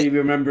 They'll be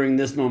remembering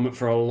this moment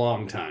for a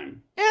long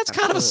time. Yeah, it's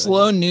kind of a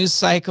slow news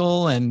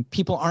cycle, and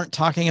people aren't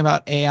talking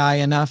about AI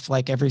enough,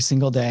 like every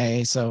single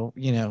day. So,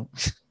 you know,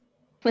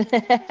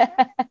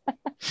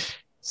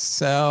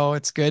 so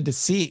it's good to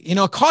see, you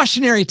know, a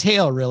cautionary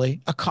tale,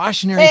 really, a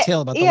cautionary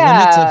tale about the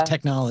limits of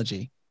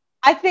technology.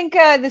 I think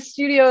the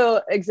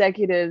studio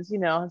executives, you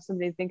know, have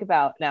something to think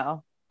about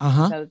now.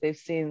 Now that they've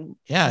seen.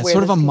 Yeah, it's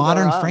sort of a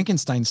modern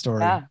Frankenstein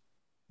story. Yeah,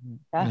 you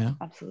know?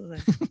 Absolutely.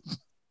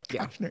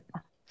 Yeah.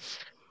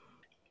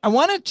 I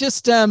want to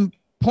just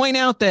point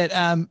out that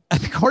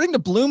according to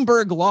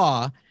Bloomberg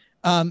Law,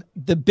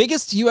 the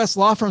biggest U.S.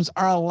 law firms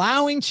are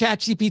allowing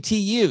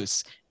ChatGPT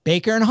use.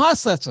 Baker and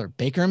Hostetler,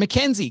 Baker and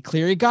McKenzie,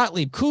 Cleary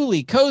Gottlieb,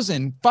 Cooley,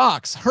 Cozen,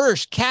 Fox,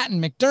 Hirsch,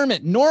 Catton,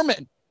 McDermott,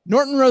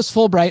 Norton Rose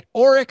Fulbright,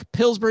 Oric,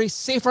 Pillsbury,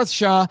 Seyfarth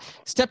Shaw,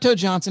 Steptoe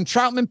Johnson,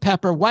 Troutman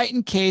Pepper, White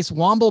and Case,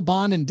 Womble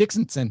Bond, and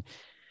Dixonson.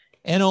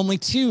 And only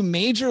two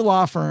major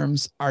law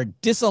firms are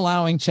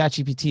disallowing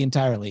ChatGPT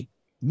entirely.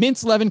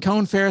 Mintz, Levin,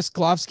 Cohen, Ferris,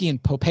 Glovsky,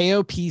 and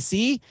Popeo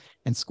PC,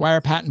 and Squire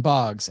Patton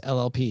Boggs,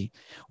 LLP.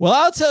 Well,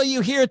 I'll tell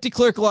you here at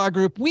DeClerk Law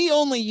Group, we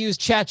only use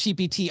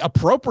ChatGPT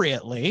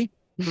appropriately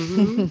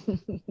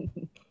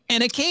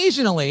and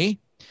occasionally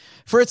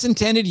for its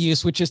intended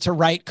use, which is to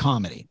write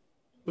comedy.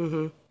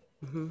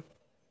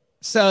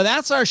 So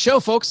that's our show,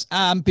 folks.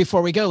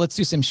 Before we go, let's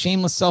do some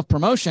shameless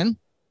self-promotion.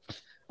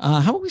 How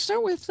about we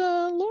start with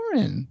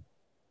Lauren?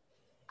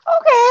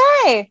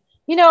 Okay.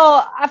 You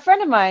know, a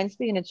friend of mine,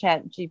 speaking of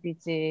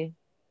ChatGPT,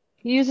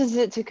 uses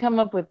it to come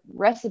up with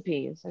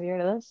recipes. Have you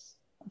heard of this?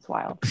 That's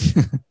wild.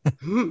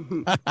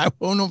 I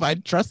don't know if I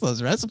trust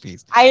those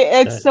recipes.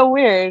 It's so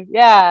weird.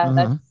 Yeah.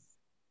 That's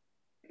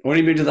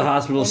only been to the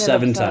hospital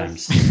 7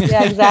 times.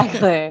 Yeah,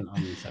 exactly.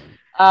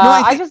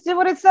 I just did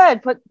what it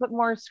said. Put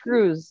more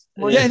screws.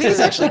 Yeah, I think it's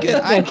actually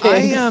good.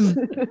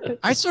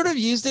 I sort of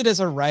used it as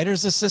a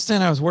writer's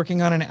assistant. I was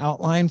working on an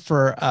outline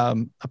for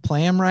a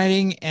play I'm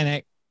writing, and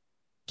it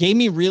gave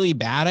me really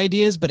bad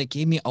ideas, but it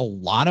gave me a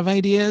lot of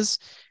ideas.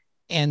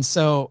 And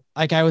so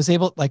like I was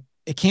able, like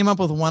it came up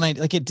with one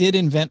idea, like it did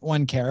invent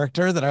one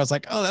character that I was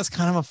like, oh, that's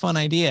kind of a fun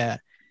idea.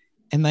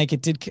 And like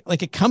it did,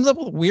 like it comes up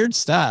with weird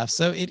stuff.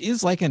 So it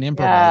is like an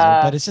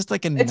improviser, but it's just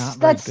like not very good one.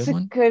 That's a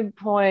good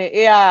point.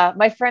 Yeah.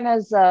 My friend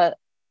has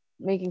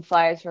making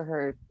flyers for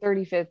her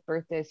 35th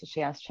birthday. So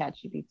she asked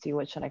ChatGPT,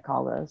 what should I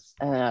call this?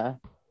 There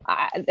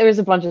was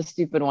a bunch of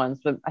stupid ones,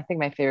 but I think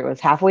my favorite was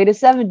halfway to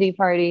 70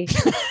 party.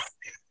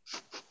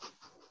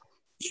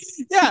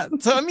 Yeah.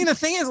 So, I mean, the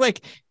thing is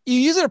like you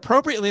use it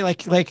appropriately,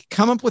 like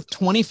come up with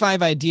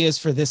 25 ideas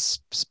for this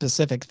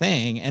specific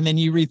thing. And then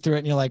you read through it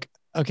and you're like,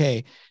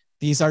 okay,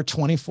 these are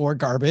 24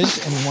 garbage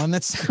and one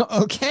that's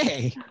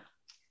okay.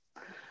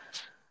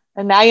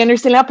 And now you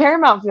understand how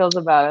Paramount feels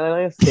about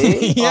it.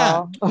 See?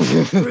 Yeah.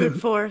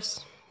 Brute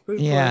force.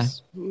 Yeah.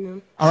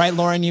 All right,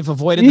 Lauren, you've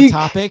avoided the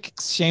topic.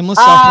 Shameless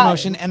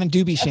self-promotion, and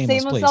do be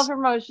shameless, please.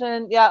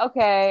 Self-promotion. Yeah.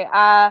 Okay.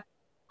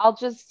 I'll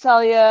just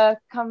tell you,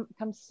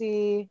 come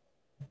see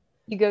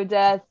Ego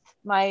Death,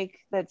 Mike.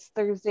 That's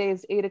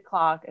Thursdays,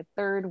 8:00 at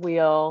Third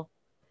Wheel.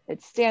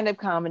 It's stand-up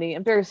comedy,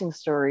 embarrassing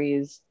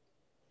stories,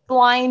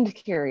 blind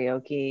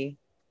karaoke,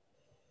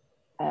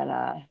 and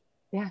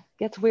yeah, it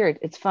gets weird.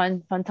 It's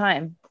fun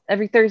time.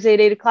 Every Thursday at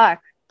 8:00.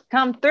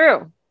 Come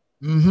through.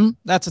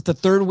 That's at the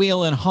Third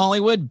Wheel in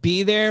Hollywood.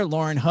 Be there.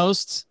 Lauren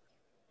hosts.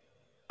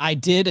 I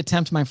did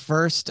attempt my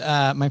first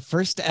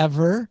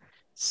ever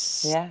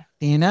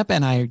stand-up,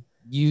 and I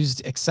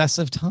used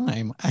excessive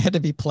time. I had to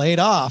be played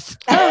off.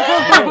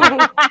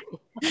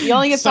 You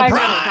only get 5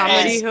 minutes.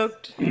 Comedy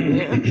hooked.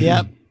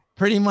 Yep,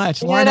 pretty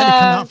much. Lauren had to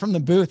come out from the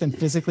booth and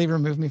physically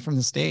remove me from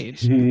the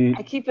stage.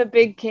 I keep a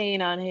big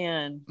cane on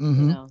hand. You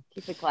know,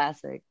 keep it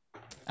classic.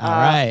 All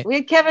right. We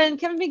had Kevin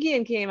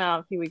McGeehan came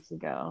out a few weeks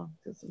ago.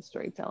 Did some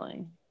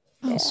storytelling.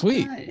 Oh,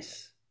 sweet.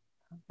 Nice.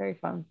 Very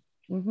fun.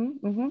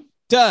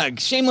 Doug,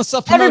 shameless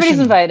self-promotion. Everybody's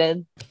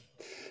invited.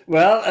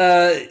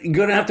 Well, you're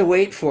going to have to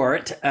wait for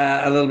it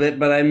a little bit,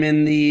 but I'm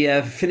in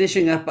the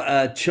finishing up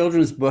a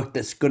children's book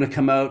that's going to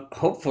come out,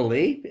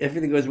 hopefully, if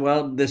everything goes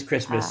well, this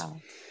Christmas. Wow.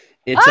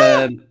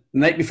 It's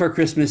Night Before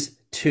Christmas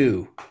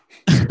 2.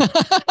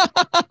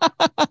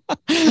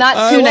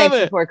 Not 2 nights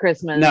before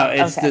Christmas. No,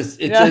 it's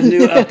a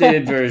new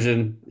updated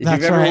version. If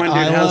you've ever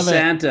wondered how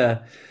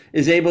Santa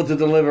is able to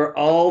deliver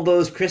all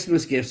those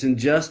Christmas gifts in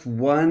just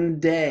one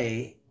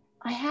day.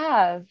 I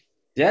have.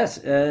 Yes,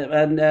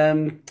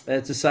 and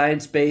it's a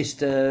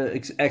science-based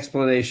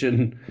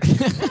explanation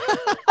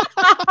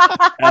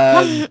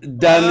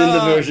done in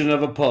the version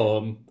of a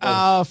poem.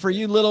 For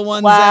you little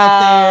ones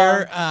out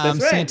there, That's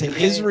right. Santa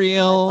is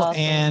real,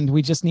 and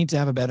we just need to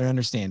have a better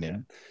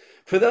understanding.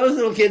 For those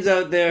little kids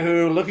out there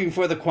who are looking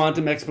for the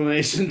quantum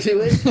explanation to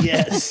it,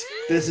 yes,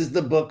 this is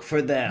the book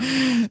for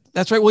them.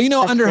 That's right. Well,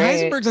 under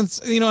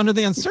Heisenberg's, under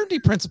the uncertainty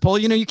principle,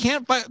 you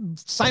can't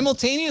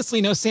simultaneously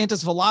know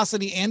Santa's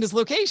velocity and his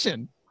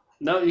location.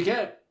 No, you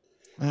can't.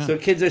 So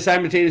kids are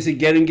simultaneously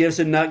getting gifts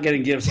and not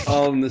getting gifts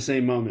all in the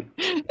same moment.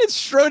 It's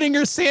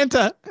Schrodinger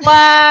Santa.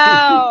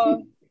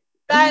 Wow.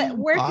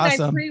 Where can I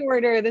Awesome.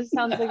 pre-order? This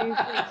sounds like a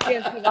great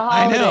gift for the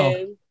I holidays.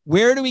 know.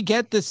 Where do we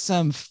get this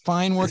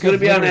fine work? It's going to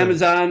be on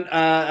Amazon.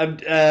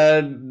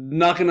 I'm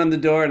knocking on the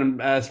door, and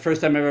it's the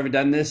first time I've ever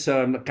done this,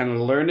 so I'm kind of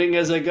learning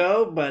as I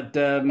go. But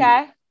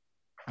Okay.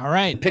 All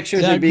right.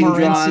 pictures Doug are being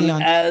Morency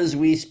drawn as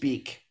we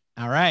speak.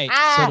 All right.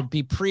 So it'll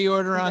be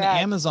pre-order on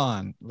Congrats.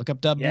 Amazon. Look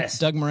up Doug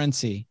Yes.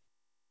 Morency.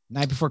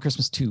 Night Before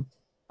Christmas 2.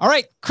 All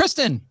right,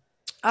 Kristen.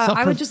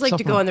 I would just like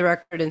to go on the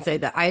record and say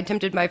that I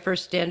attempted my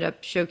first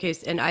stand-up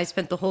showcase, and I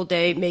spent the whole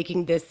day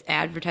making this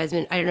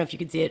advertisement. I don't know if you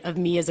could see it, of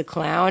me as a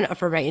clown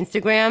for my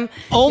Instagram.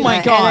 Oh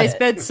my God. And I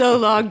spent so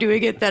long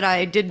doing it that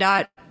I did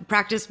not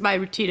practice my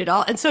routine at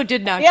all, and so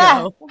did not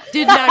go.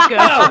 Did not go.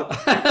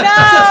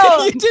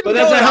 No. You didn't But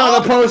that's go a at hell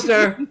all. of a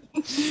poster.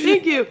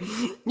 Thank you.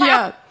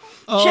 Yeah.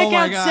 Oh Check my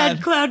out God.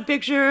 said cloud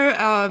picture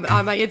on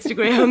my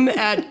Instagram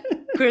at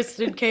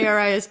Kristen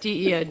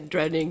Kristen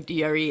Drenning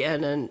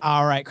DRENN.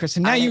 All right,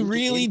 Kristen. Now you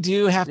really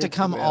do have to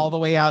come all the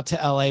way out to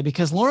LA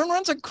because Lauren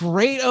runs a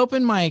great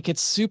open mic.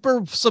 It's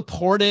super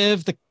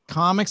supportive. The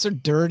comics are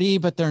dirty,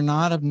 but they're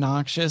not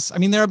obnoxious. I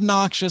mean, they're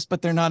obnoxious,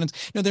 but they're not.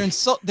 They're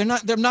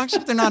obnoxious,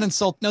 but they're not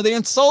insult. No, they're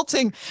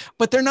insulting,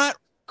 but they're not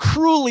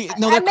cruelly.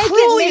 No, they're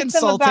cruelly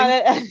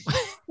insulting.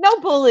 No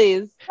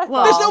bullies.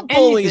 Well, There's no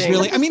bullies, anything.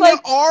 really. I mean, there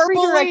are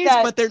bullies,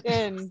 but they're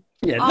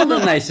Yeah, they're the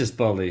nicest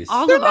bullies.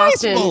 All they're of nice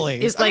Austin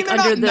bullies. is I mean, like they're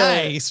under not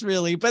the nice,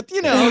 really, but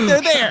they're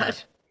there.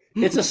 It's a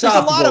There's a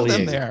soft lot of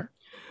bullying. them there.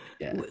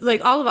 Yeah.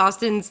 like all of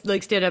Austin's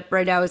like stand up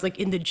right now is like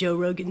in the Joe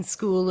Rogan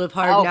school of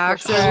hard Oh, for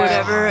knocks sure. or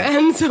whatever,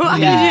 and so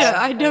Yes,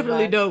 I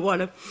definitely much. don't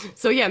want to.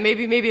 So yeah,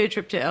 maybe a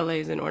trip to LA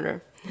is in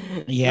order.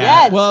 Yeah.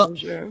 Yes. Well,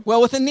 Sure.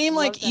 with a name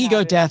like to Ego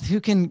have it. Death,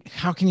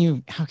 how can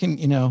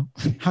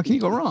you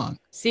go wrong?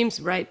 Seems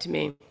right to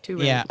me. Too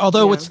right. Yeah.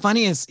 Although what's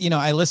funny is,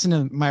 I listened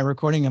to my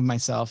recording of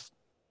myself,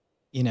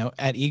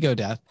 at Ego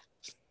Death,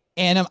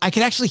 and I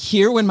could actually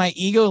hear when my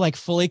ego like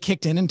fully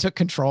kicked in and took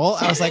control.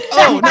 I was like,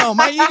 oh no,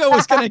 my ego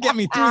was going to get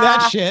me through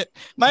that shit.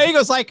 My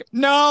ego's like,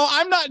 no,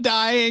 I'm not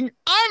dying.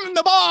 I'm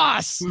the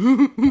boss.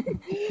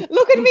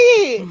 Look at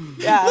me.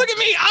 Yeah. Look at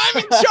me. I'm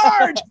in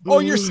charge. Oh,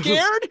 you're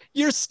scared?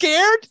 You're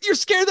scared? You're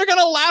scared they're going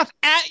to laugh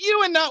at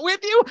you and not with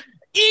you?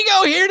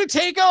 Ego here to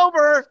take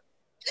over.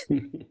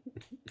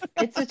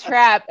 It's a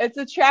trap. It's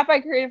a trap I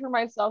created for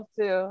myself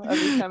too.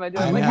 Every time I do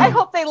it, I'm like, know. I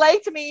hope they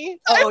liked me.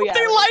 I Oh hope yeah.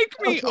 they like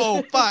me.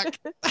 Oh, fuck.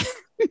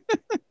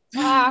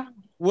 Ah.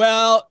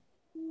 Well,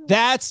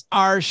 that's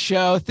our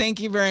show. Thank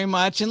you very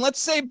much. And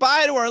let's say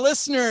bye to our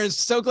listeners.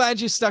 So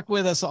glad you stuck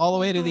with us all the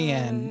way to the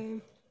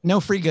end. No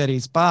free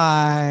goodies.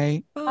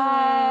 Bye.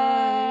 Bye.